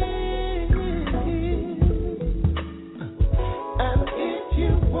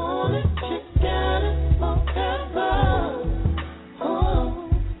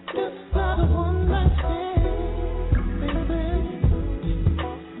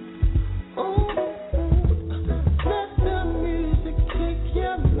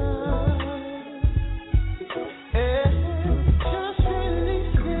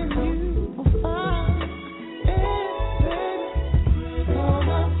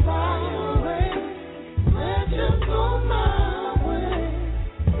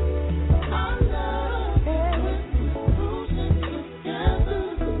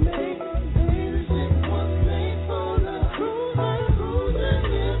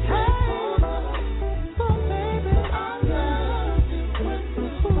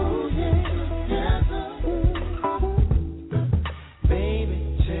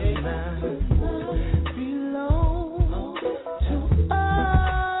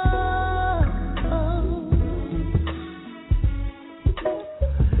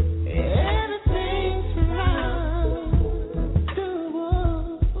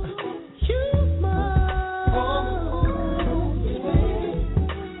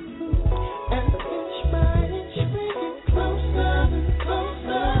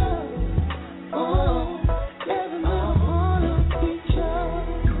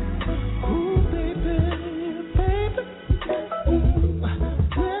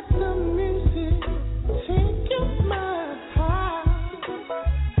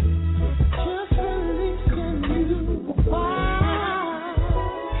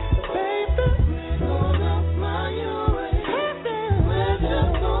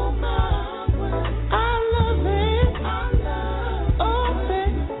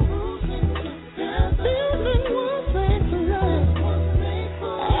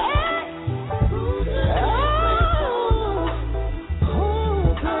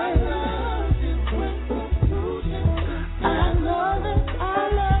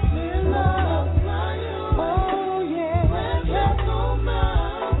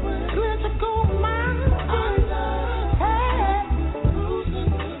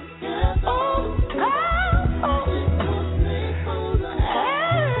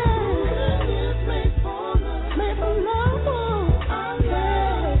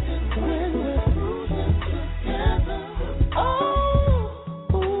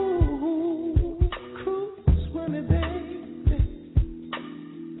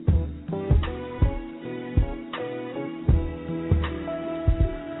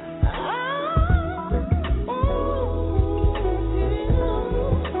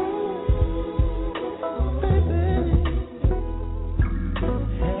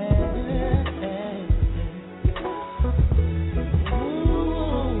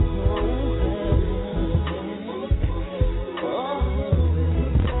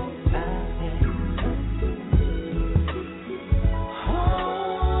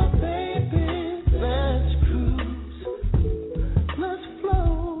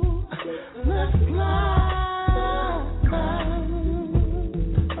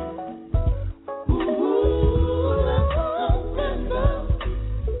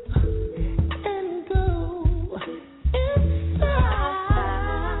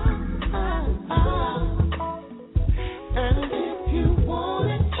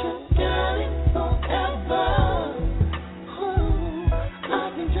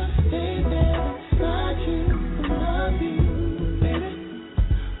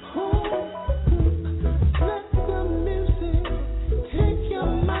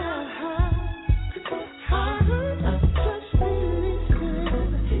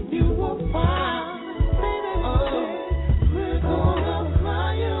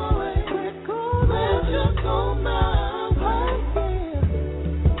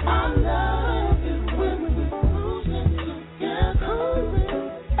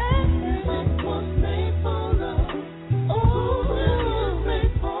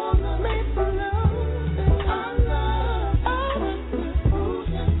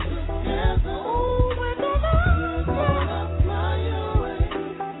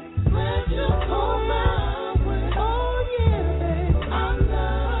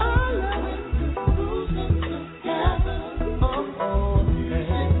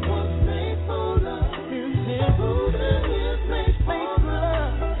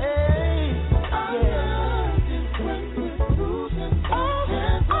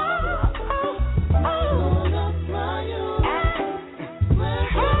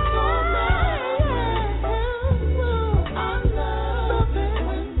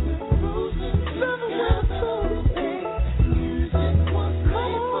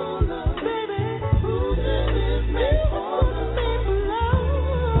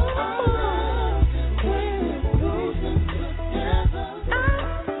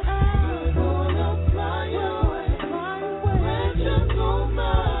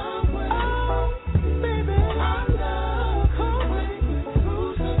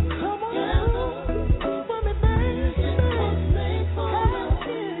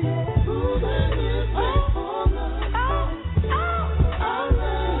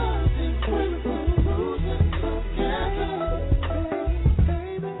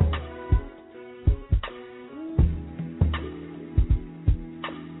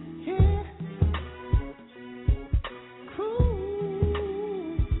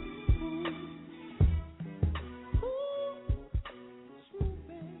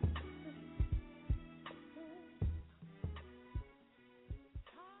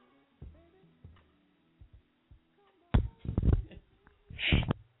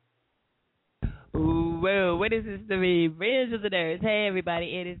whoa, what is this to me? Friends of the Nerds. Hey,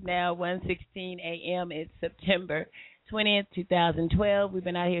 everybody. It is now 1:16 a.m. It's September 20th, 2012. We've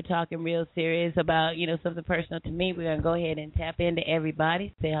been out here talking real serious about, something personal to me. We're going to go ahead and tap into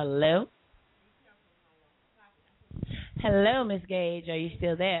everybody. Say hello. Hello, Miss Gage. Are you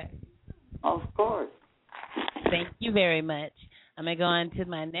still there? Of course. Thank you very much. I'm going to go on to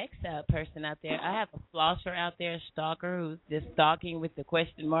my next person out there. I have a flosser out there, a stalker, who's just stalking with the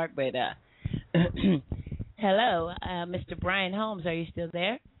question mark. But hello, Mr. Brian Holmes. Are you still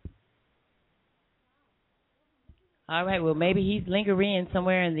there? All right. Well, maybe he's lingering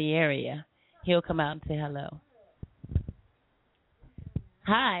somewhere in the area. He'll come out and say hello.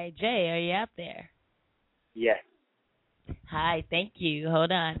 Hi, Jay. Are you out there? Yes. Hi. Thank you.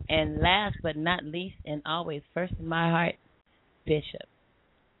 Hold on. And last but not least, and always first in my heart, Bishop.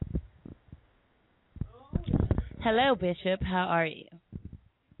 Hello, Bishop. How are you?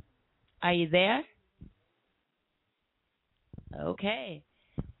 Are you there? Okay.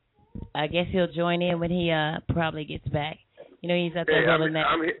 I guess he'll join in when he probably gets back. He's at the rolling that.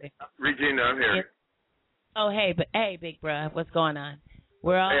 I'm here. Regina, I'm here. Oh, hey, big bruh, what's going on?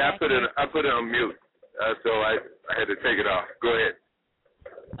 We're all. Hey, I put it on mute, so I had to take it off. Go ahead.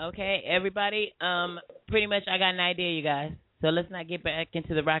 Okay, everybody. Pretty much, I got an idea, you guys. So let's not get back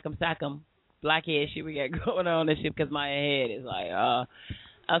into the rock'em sock'em blockhead shit we got going on this shit because my head is like,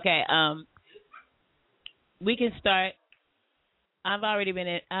 okay. We can start. I've already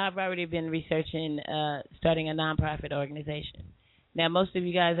been researching starting a nonprofit organization. Now, most of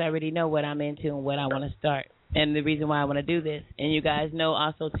you guys already know what I'm into and what I want to start, and the reason why I want to do this. And you guys know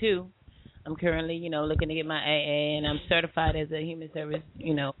also too, I'm currently, looking to get my AA, and I'm certified as a human service,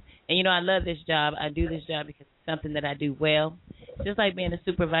 And, I love this job. I do this job because it's something that I do well. Just like being a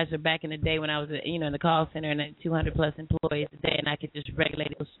supervisor back in the day when I was, in the call center and 200-plus employees a day, and I could just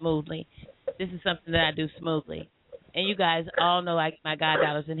regulate it smoothly. This is something that I do smoothly. And you guys all know I get my God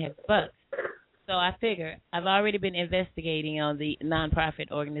dollars and heavy bucks. So I figure I've already been investigating on the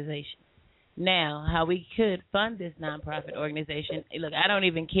nonprofit organization. Now, how we could fund this nonprofit organization, look, I don't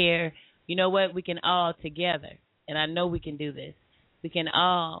even care. You know what? We can all together, and I know we can do this. We can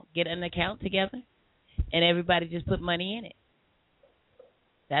all get an account together, and everybody just put money in it.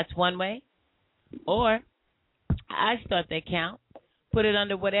 That's one way. Or I start the account, put it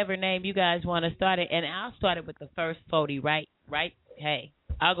under whatever name you guys want to start it, and I'll start it with the first 40, right? Hey,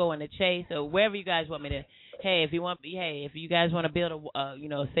 I'll go in the Chase or wherever you guys want me to. Hey, if you guys want to build a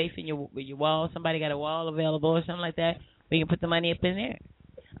safe in your wall, somebody got a wall available or something like that, we can put the money up in there.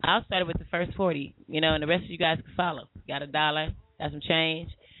 I'll start it with the first 40, and the rest of you guys can follow. Got $1, got some change.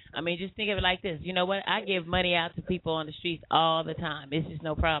 I mean, just think of it like this. You know what? I give money out to people on the streets all the time. It's just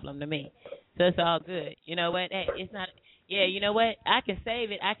no problem to me. So it's all good. You know what? Hey, it's not. Yeah, you know what? I can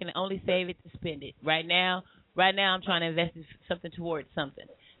save it. I can only save it to spend it. Right now, I'm trying to invest in something towards something.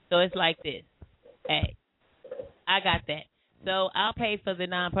 So it's like this. Hey, I got that. So I'll pay for the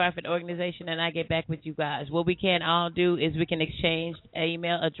nonprofit organization, and I get back with you guys. What we can all do is we can exchange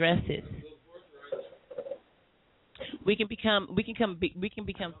email addresses. We can become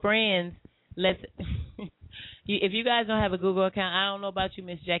friends. If you guys don't have a Google account, I don't know about you,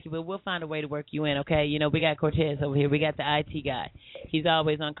 Miss Jackie, but we'll find a way to work you in. Okay? We got Cortez over here. We got the IT guy. He's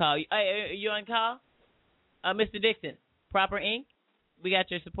always on call. Hey, you on call? Mr. Dixon, Proper Inc. We got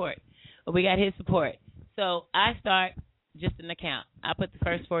your support. We got his support. So I start just an account. I put the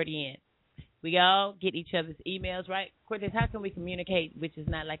first 40 in. We all get each other's emails, right? Cortez, how can we communicate, which is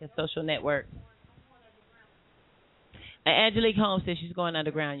not like a social network? Angelique Holmes says she's going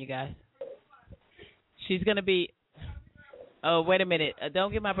underground, you guys. She's going to be... Oh, wait a minute.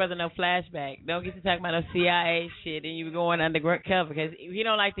 Don't give my brother no flashback. Don't get to talk about no CIA shit and you going undercover because he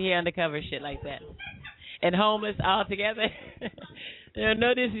don't like to hear undercover shit like that. And homeless all together.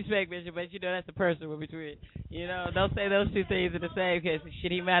 No disrespect, Bishop, but that's a personal between. Don't say those two things in the same because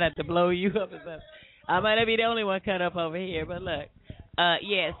shit, he might have to blow you up or something. I might not be the only one cut up over here, but look.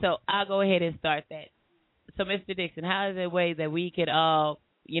 So I'll go ahead and start that. So, Mr. Dixon, how is there a way that we could all,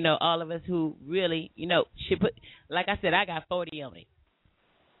 all of us who really, should put, like I said, I got 40 on it.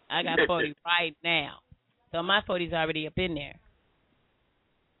 I got 40 right now. So my 40's already up in there.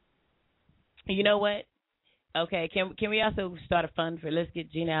 You know what? Okay, can we also start a fund for, let's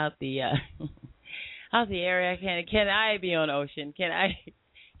get Gena out the, how's the area? Can I be on Ocean? Can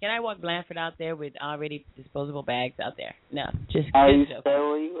I walk Blanford out there with already disposable bags out there? No, just you joking.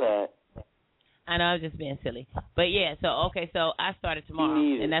 where you at? I know I was just being silly. But yeah, so I started tomorrow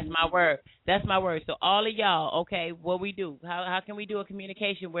and that's my word. That's my word. So all of y'all, okay, what we do, how can we do a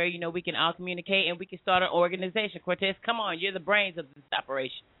communication where, we can all communicate and we can start an organization? Cortez, come on, you're the brains of this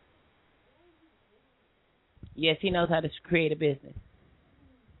operation. Yes, he knows how to create a business.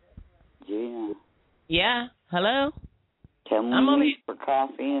 Gena. Yeah. Hello. Can we meet for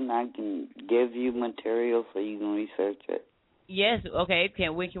coffee and I can give you material so you can research it? Yes. Okay.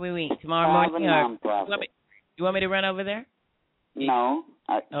 When can we meet? Tomorrow morning? I have a nonprofit. You want me to run over there? No.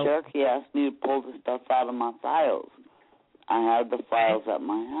 Cherokee asked me to pull the stuff out of my files. I have the files at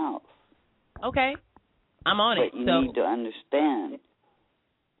my house. Okay. I'm on it. But you need to understand,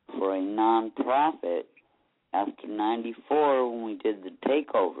 for a nonprofit, after 94, when we did the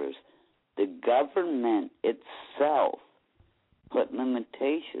takeovers, the government itself put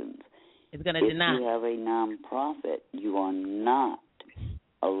limitations. It's going to deny. If you have a nonprofit, you are not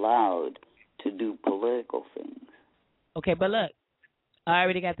allowed to do political things. Okay, but look, I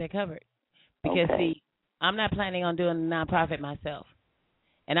already got that covered. Because, see, I'm not planning on doing a nonprofit myself.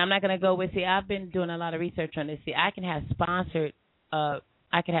 And I'm not going to go with, I've been doing a lot of research on this. See, I can have sponsors who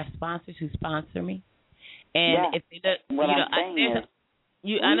sponsor me. And if they look, I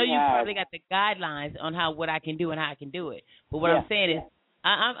know you probably got the guidelines on what I can do and how I can do it. But what I'm saying is,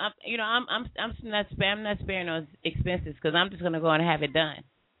 I'm not sparing those expenses because I'm just going to go and have it done.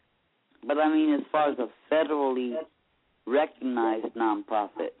 But I mean, as far as a federally recognized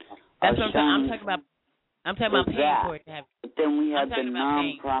nonprofit, that's what I'm talking about. I'm talking about paying for it to have. But then we had the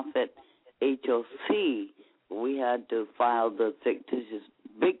nonprofit HOC. We had to file the fictitious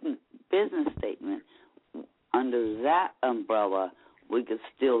business statement. Under that umbrella, we could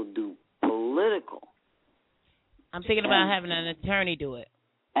still do political. I'm thinking about having an attorney do it.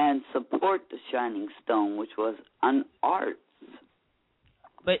 And support the Shining Stone, which was an arts.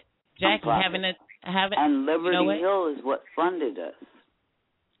 But Jackie, and Liberty Hill is what funded us.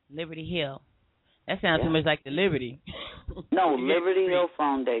 Liberty Hill. That sounds too much like the Liberty. No, Liberty Hill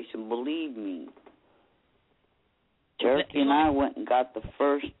Foundation, believe me. Cherokee and I went and got the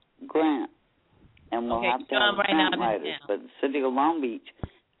first grant. And we'll have to have grant writers. But the city of Long Beach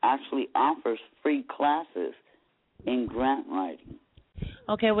actually offers free classes in grant writing.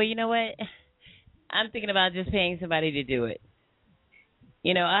 Okay, well, you know what? I'm thinking about just paying somebody to do it.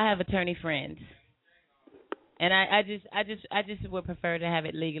 You know, I have attorney friends. And I just would prefer to have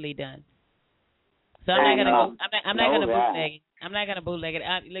it legally done. So I'm not gonna go. I'm not gonna bootleg it. I'm not gonna bootleg it.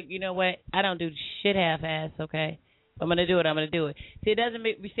 Look, you know what? I don't do shit half-ass. Okay, if I'm gonna do it. I'm gonna do it. See, it doesn't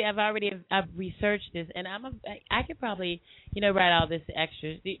make. See, I've researched this, and I could probably, write all this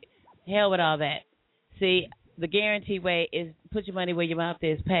extra. Hell with all that. See, the guaranteed way is put your money where your mouth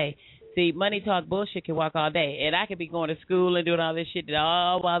is. Pay. See, money talk bullshit can walk all day, and I could be going to school and doing all this shit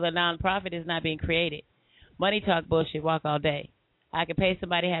all while the nonprofit is not being created. Money talk bullshit walk all day. I can pay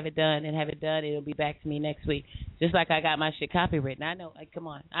somebody, have it done, and have it done. It'll be back to me next week. Just like I got my shit copywritten. I know. Come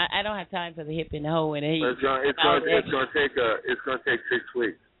on. I don't have time for the hip and the hoe and the heat. It's gonna take 6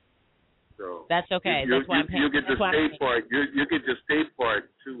 weeks. So that's okay. That's why I'm paying. You get the state part. You get your state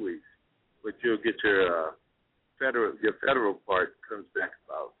part 2 weeks, but you'll get your federal part comes back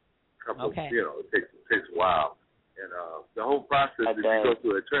about a couple. Okay. It takes a while, and the whole process is you go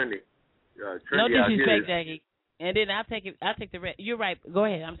through an attorney. No disrespect, Jackie. And then I'll take the rest. You're right. Go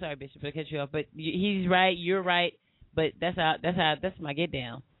ahead. I'm sorry, Bishop, to cut you off. But he's right. You're right. But that's my get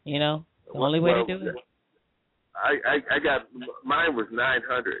down. The only way to do it. I got mine was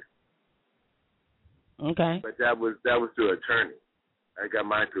 900. Okay. But that was through attorney. I got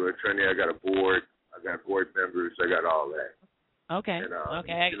mine through attorney. I got a board. I got board members. I got all that. Okay. And,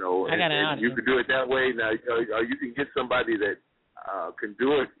 okay. I got an audience. You can do it that way. Now, or you can get somebody that can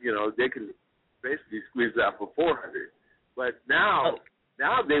do it. They can basically squeeze it out for 400. But now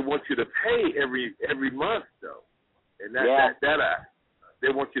they want you to pay every month though, and that they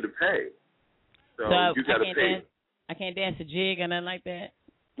want you to pay. So you got to pay. I can't dance a jig or nothing like that.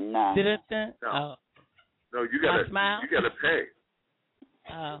 No. Oh. No, you got to pay.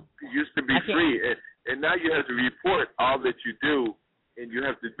 Oh. It used to be free, and now you have to report all that you do, and you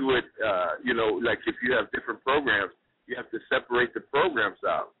have to do it. Like if you have different programs, you have to separate the programs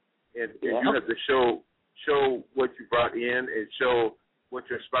out. And you have to show what you brought in and show what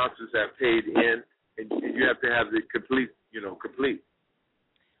your sponsors have paid in, and you have to have the complete.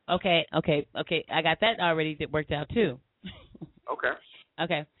 Okay. I got that already worked out too. Okay.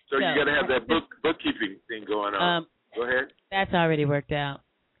 So you got to have that bookkeeping thing going on. Go ahead. That's already worked out,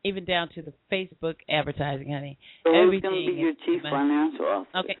 even down to the Facebook advertising, honey. So who's going to be your chief financial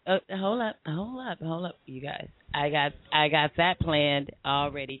officer? Okay. Hold up, you guys. I got that planned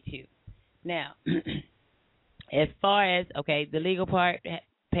already too. Now, as far as the legal part,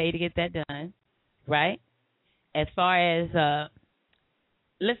 pay to get that done, right? As far as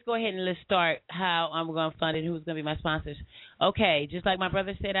let's go ahead and let's start how I'm going to fund it, who's going to be my sponsors. Okay, just like my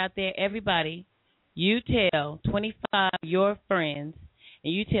brother said out there, everybody you tell 25 of your friends,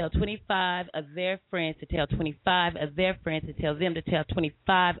 and you tell 25 of their friends to tell 25 of their friends to tell them to tell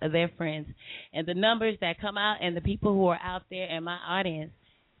 25 of their friends. And the numbers that come out and the people who are out there in my audience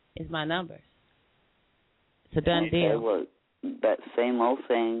is my numbers. It's a done deal. Well, that same old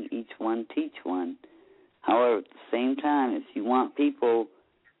saying, each one teach one. However, at the same time, if you want people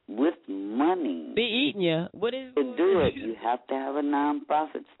with money be eating you, to do it, you have to have a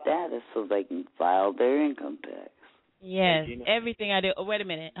nonprofit status so they can file their income tax. Yes, everything I do. Oh, wait a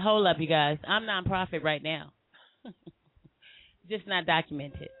minute. Hold up, you guys. I'm nonprofit right now. Just not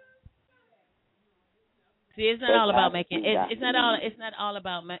documented. See, it's not all about making. It's not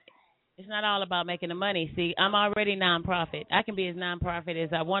all about making the money. See, I'm already nonprofit. I can be as nonprofit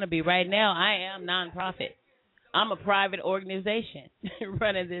as I want to be. Right now, I am nonprofit. I'm a private organization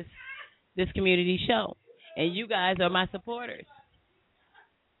running this community show, and you guys are my supporters.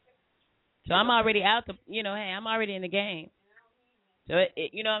 So I'm already out the, hey, I'm already in the game. So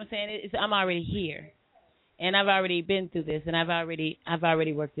you know what I'm saying? I'm already here, and I've already been through this, and I've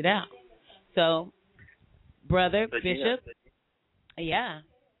already worked it out. So, brother Bishop, yeah.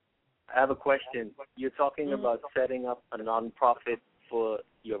 I have a question. You're talking about setting up a nonprofit for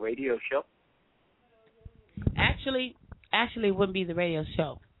your radio show? Actually, it wouldn't be the radio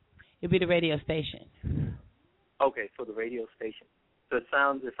show. It'd be the radio station. Okay, for the radio station. So it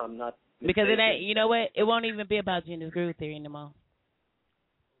sounds, if I'm not mistaken, because it ain't, you know what? It won't even be about Gena's Groove Theory anymore.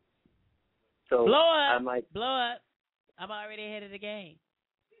 So blow up. I'm already ahead of the game.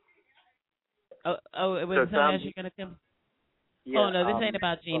 Oh, it was something else you're gonna come. Yeah, oh no, this ain't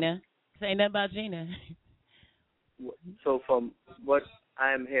about Gena. This ain't nothing about Gena. So from what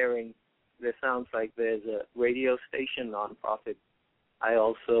I'm hearing, there sounds like there's a radio station nonprofit. I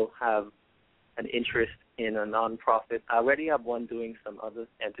also have an interest in a nonprofit. I already have one doing some other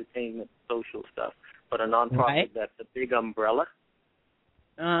entertainment, social stuff, but a nonprofit that's a big umbrella.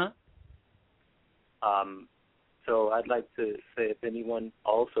 So I'd like to say if anyone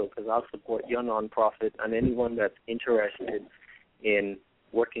also, because I'll support your nonprofit, and anyone that's interested in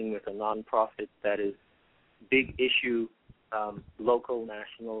working with a nonprofit that is big issue, local,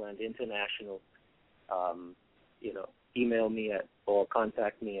 national, and international, email me or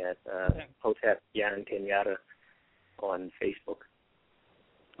contact me at Hotep Yan Kenyatta on Facebook.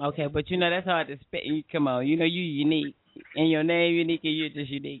 Okay, but that's hard to spell. Come on, you're unique, and your name unique, and you're just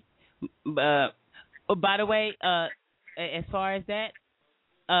unique. By the way, as far as that,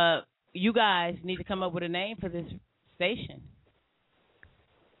 you guys need to come up with a name for this station.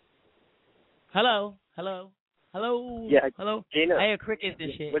 Hello. Yeah, hello. Gena, I hear crickets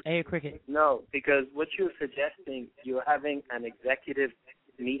and shit. I hear crickets. No, because what you're suggesting, you're having an executive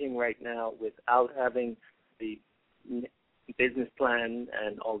meeting right now without having the business plan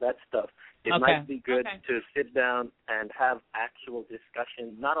and all that stuff. It might be good to sit down and have actual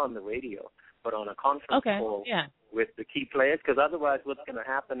discussion, not on the radio, but on a conference call with the key players, because otherwise what's going to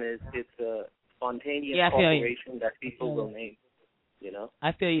happen is it's a spontaneous corporation that people will name,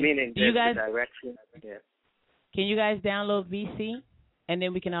 I feel you. Meaning Do you guys, the direction. Yeah. Can you guys download VC, and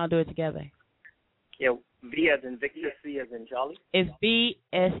then we can all do it together? Yeah, V as in Victor, C as in Charlie? It's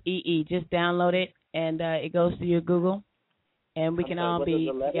VSEE. Just download it, and it goes to your Google, and we can all be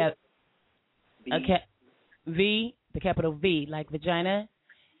together. Okay. V, the capital V, like vagina.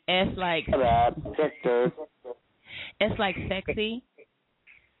 S like S like sexy.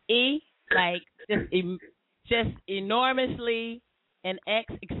 E like just enormously, and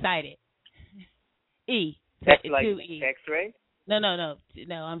X excited. E. X like E. X-ray? No.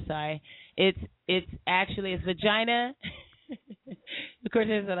 I'm sorry. It's actually vagina. Of course,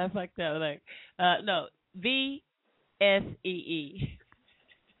 that's what I fucked up. No, VSEE.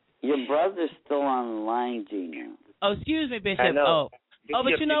 Your brother's still on the line, Gena. Oh, excuse me, Bishop. I know.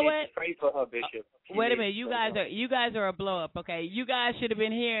 But you know what? Pray for her, Bishop. Wait a minute, you guys are a blow up. Okay, you guys should have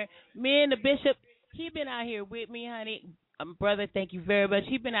been here. Me and the Bishop, he been out here with me, honey. Brother, thank you very much.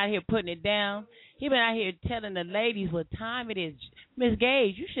 He been out here putting it down. He been out here telling the ladies what time it is. Miss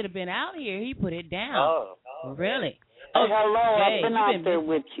Gage, you should have been out here. He put it down. Oh, really? Oh, hello. I've been out there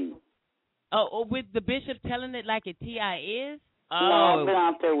with you. Oh, with the Bishop telling it like a TI is? Oh. No, I've been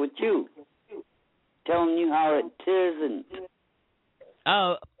out there with you, telling you how it isn't.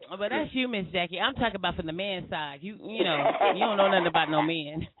 Oh, but that's you, Miss Jackie. I'm talking about from the man's side. You don't know nothing about no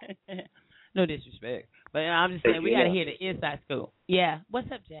men. No disrespect. But I'm just saying, we got to hear the inside scoop. Yeah.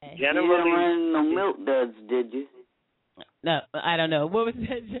 What's up, Jay? You didn't run no milk duds, did you? No, I don't know. What was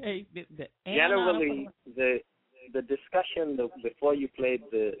that, Jay? Generally, the discussion before you played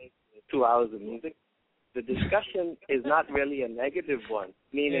the 2 hours of music, the discussion is not really a negative one,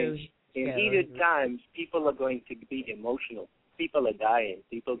 meaning In heated times, people are going to be emotional. People are dying.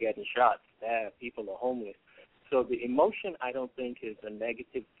 People getting shot, stabbed. People are homeless. So the emotion, I don't think, is a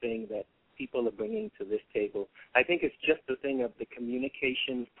negative thing that people are bringing to this table. I think it's just a thing of the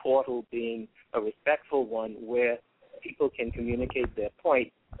communication portal being a respectful one where people can communicate their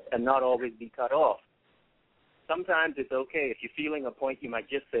point and not always be cut off. Sometimes it's okay. If you're feeling a point, you might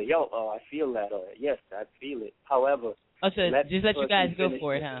just say, yo, I feel that, or yes, I feel it. However, just let you guys go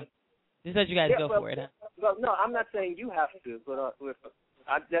for it, huh? Just let you guys go for it, huh? Well, no, I'm not saying you have to, but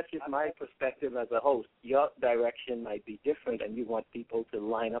that's just my perspective as a host. Your direction might be different, and you want people to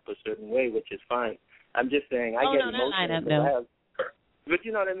line up a certain way, which is fine. I'm just saying I get emotional. But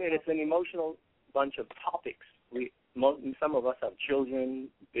you know what I mean? It's an emotional bunch of topics. Some of us have children,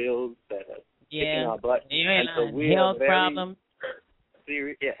 bills that are kicking our butt, and so we health problems.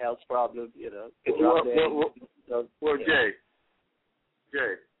 Serious, health problems. You know. Well, Jay,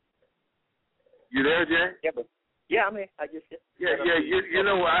 you there, Jay? Yeah, I mean, I just You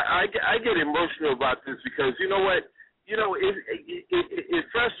know, I get emotional about this because you know what, it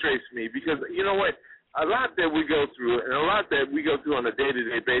frustrates me because you know what, a lot that we go through and a lot that we go through on a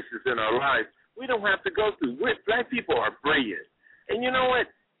day-to-day basis in our lives, we don't have to go through. Black people are brilliant, and you know what,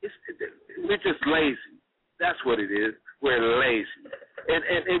 we're just lazy. That's what it is. We're lazy,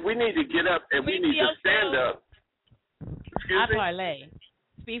 and we need to get up and we need to stand up. Excuse me. Parlay.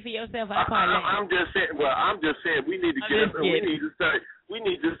 Speak for yourself. I'm just saying we need to get up and we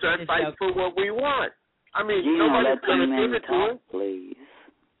need to start fighting for what we want. I mean, nobody's going to give it to us. Please.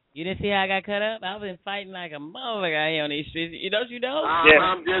 You didn't see how I got cut up? I've been fighting like a motherfucker out here on these streets. You know?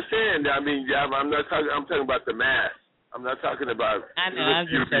 I'm just saying. I mean, I'm not talking. I'm talking about the mass. I'm not talking about I'm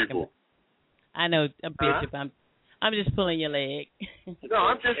few just people. I know, Bishop. I'm just pulling your leg. No,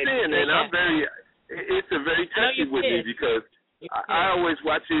 I'm just saying, and it's a very touchy with me because I always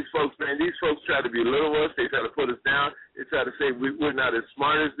watch these folks, man. These folks try to belittle us. They try to put us down. They try to say we're not as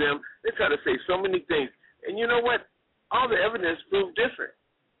smart as them. They try to say so many things. And you know what? All the evidence proves different.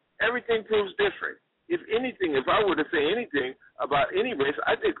 Everything proves different. If anything, if I were to say anything about any race,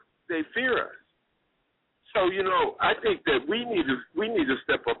 I think they fear us. So, I think that we need to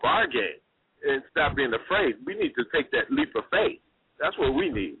step up our game and stop being afraid. We need to take that leap of faith. That's what we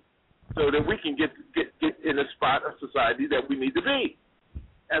need, so that we can get in a spot of society that we need to be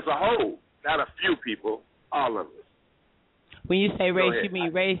as a whole, not a few people, all of us. When you say race, you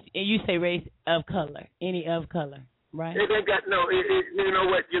mean race, and you say race of color, any of color, right? They got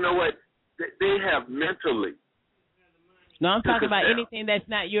you know what? They have mentally. No, I'm talking about anything that's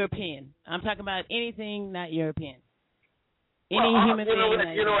not European. I'm talking about anything not European. Any human being.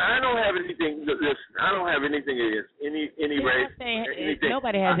 I don't have anything. Listen, I don't have anything against any race. Anything.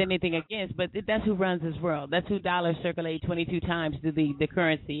 Nobody has anything against, but that's who runs this world. That's who dollars circulate 22 times to the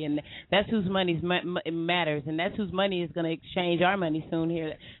currency, and that's whose money matters, and that's whose money is going to exchange our money soon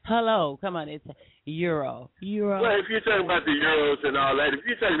here. Hello, come on, it's euro. Well, if you're talking about the euros and all that, if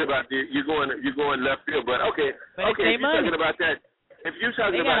you're talking about you're going left field, but okay. If you're talking about that. If you're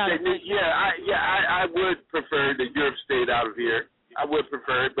talking about that, I would prefer that Europe stayed out of here. I would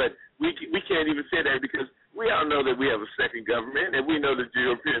prefer it, but we can't even say that because we all know that we have a second government, and we know that the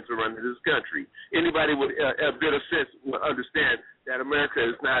Europeans are running this country. Anybody with a bit of sense will understand that America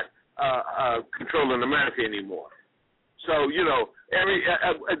is not controlling America anymore. So, it's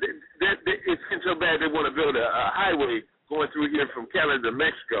getting so bad they want to build a highway going through here from Canada to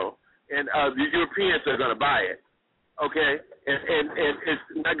Mexico, and the Europeans are going to buy it. Okay, and it's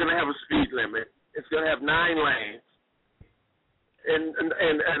not going to have a speed limit. It's going to have 9 lanes, and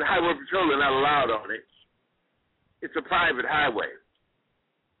highway patrol are not allowed on it. It's a private highway.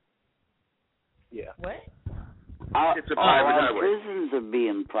 Yeah. What? It's a private highway. Prisons are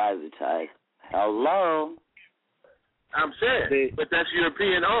being privatized. Hello. I'm saying, but that's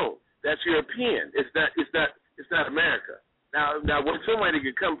European owned. That's European. It's not America. Now, when somebody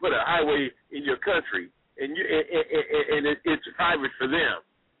can come put a highway in your country. And it's private for them.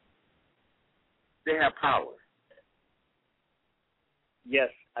 They have power. Yes,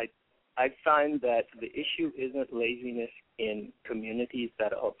 I find that the issue isn't laziness in communities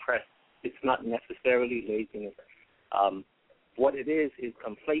that are oppressed. It's not necessarily laziness. What it is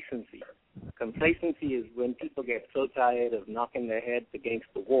complacency. Complacency is when people get so tired of knocking their heads against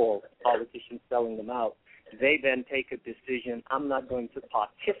the wall, politicians selling them out, they then take a decision, I'm not going to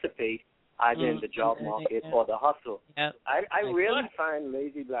participate either in the job market or the hustle. Yep. I really find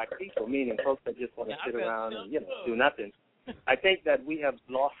lazy black people, meaning folks that just want to sit around and do nothing. I think that we have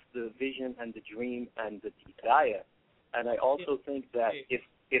lost the vision and the dream and the desire. And I also think that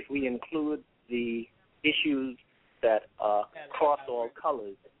if we include the issues that cross all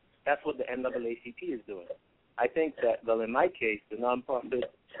colors, That's what the NAACP is doing. I think that, well, in my case, the nonprofit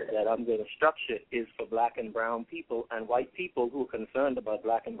that I'm going to structure is for black and brown people and white people who are concerned about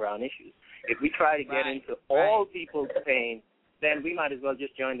black and brown issues. If we try to get into all people's pain, then we might as well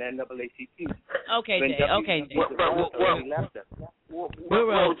just join the NAACP. Okay, Jay. Okay, Jay. We'll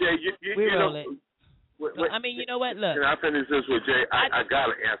roll, Jay. We roll it. I mean, you know what? Look. Can I finish this with Jay? I got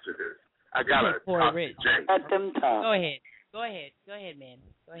to answer this. I got to talk to Jay. Let them talk. Go ahead. Go ahead, man.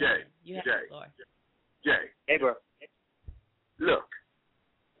 Go ahead. Jay. You have Jay. the floor. Jay. Hey, bro. Look,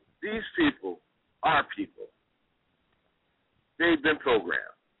 these people are people. They've been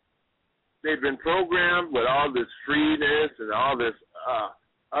programmed. They've been programmed with all this freeness and all this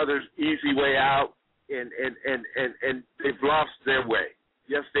other easy way out, and they've lost their way.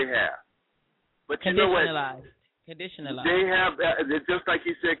 Yes, they have. But you know what? Conditionalized. They have, just like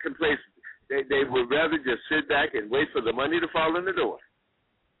you said, complacency. They would rather just sit back and wait for the money to fall in the door.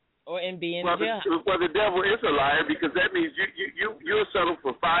 Or in being well, the devil is a liar, because that means you'll settle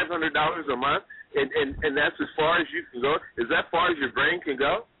for $500 a month, and that's as far as you can go. Is that far as your brain can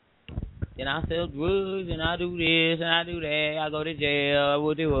go? Then I sell drugs, and I do this, and I do that. I go to jail.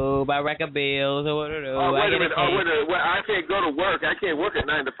 I rack up bills, or whatever. Oh, wait a minute. Well, I can't go to work. I can't work at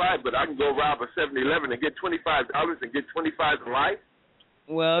 9 to 5, but I can go rob a 7-Eleven and get $25 and get 25 in life.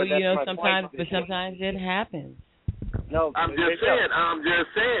 Well, sometimes it happens. No, I'm just saying.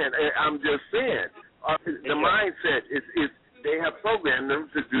 The mindset is they have programmed them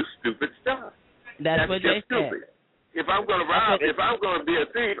to do stupid stuff. That's what they stupid. said. If I'm going to be a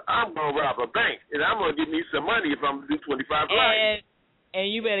thief, I'm going to rob a bank, and I'm going to give me some money if I'm going to do 25 lives. And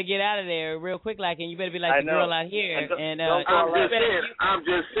you better get out of there real quick, and you better be like the girl out here. I'm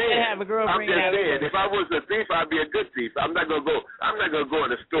just saying. Have a girl I'm just saying. If I was a thief, I'd be a good thief. I'm not gonna go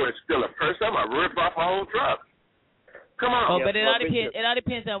in the store and steal a purse. I'm gonna rip off a whole truck. Come on. Oh, but it all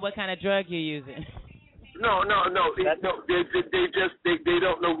depends on what kind of drug you're using. No. They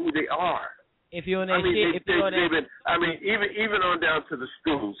don't know who they are. If you're in that even on down to the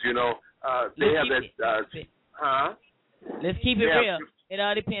schools, they have that. Let's keep it real. It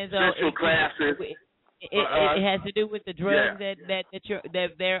all depends on classes. It has to do with the drugs that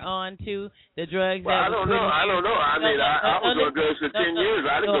they're on too. The drugs I don't know. I was on drugs for 10 years.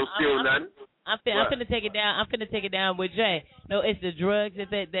 I didn't go steal nothing. I'm finna take it down. I'm finna take it down with Jay. No, it's the drugs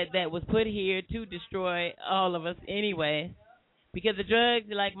that was put here to destroy all of us anyway. Because the drugs,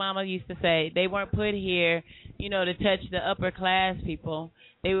 like Mama used to say, they weren't put here, to touch the upper class people.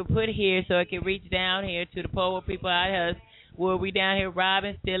 They were put here so it could reach down here to the poor people out here. Where we down here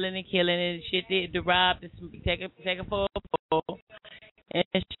robbing, stealing, and killing and shit to rob, to take a for a pole and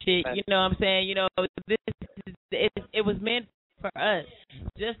shit. You know what I'm saying? It was meant for us.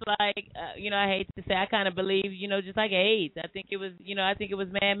 Just like I hate to say, I kind of believe, just like AIDS. I think it was,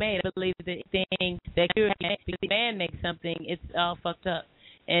 man-made. I believe that thing that man makes something, it's all fucked up.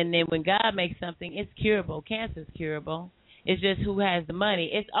 And then when God makes something, it's curable. Cancer's curable. It's just who has the money.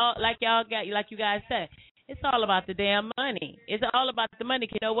 It's all like you guys said. It's all about the damn money. It's all about the money.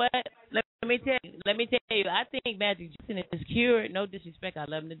 You know what? Let me tell you. I think Magic Johnson is cured. No disrespect. I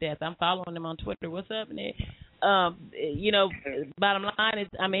love him to death. I'm following him on Twitter. What's up, Nick? Bottom line is,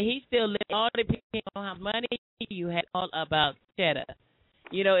 he still lives. All depends on how much money you have. All about cheddar.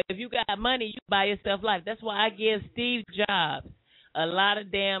 If you got money, you buy yourself life. That's why I give Steve Jobs a lot of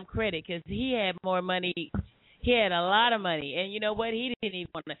damn credit, because he had more money. He had a lot of money, and you know what? He didn't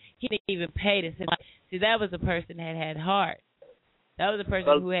even pay to sit. See, that was a person that had heart. That was a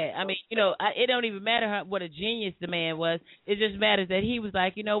person who had. It don't even matter what a genius the man was. It just matters that he was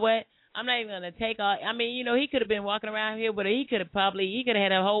like, you know what? I'm not even gonna take all. He could have been walking around here, but he could have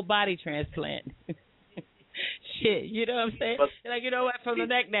had a whole body transplant. Shit, you know what I'm saying? Like, you know what? From the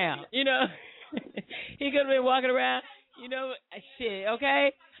neck down, he could have been walking around. Shit.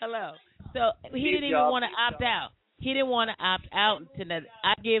 Okay. Hello. So he didn't even want to opt out. He didn't want to opt out to that.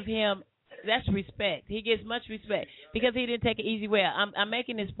 I give him, that's respect. He gets much respect because he didn't take an easy way out. I'm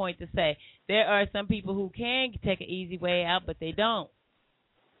making this point to say there are some people who can take an easy way out, but they don't.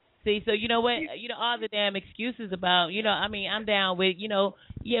 See, so you know what? All the damn excuses about, I'm down with,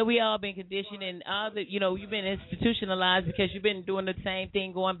 we all been conditioned and all the, you've been institutionalized because you've been doing the same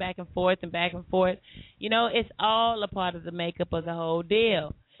thing, going back and forth and back and forth. It's all a part of the makeup of the whole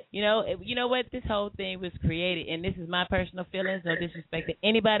deal. You know what? This whole thing was created, and this is my personal feelings. No disrespect to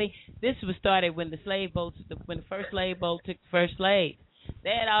anybody. This was started when the first slave boat took the first slave. They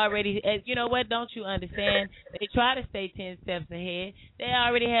had already, you know what, don't you understand? They try to stay 10 steps ahead. They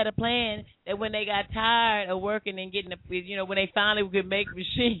already had a plan that when they got tired of working and getting, when they finally could make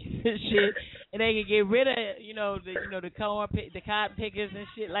machines and shit, and they could get rid of, the cotton pickers and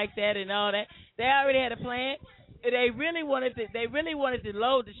shit like that and all that. They already had a plan. They really wanted to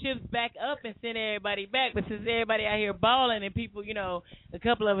load the ships back up and send everybody back. But since everybody out here balling and people, a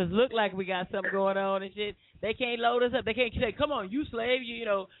couple of us look like we got something going on and shit, they can't load us up. They can't say, "Come on, you slave,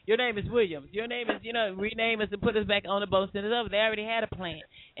 your name is Williams. Your name is, rename us and put us back on the boat, send us over." They already had a plan,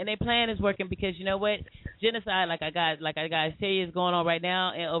 and their plan is working because you know what? Genocide, like I guys say, is going on right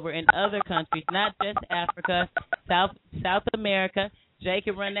now and over in other countries, not just Africa, South America. Jay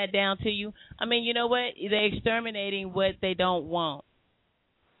can run that down to you. I mean, you know what? They're exterminating what they don't want.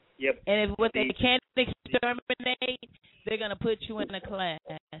 Yep. And if what they can't exterminate, they're going to put you in a class.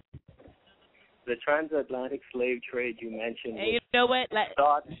 The transatlantic slave trade you mentioned, and you know what?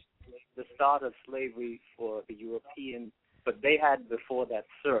 The start of slavery for the Europeans, but they had before that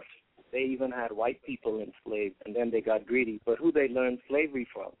serfs. They even had white people enslaved, and then they got greedy. But who they learned slavery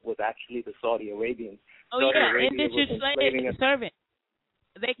from was actually the Saudi Arabians. Saudi Arabia was enslaving a servant.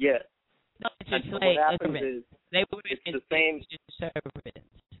 Yes. And so what happens is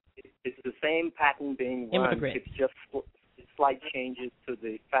it's the same pattern being run. It's just slight changes to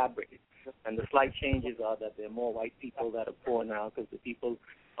the fabric. And the slight changes are that there are more white people that are poor now because the people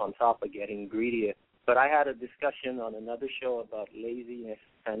on top are getting greedier. But I had a discussion on another show about laziness,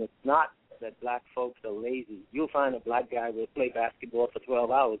 and it's not that black folks are lazy. You'll find a black guy will play basketball for 12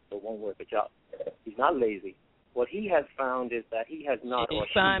 hours but won't work a job. He's not lazy. What he has found is that he has not or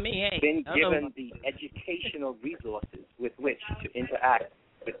she been given the educational resources with which to interact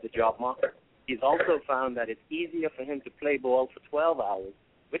with the job market. He's also found that it's easier for him to play ball for 12 hours,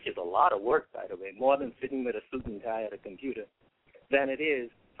 which is a lot of work, by the way, more than sitting with a suit and tie at a computer, than it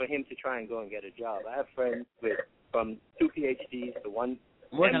is for him to try and go and get a job. I have friends from 2 PhDs to 1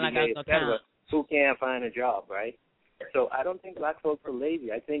 MBA, et cetera, who can't find a job, right? So I don't think black folks are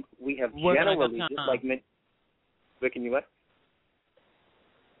lazy. I think we have generally, just like Can you what?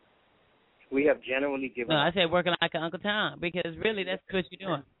 We have generally given. No, I said working like an Uncle Tom because really that's what you're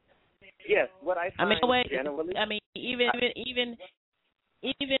doing. Yes, what I find generally. I mean, even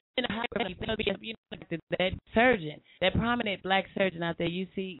that surgeon, that prominent black surgeon out there,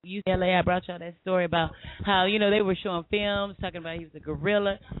 UCLA. I brought y'all that story about how they were showing films talking about he was a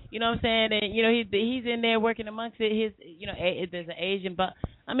gorilla. You know what I'm saying? And he's in there working amongst his. There's an Asian, but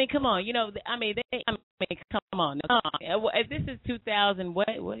I mean, come on. Come on. If this is 2000, what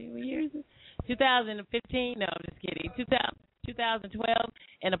year is it? 2015? No, I'm just kidding. 2012,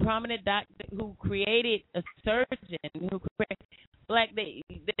 and a prominent doctor who created a surgeon who created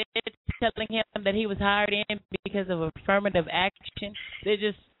they're telling him that he was hired in because of affirmative action. They're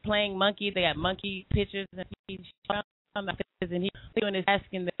just playing monkey. They got monkey pictures and he's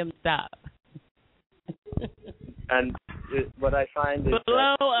asking them to stop. And what I find is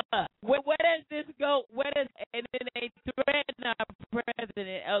blow up. Where does this go? And then they threaten our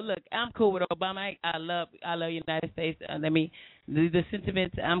president. Oh, look, I'm cool with Obama. I love United States. The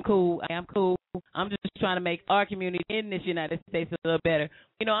sentiments. I'm cool. I'm just trying to make our community in this United States a little better.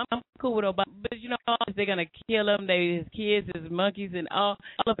 I'm cool with Obama, but they're gonna kill him. His kids, his monkeys, and all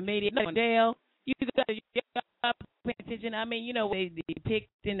of the media. No jail. You got to pay attention. I mean, they depict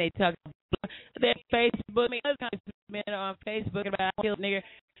and they talk. Their Facebook. Other kinds of men are on Facebook about kill nigger.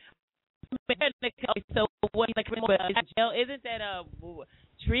 So what? Isn't that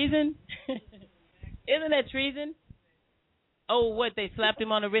treason? Isn't that treason? Oh, what, they slapped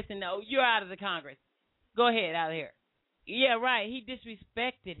him on the wrist and no, you're out of the Congress. Go ahead, out of here. Yeah, right. He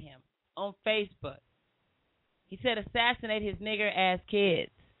disrespected him on Facebook. He said assassinate his nigger ass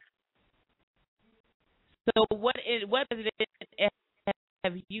kids. So what president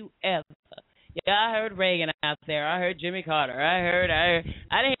have you ever? Yeah, I heard Reagan out there. I heard Jimmy Carter.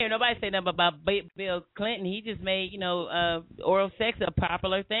 I didn't hear nobody say nothing about Bill Clinton. He just made, oral sex a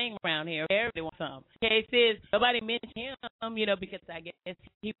popular thing around here. Everybody wants some. Case is, nobody mentioned him, because I guess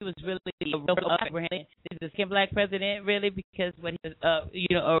he was really a real Abraham. Is the skin black president really? Because what he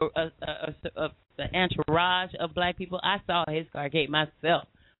the entourage of black people. I saw his card gate myself.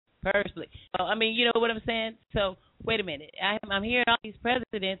 Personally. So, I mean, you know what I'm saying? So, wait a minute. I'm hearing all these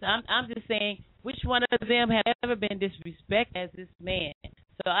presidents. I'm just saying, which one of them have ever been disrespected as this man?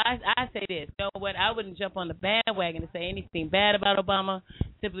 So, I say this. You know what? I wouldn't jump on the bandwagon and say anything bad about Obama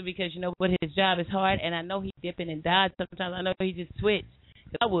simply because, his job is hard, and I know he's dipping and dodging sometimes. I know he just switched.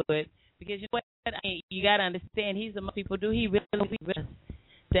 I would. Because, you know what? I mean, you got to understand, he's the most people do. He really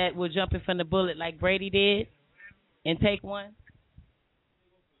that will jump in from the bullet like Brady did and take one.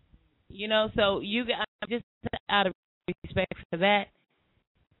 You know, so you got just out of respect for that.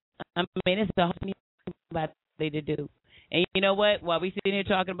 I mean, it's the whole thing about they to do. And you know what? While we sitting here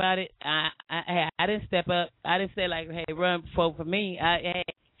talking about it, I didn't step up. I didn't say like, hey, run for me. I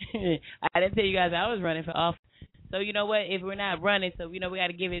didn't tell you guys I was running for office. So you know what? If we're not running, so you know we got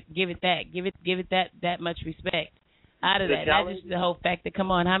to give it that much respect out of that. Not just the whole fact that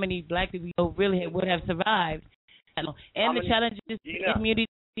come on, how many black people really would have survived, and the challenges in communities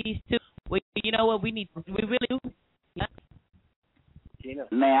too. You know what? We really do. Gena.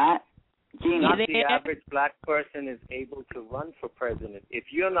 May I? Gena. Not the average black person is able to run for president. If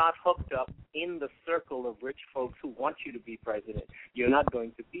you're not hooked up in the circle of rich folks who want you to be president, you're not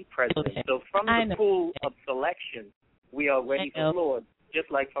going to be president. So from the pool of selection, we are already flawed, just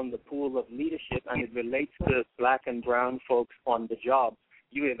like from the pool of leadership, and it relates to black and brown folks on the job.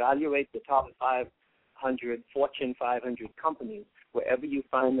 You evaluate the top 500 Fortune 500 companies. Wherever you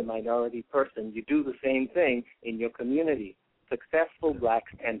find a minority person, you do the same thing in your community. Successful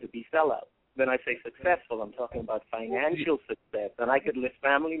blacks tend to be sellouts. When I say successful, I'm talking about financial success. And I could list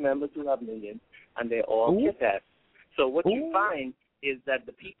family members who have millions, and they're all kick-ass. So what you find is that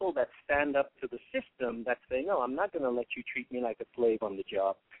the people that stand up to the system that say, no, I'm not going to let you treat me like a slave on the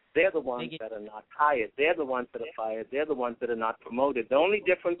job, they're the ones that are not hired. They're the ones that are fired. They're the ones that are not promoted. The only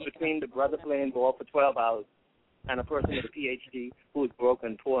difference between the brother playing ball for 12 hours and a person with a PhD who is broke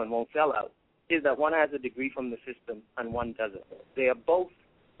and poor and won't sell out is that one has a degree from the system and one doesn't. They are both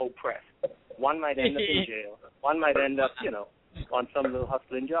oppressed. One might end up in jail. One might end up, on some little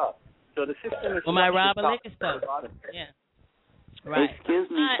hustling job. So the system is... Well, my rob a liquor store. Yeah. Right. Excuse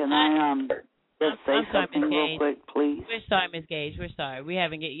me, can I just say something real quick, please? We're sorry, Ms. Gage. We're sorry. We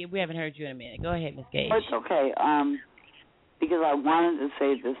haven't heard you in a minute. Go ahead, Ms. Gage. It's okay. Because I wanted to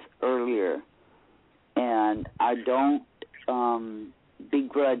say this earlier, and I don't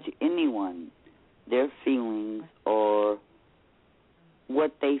begrudge anyone their feelings or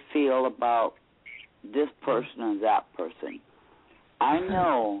what they feel about this person or that person. I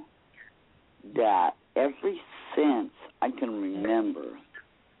know that ever since I can remember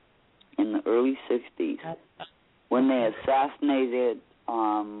in the early 60s when they assassinated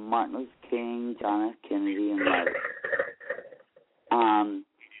Martin Luther King, John F. Kennedy, and others,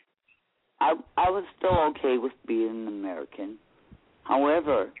 I was still okay with being an American.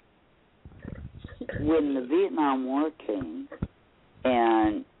 However, when the Vietnam War came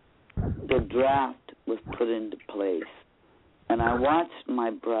and the draft was put into place, and I watched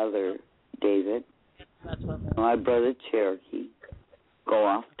my brother David, my brother Cherokee, go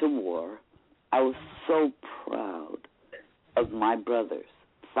off to war, I was so proud of my brothers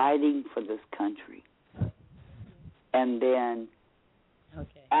fighting for this country. And then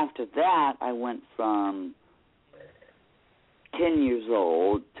after that, I went from 10 years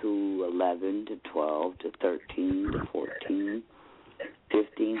old to 11 to 12 to 13 to 14,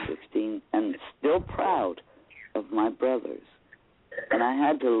 15, 16, and still proud of my brothers. And I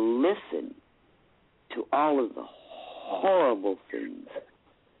had to listen to all of the horrible things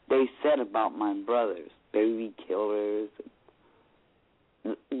they said about my brothers, baby killers,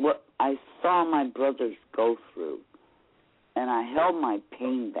 what I saw my brothers go through, and I held my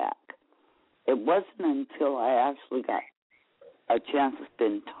pain back. It wasn't until I actually got a chance to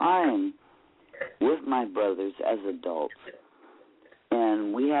spend time with my brothers as adults,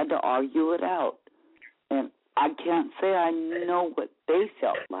 and we had to argue it out. And I can't say I know what they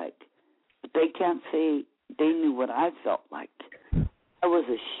felt like, but they can't say they knew what I felt like. I was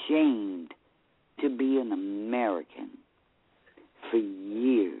ashamed to be an American for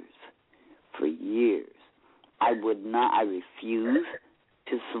years. For years. I refused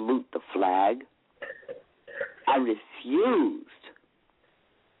to salute the flag. I refused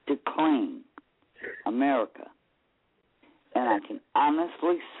to claim America. And I can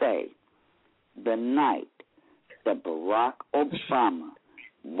honestly say the night that Barack Obama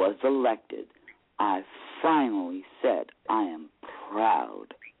was elected, I finally said, I am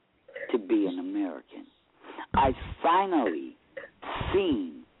proud to be an American. I finally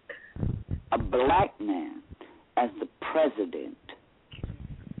seen a black man as the president.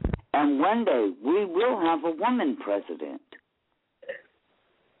 And one day we will have a woman president.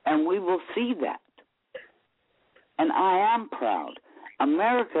 And we will see that. And I am proud.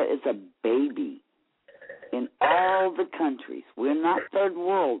 America is a baby in all the countries. We're not third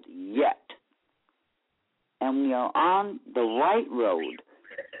world yet. And we are on the right road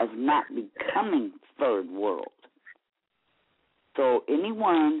of not becoming third world. So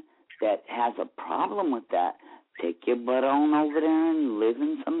anyone that has a problem with that, take your butt on over there and live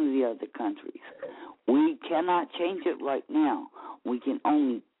in some of the other countries. We cannot change it right now. We can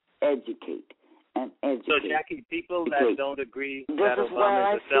only educate and educate. So, Jackie, people that don't agree this that is what Obama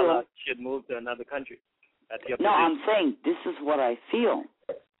I is a sellout should move to another country. That's your position. I'm saying this is what I feel.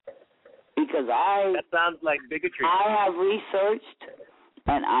 Because that sounds like bigotry. I have researched,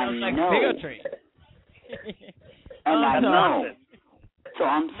 and I know. Bigotry. And I know. So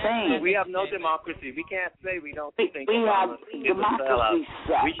I'm saying. We have no democracy. We can't say we don't think we Obama have is democracy a sellout.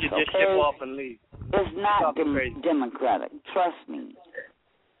 sucks, We should just ship off and leave. It's not democratic. Trust me.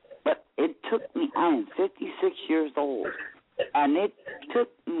 But it took me. I am 56 years old, and it took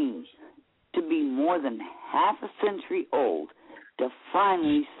me to be more than half a century old to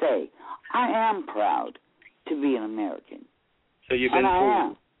finally say, I am proud to be an American. So you've been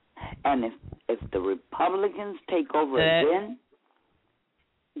fooled. And if the Republicans take over again,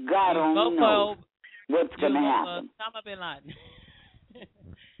 God only knows what's going to happen. Osama bin Laden.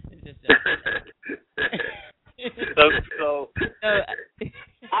 So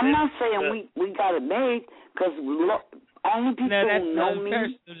I'm not saying we got it made, because only people who know me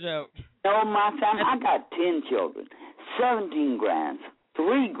know my family. I got 10 children, 17 grands,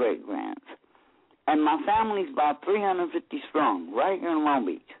 3 great-grands, and my family's about 350 strong right here in Long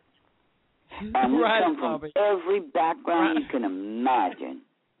Beach. And we come from every background you can imagine.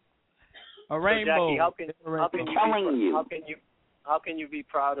 A rainbow. So Jackie, how can you be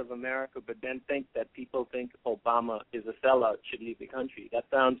proud of America but then think that people think Obama is a sellout, should leave the country? That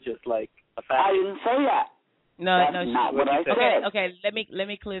sounds just like a fact. I didn't say that. That's not what I said. Okay, let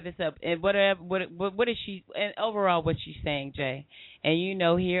me clear this up. And what is she? And overall, what she's saying, Jay. And you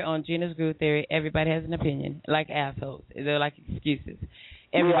know, here on Gena's Groove Theory, everybody has an opinion, like assholes. They're like excuses.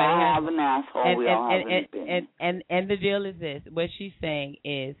 Everybody have an asshole. We all have an opinion. And the deal is this: what she's saying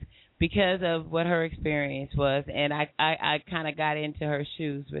is, because of what her experience was, and I kind of got into her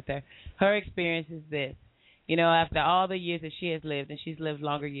shoes with her. Her experience is this: you know, after all the years that she has lived, and she's lived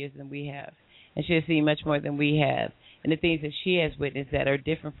longer years than we have, and she has seen much more than we have, and the things that she has witnessed that are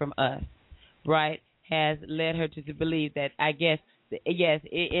different from us, right, has led her to believe that, I guess, yes,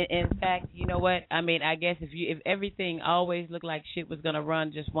 in fact, you know what? I mean, I guess if everything always looked like shit was going to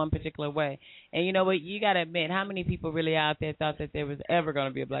run just one particular way, and you know what? You got to admit, how many people really out there thought that there was ever going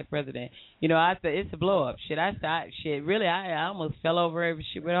to be a black president? You know, it's a blow up. Really, I almost fell over every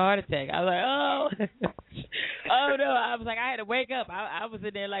shit with a heart attack. I was like, oh, oh no! I was like, I had to wake up. I was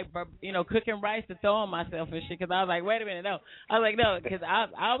in there like, you know, cooking rice to throw on myself and shit, because I was like, wait a minute, no. I was like, no, because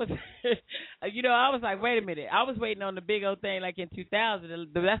I was, you know, I was like, wait a minute. I was waiting on the big old thing like in 2000.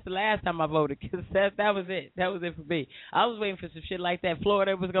 That's the last time I voted, because that was it. That was it for me. I was waiting for some shit like that.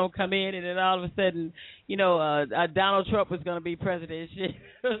 Florida was gonna come in, and then all of a sudden, you know, Donald Trump was gonna be president and shit.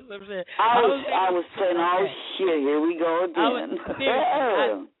 I was saying, oh shit, here we go again.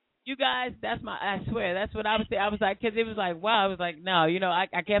 You guys, I swear, that's what I was saying. I was like, because it was like, wow. I was like, no, you know, I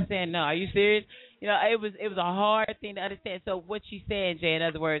kept saying, no, are you serious? You know, it was a hard thing to understand. So what she's saying, Jay, in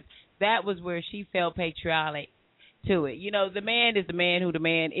other words, that was where she felt patriotic to it. You know, the man is the man who the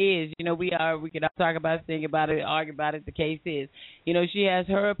man is. You know, we can talk about it, think about it, argue about it. The case is, you know, she has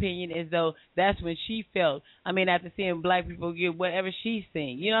her opinion as though that's when she felt. I mean, after seeing black people get whatever she's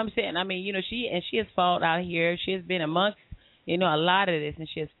seen. You know what I'm saying? I mean, you know, she has fought out here. She has been amongst, you know, a lot of this, and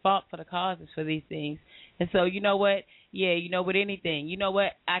she has fought for the causes for these things. And so, you know what? Yeah, you know, with anything, you know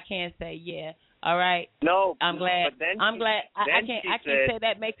what? I can't say, yeah, all right. No, I'm glad. I can't say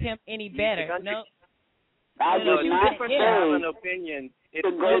that makes him any better. No. I did not say have an opinion.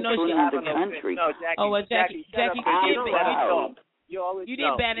 to go to another country. No, Jackie. Oh, well, Jackie, you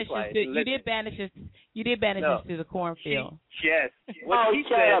did banish us to the cornfield. Yes. What she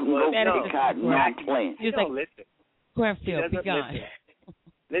said was not playing. She was like, listen. Cornfield, be gone.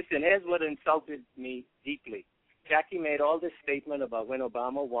 Listen, here's what insulted me deeply. Jackie made all this statement about when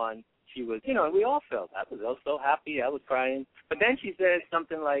Obama won. She was, you know, and we all felt. I was so happy. I was crying. But then she said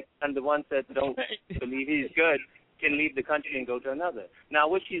something like, and the ones that don't believe he's good can leave the country and go to another. Now,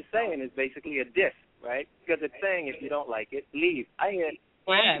 what she's saying is basically a diss, right? Because it's saying if you don't like it, leave. I hear.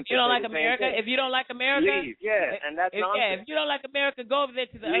 Yeah, if you don't like America, leave. Yeah, and that's nonsense. Yeah, if you don't like America, go over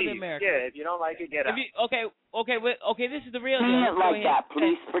there to the other America. Yeah, if you don't like it, get out. Okay, this is the real deal. Say it like that,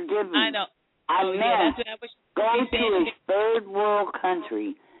 please forgive me. I know. I meant go to a third world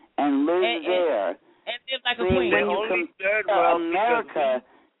country and live there. And live like a queen. When you compare America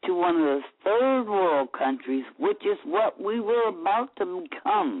to one of those third world countries, which is what we were about to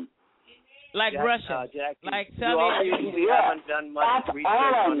become. Like Russia, like Soviet Union. You haven't done much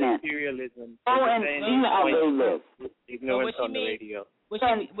research on imperialism. Oh, and see how they live. Ignorance on the radio. The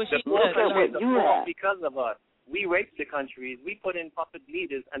because of us. We raped the countries. We put in puppet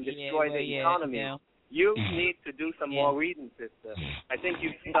leaders and destroyed the economy. You need to do some more reading, sister. I think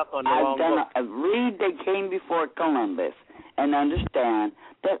you've stuck on the wrong book. Read They Came Before Columbus and understand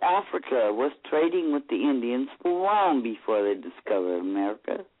that Africa was trading with the Indians long before they discovered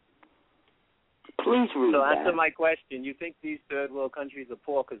America. Please read So that. answer my question. You think these third world countries are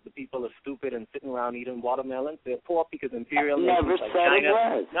poor because the people are stupid and sitting around eating watermelons? They're poor because imperial nations never like said China. it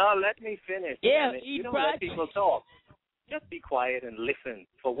was. No, let me finish. Yeah, you don't let people talk. Just be quiet and listen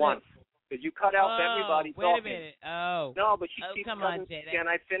for once. Because you cut out everybody talking. Wait a minute. Oh. No, but she keeps cutting. Can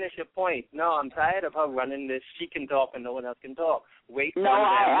I finish a point? No, I'm tired of her running this. She can talk and no one else can talk. Wait no,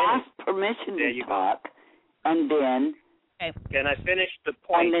 I asked permission to talk, and then... Can I finish the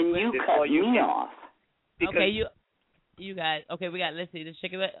point? And then you cut me off. Okay, you guys. Okay, let's see. Let's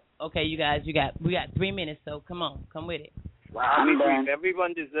check it out. Okay, you guys, we got 3 minutes, so come on, come with it. Wow. I'll be brief.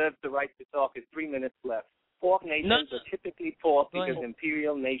 Everyone deserves the right to talk. It's 3 minutes left. Poor nations are typically poor because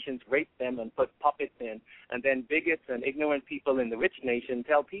imperial nations rape them and put puppets in, and then bigots and ignorant people in the rich nation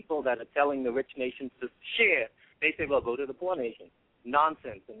tell people that are telling the rich nations to share. They say, well, go to the poor nation.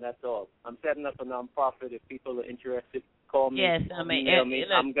 Nonsense, and that's all. I'm setting up a nonprofit. If people are interested, call me. Yes, email me.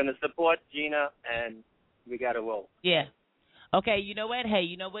 I'm going to support Gena, and we got to roll. Yeah. Okay, you know what? Hey,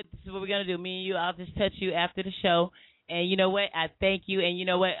 you know what? This is what we're going to do. Me and you, I'll just touch you after the show. And you know what? I thank you. And you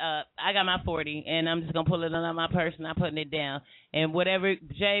know what? I got my 40, and I'm just going to pull it on my purse, and I'm putting it down. And whatever,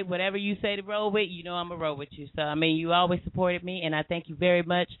 Jay, whatever you say to roll with, you know I'm going to roll with you. So, I mean, you always supported me, and I thank you very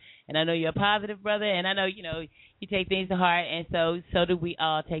much. And I know you're a positive brother, and I know, you take things to heart, and so do we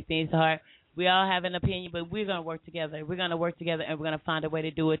all take things to heart. We all have an opinion, but we're going to work together. We're going to work together, and we're going to find a way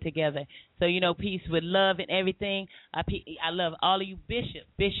to do it together. So, peace with love and everything. I love all of you.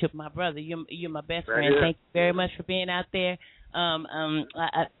 Bishop, my brother, you're my best friend. Thank you very much for being out there.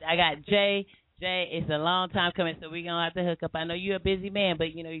 I got Jay. Jay, it's a long time coming, so we're going to have to hook up. I know you're a busy man,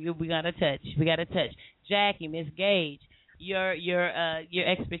 but, we got to touch. We got to touch. Jackie, Miss Gage. Your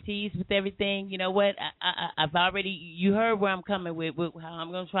expertise with everything, you know what? I've already, you heard where I'm coming with how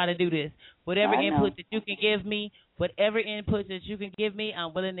I'm going to try to do this. Whatever input that you can give me,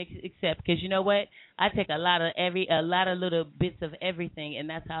 I'm willing to accept. Because you know what? I take a lot of little bits of everything, and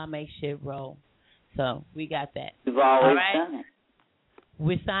that's how I make shit roll. So we got that. You've always done it.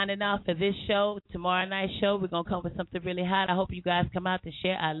 We're signing off for this show. Tomorrow night's show, we're going to come with something really hot. I hope you guys come out to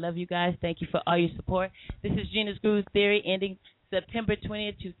share. I love you guys. Thank you for all your support. This is Gena's Groove Theory ending September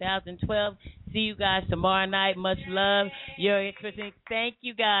 20th, 2012. See you guys tomorrow night. Much love. Your expertise. Thank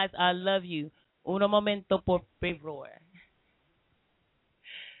you guys. I love you. Uno momento, por favor.